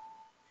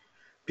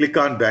 Click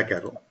on back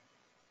arrow.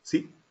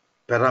 See,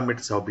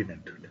 parameters have been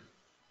entered.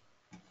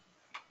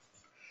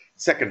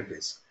 Second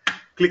page.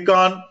 Click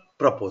on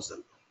proposal.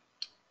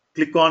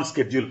 Click on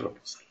schedule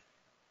proposal.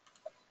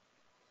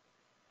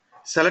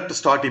 Select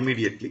start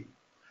immediately.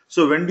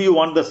 So when do you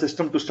want the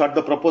system to start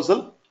the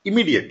proposal?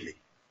 Immediately.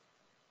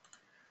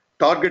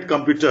 Target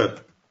computer,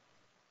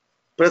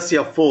 press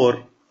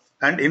F4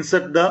 and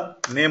insert the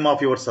name of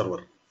your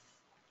server.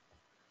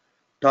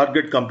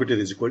 Target computer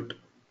is equal to,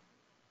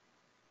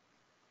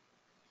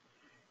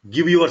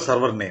 give your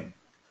server name.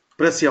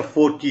 Press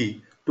F4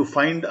 key to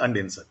find and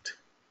insert.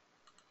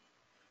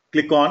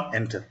 Click on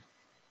enter.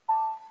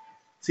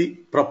 See,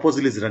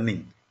 proposal is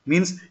running.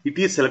 Means it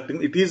is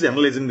selecting, it is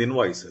analyzing the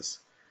invoices.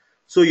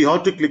 So you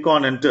have to click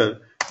on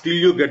enter till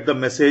you get the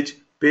message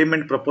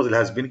payment proposal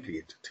has been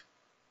created.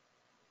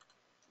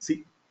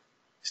 See,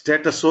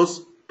 status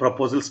shows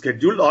proposal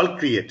scheduled all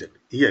created.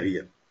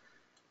 Here.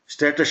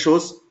 Status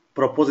shows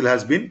proposal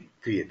has been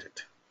created.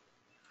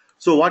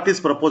 So what is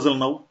proposal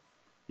now?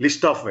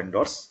 List of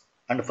vendors,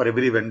 and for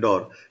every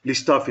vendor,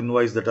 list of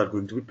invoices that are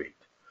going to be paid.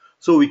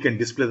 So we can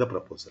display the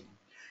proposal.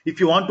 If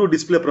you want to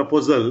display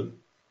proposal,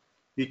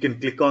 you can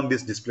click on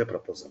this display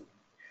proposal.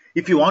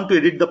 If you want to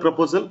edit the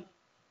proposal,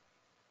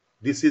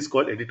 this is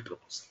called edit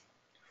proposal.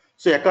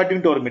 So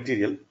according to our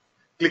material,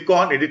 click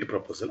on edit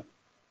proposal.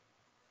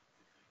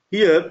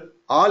 Here,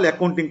 all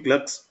accounting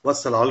clerks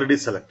was already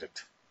selected.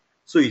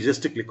 So you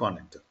just click on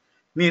enter.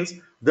 Means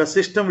the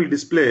system will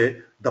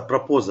display the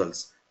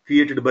proposals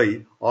created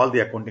by all the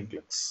accounting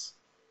clerks.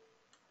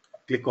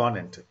 Click on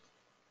enter.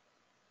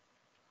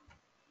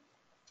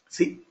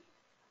 See,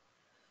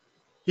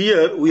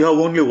 here we have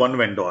only one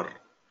vendor.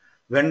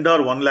 Vendor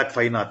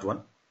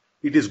 1,05,001.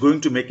 It is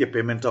going to make a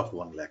payment of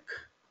 1 lakh.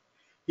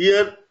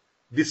 Here,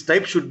 this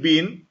type should be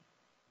in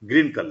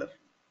green color.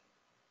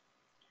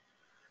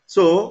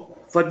 So,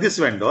 for this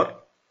vendor,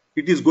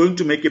 it is going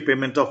to make a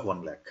payment of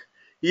 1 lakh.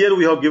 Here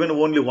we have given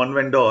only one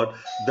vendor.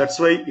 That's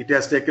why it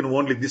has taken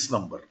only this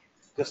number.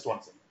 Just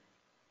 1 second.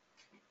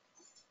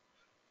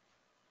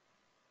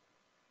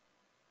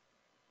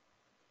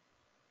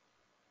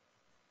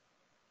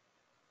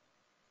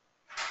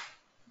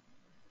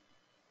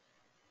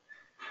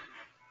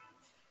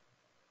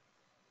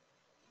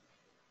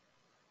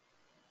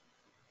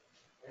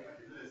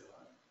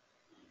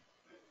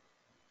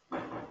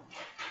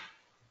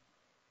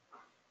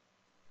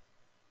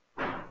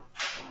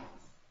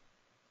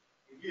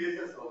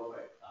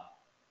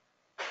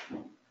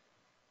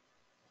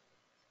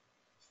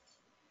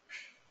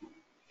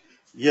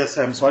 Yes,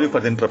 I am sorry for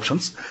the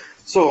interruptions.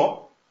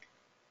 So,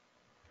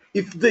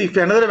 if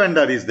another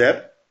vendor is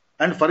there,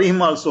 and for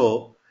him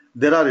also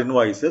there are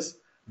invoices,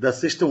 the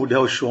system would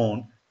have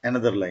shown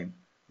another line,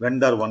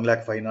 vendor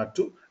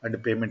 1,05,002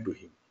 and payment to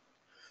him.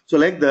 So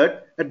like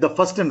that, at the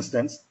first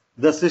instance,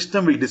 the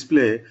system will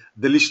display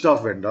the list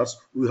of vendors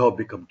who have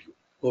become due.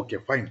 Okay,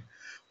 fine.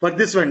 For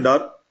this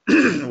vendor,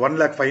 1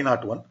 lakh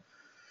 501,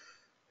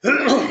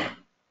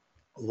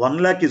 1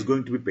 lakh is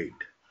going to be paid.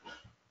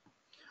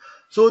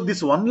 So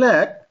this 1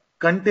 lakh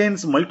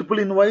contains multiple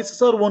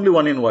invoices or only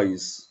one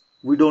invoice?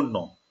 We don't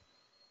know,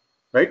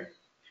 right?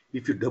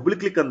 If you double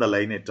click on the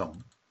line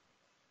item,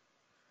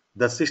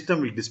 the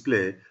system will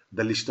display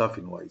the list of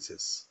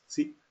invoices.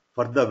 See,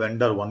 for the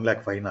vendor 1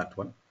 lakh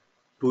 501,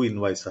 two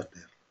invoices are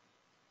there.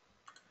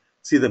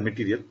 See the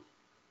material.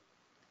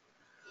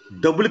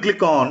 Double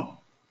click on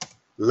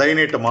line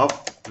item of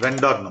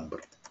vendor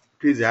number.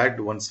 Please add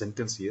one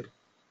sentence here.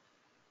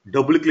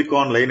 Double click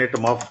on line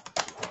item of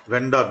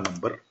vendor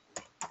number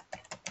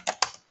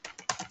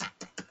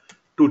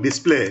to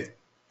display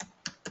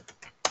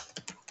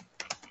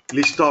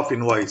list of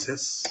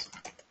invoices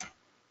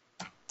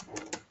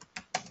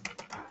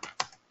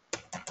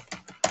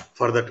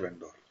for that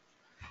vendor.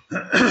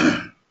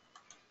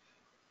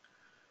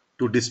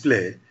 To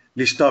display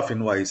list of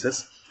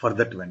invoices for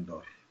that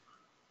vendor.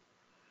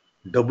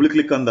 Double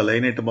click on the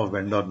line item of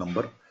vendor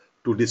number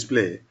to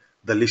display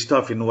the list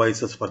of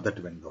invoices for that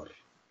vendor.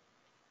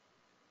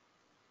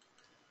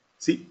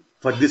 See,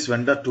 for this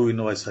vendor, two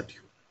invoices are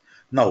due.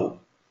 Now,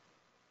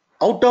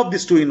 out of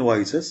these two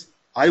invoices,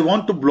 I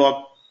want to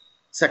block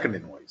second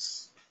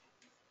invoice.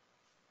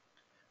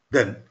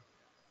 Then,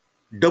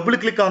 double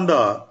click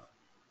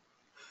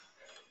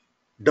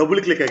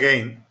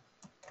again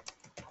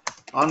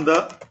on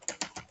the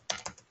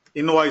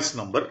invoice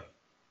number.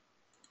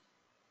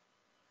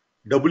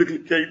 Double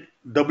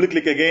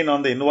click again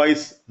on the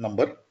invoice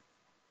number.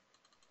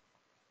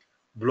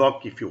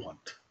 Block if you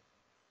want.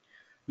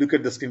 Look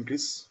at the screen,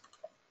 please.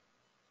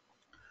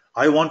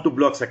 I want to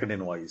block second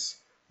invoice.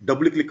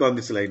 Double click on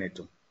this line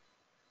item.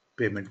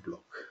 Payment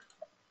block.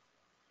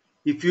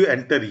 If you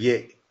enter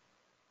A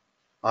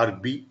or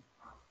B,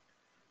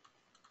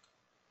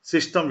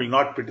 system will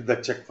not print the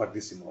check for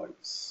this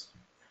invoice.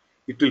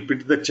 It will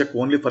print the check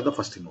only for the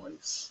first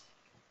invoice.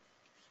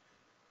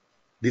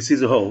 This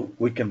is how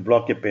we can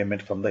block a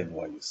payment from the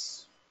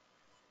invoice.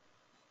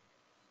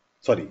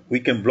 Sorry, we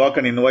can block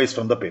an invoice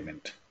from the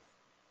payment.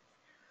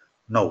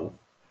 Now,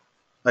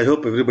 I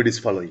hope everybody is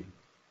following.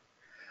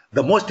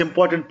 The most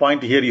important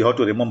point here you have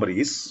to remember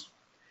is,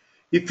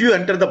 if you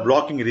enter the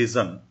blocking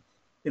reason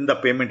in the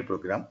payment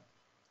program,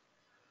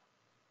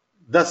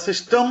 the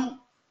system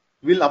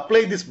will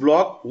apply this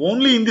block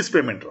only in this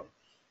payment run.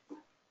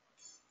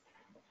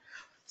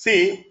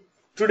 See,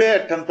 today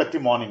at 10:30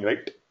 morning,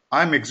 right?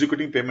 I am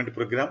executing payment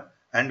program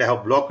and I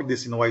have blocked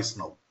this invoice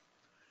now.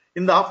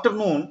 In the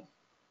afternoon,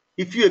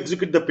 if you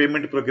execute the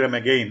payment program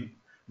again,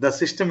 the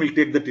system will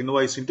take that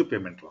invoice into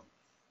payment run.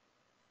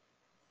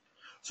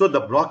 So the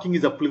blocking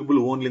is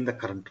applicable only in the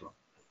current run,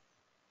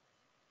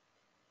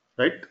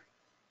 right?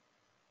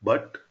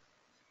 But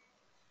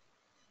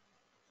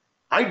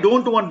I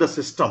don't want the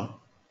system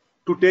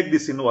to take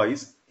this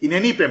invoice in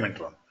any payment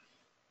run.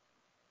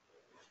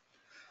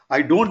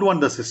 I don't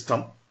want the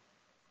system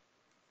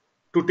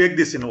to take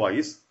this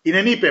invoice in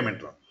any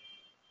payment run.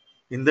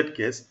 In that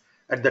case,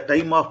 at the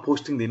time of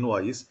posting the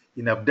invoice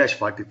in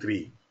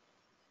F-43,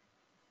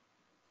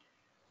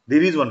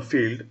 there is one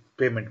field,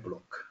 payment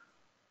block.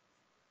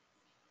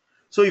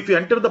 So if you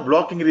enter the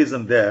blocking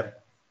reason there,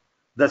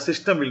 the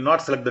system will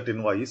not select that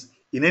invoice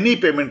in any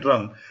payment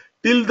run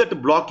till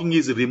that blocking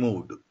is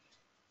removed.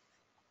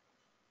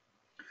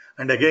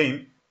 And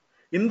again,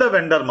 in the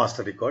vendor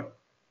master record,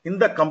 in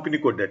the company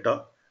code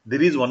data,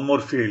 there is one more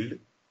field,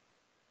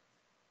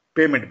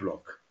 payment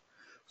block.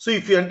 So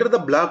if you enter the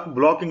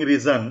blocking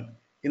reason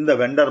in the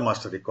vendor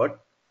master record,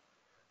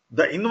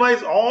 the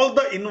invoice, all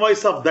the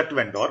invoice of that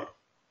vendor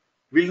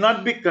will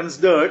not be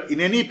considered in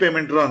any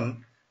payment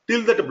run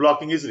till that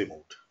blocking is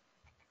removed.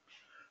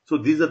 So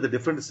these are the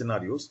different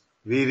scenarios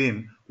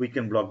wherein we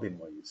can block the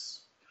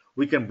invoice.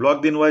 We can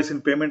block the invoice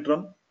in payment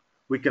run.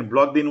 We can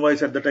block the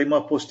invoice at the time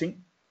of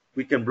posting.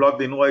 We can block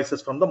the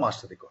invoices from the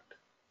master record.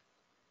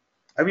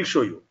 I will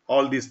show you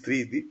all these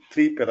three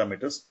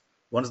parameters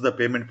once the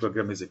payment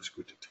program is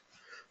executed.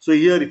 So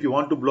here, if you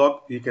want to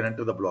block, you can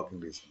enter the blocking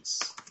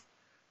reasons.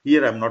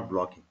 Here I am not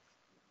blocking.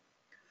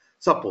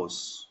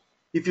 Suppose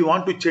if you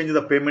want to change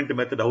the payment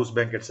method, house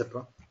bank,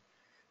 etc.,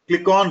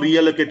 click on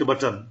reallocate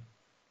button.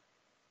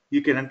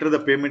 You can enter the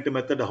payment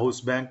method,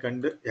 house bank,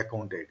 and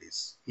account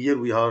IDs. Here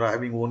we are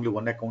having only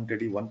one account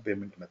ID, one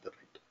payment method,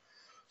 right?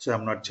 So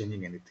I'm not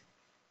changing anything.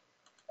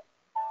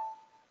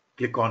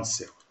 Click on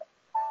save.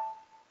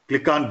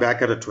 Click on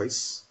back arrow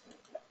twice.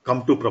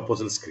 Come to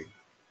proposal screen.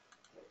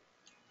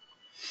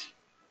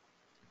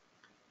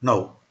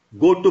 Now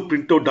go to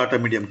printout data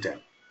medium tab.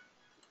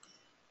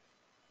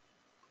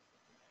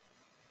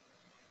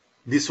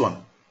 This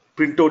one,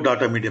 printout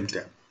data medium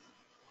tab.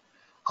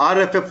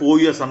 RFF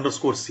OUS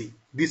underscore C.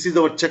 This is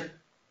our check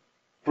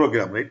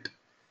program, right?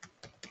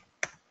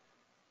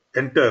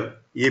 Enter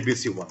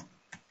ABC1.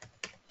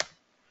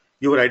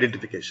 Your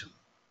identification.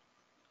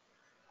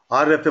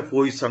 RFF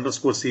OUS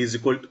underscore C is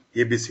equal to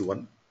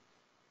ABC1.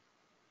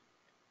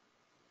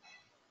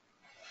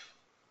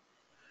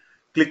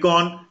 Click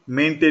on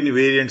maintain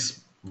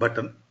variants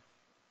button.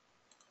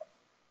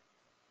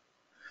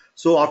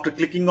 So after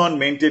clicking on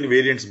maintain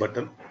variants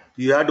button,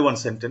 you add one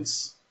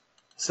sentence.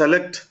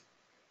 Select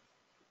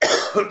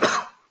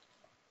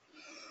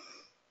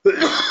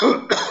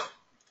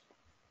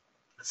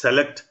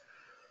select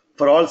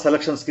for all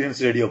selection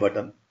screens radio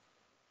button.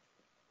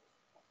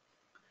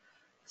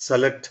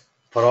 Select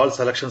for all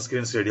selection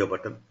screens radio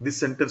button. This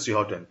sentence you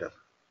have to enter.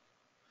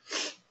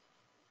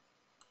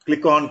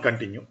 Click on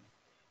continue.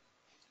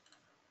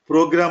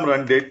 Program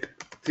run date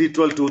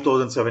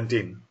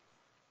 3/12/2017.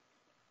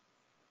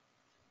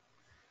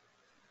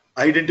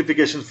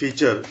 Identification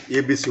feature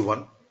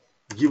ABC1.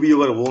 Give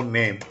your own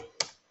name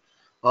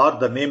or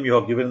the name you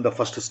have given in the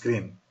first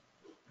screen.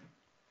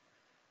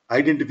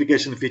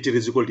 Identification feature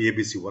is equal to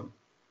ABC1.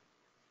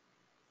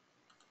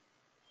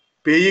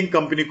 Paying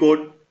company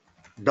code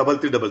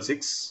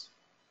 3366.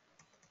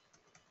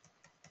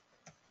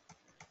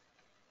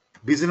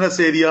 Business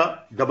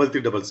area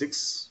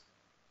 3366.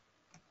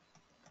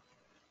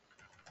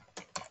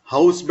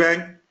 House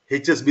bank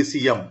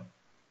HSBCM.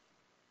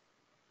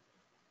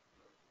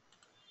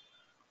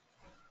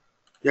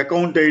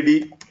 Account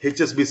ID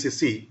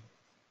HSBCC.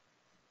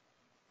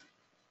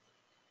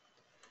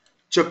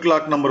 Check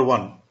lot number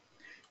 1.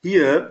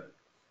 Here,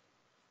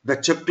 the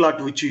check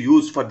lot which you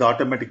use for the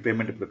automatic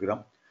payment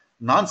program,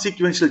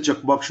 non-sequential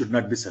checkbox should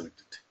not be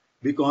selected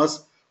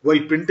because while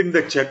printing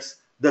the checks,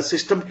 the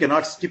system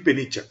cannot skip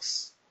any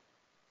checks.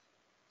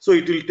 So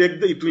it will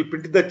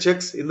print the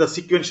checks in the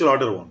sequential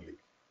order only.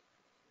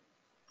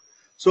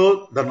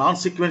 So the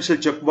non-sequential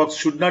checkbox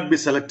should not be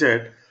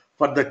selected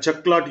for the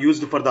check lot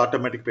used for the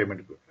automatic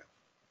payment program.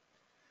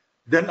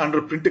 Then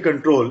under print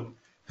control,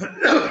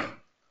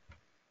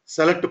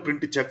 select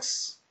print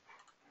checks,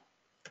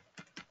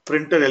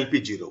 printer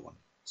LP01.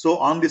 So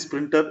on this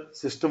printer,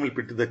 system will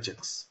print the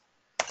checks.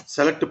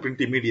 Select print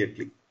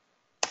immediately.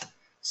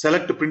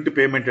 Select print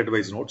payment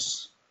advice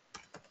notes,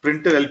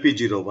 printer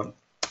LP01.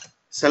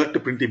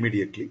 Select print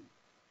immediately.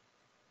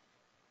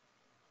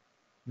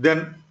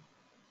 Then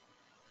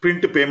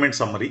print payment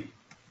summary,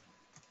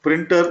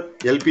 printer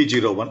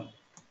LP01.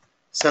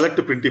 Select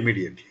print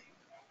immediately.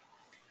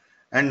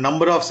 And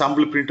number of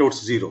sample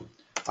printouts 0.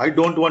 I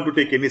don't want to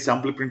take any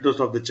sample printouts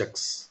of the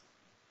checks.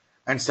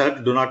 And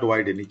select do not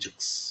void any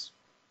checks.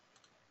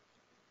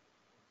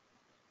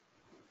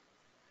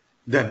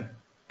 Then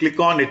click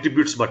on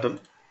attributes button.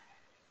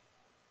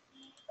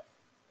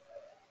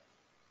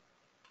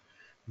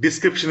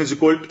 Description is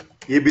equal to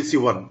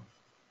ABC1.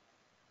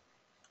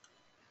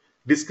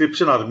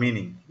 Description or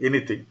meaning,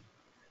 anything.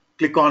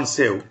 Click on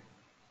save.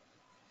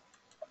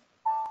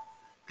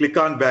 Click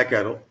on back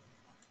arrow.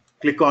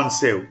 Click on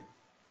save.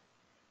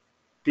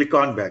 Click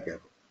on back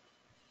arrow.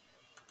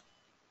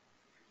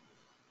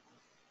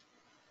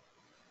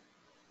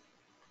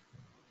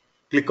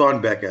 Click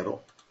on back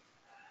arrow.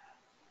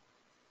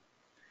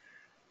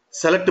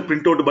 Select the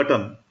printout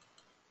button.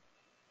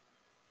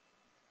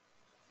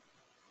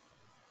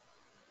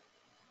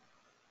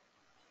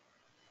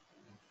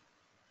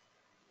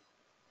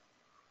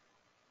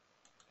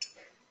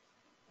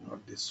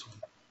 Not this one.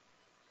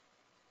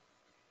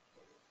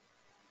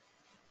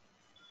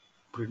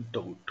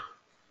 Printout.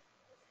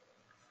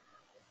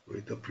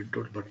 Wait, the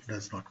printout button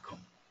has not come.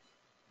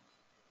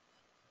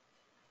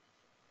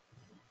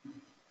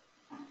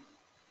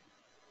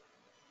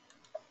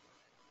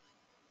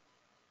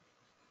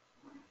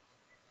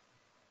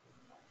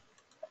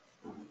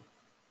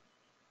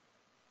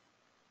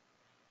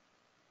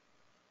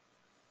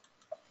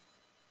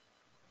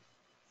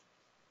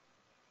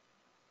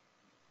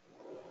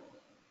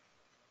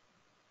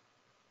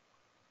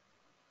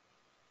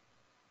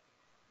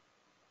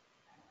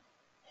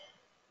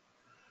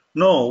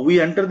 No, we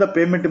enter the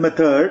payment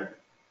method.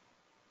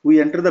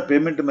 We enter the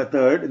payment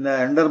method in the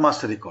under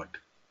master record.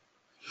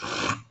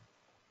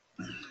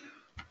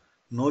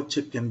 No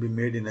check can be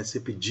made in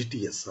SAP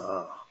GTS.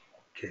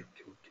 Okay.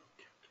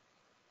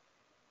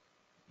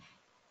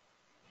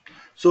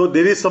 So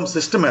there is some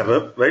system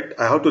error, right?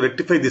 I have to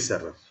rectify this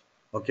error.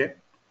 Okay.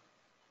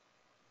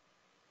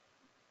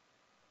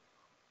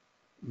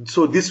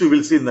 So this we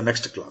will see in the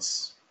next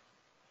class.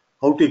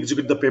 How to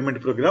execute the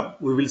payment program,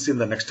 we will see in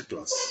the next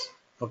class.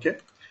 Okay.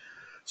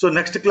 So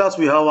next class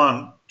we have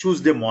on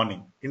Tuesday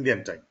morning,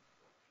 Indian time.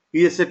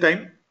 ESA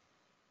time,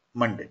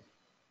 Monday.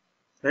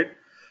 Right.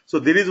 So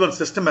there is one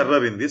system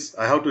error in this.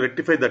 I have to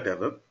rectify that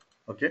error.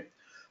 Okay.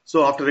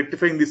 So after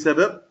rectifying this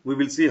error, we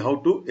will see how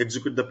to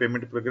execute the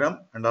payment program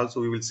and also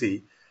we will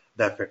see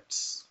the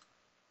effects.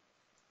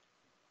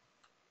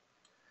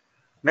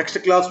 Next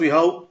class we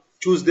have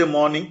Tuesday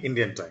morning,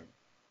 Indian time.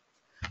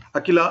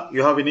 Akila,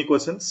 you have any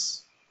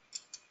questions?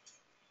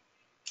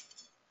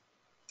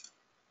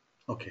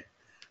 Okay.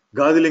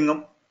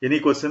 Gadilingam,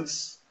 any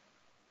questions?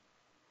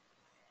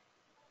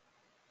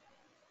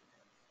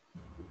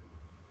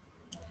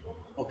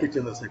 Okay,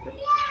 Chandrasekhar.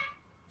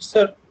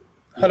 Sir,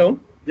 hello.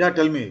 Yeah,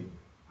 tell me.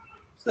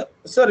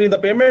 Sir, in the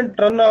payment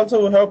run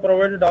also we have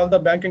provided all the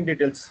banking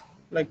details,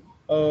 like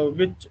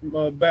which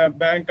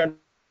bank and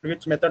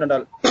which method and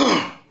all.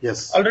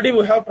 Yes. Already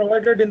we have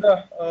provided in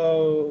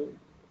the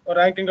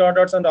ranking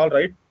orders and all,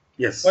 right?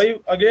 Yes.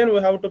 Why again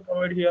we have to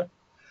provide here?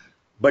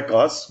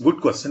 Because,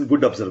 good question,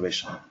 good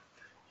observation.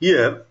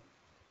 Here,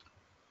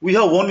 we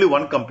have only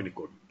one company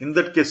code. In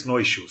that case, no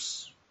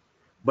issues.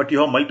 But you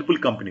have multiple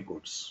company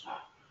codes.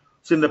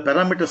 So in the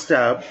parameters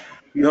tab,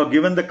 you have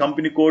given the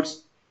company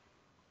codes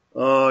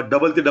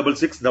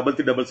 3366,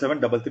 3377,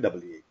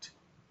 3388.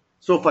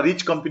 So for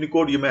each company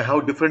code, you may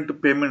have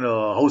different payment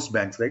house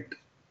banks, right?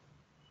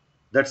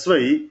 That's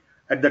why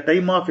at the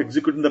time of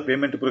executing the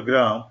payment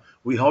program,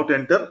 we have to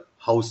enter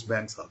house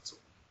banks also.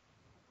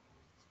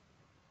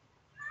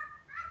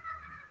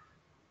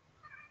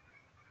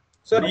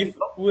 Sir, if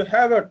we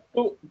have a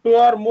two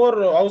or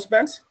more house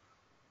banks,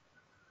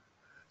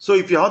 So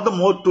if you have the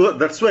more,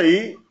 that's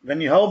why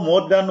when you have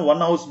more than one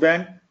house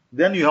bank,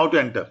 then you have to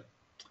enter.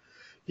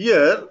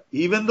 Here,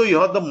 even though you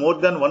have the more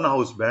than one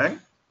house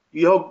bank,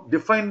 you have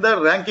defined the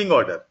ranking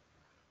order.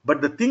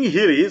 But the thing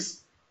here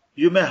is,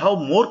 you may have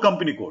more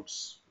company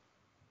codes.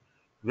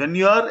 When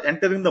you are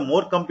entering the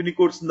more company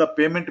codes in the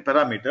payment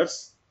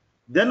parameters,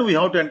 then we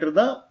have to enter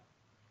the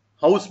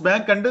house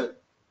bank and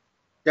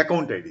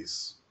account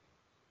IDs.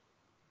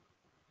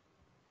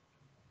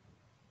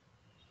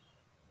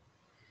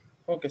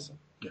 okay, sir.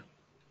 Yeah.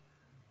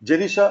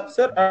 Jerisha,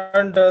 Sir,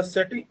 and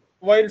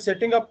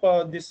setting up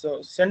this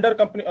sender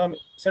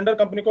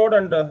company code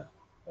and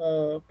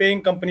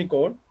paying company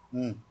code,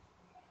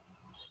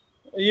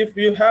 if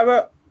you have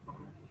a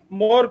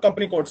more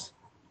company codes,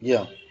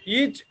 yeah,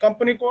 each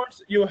company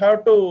codes you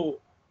have to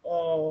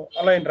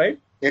align, right?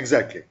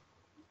 exactly.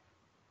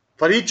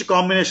 For each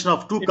combination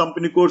of two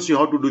company codes, you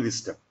have to do this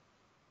step.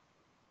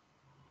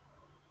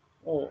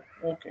 Oh,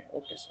 okay,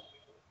 okay, sir.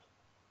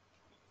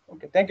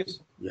 Okay, thank you,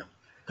 sir. Yeah.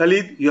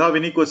 Khalid, you have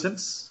any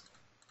questions?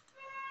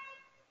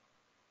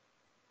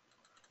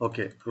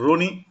 Okay.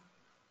 Roni.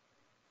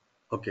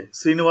 Okay.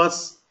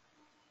 Srinivas.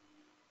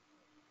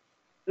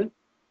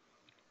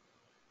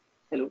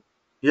 Hello.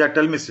 Yeah,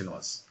 tell me,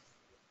 Srinivas.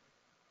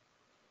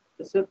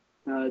 Sir,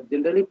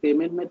 generally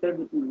payment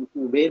method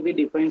where we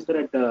define,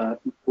 sir, at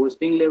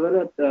hosting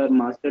level, at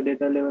master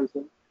data level,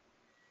 sir.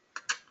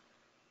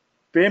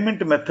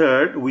 Payment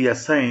method we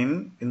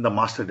assign in the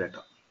master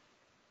data.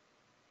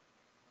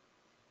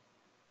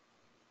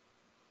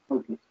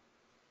 Okay.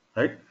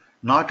 Right?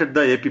 Not at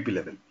the APP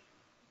level.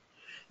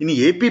 In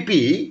APP,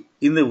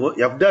 in the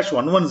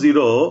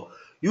F-110,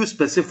 you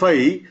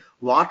specify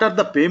what are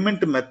the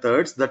payment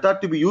methods that are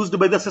to be used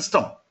by the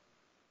system.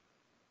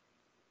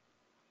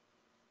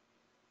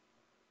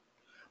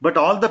 But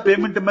all the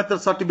payment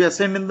methods are to be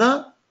assigned in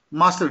the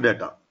master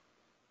data.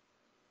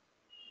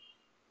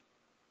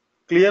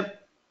 Clear?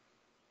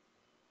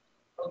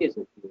 Okay,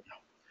 sir.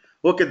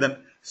 Okay, then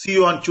see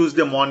you on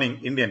Tuesday morning,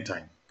 Indian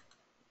time.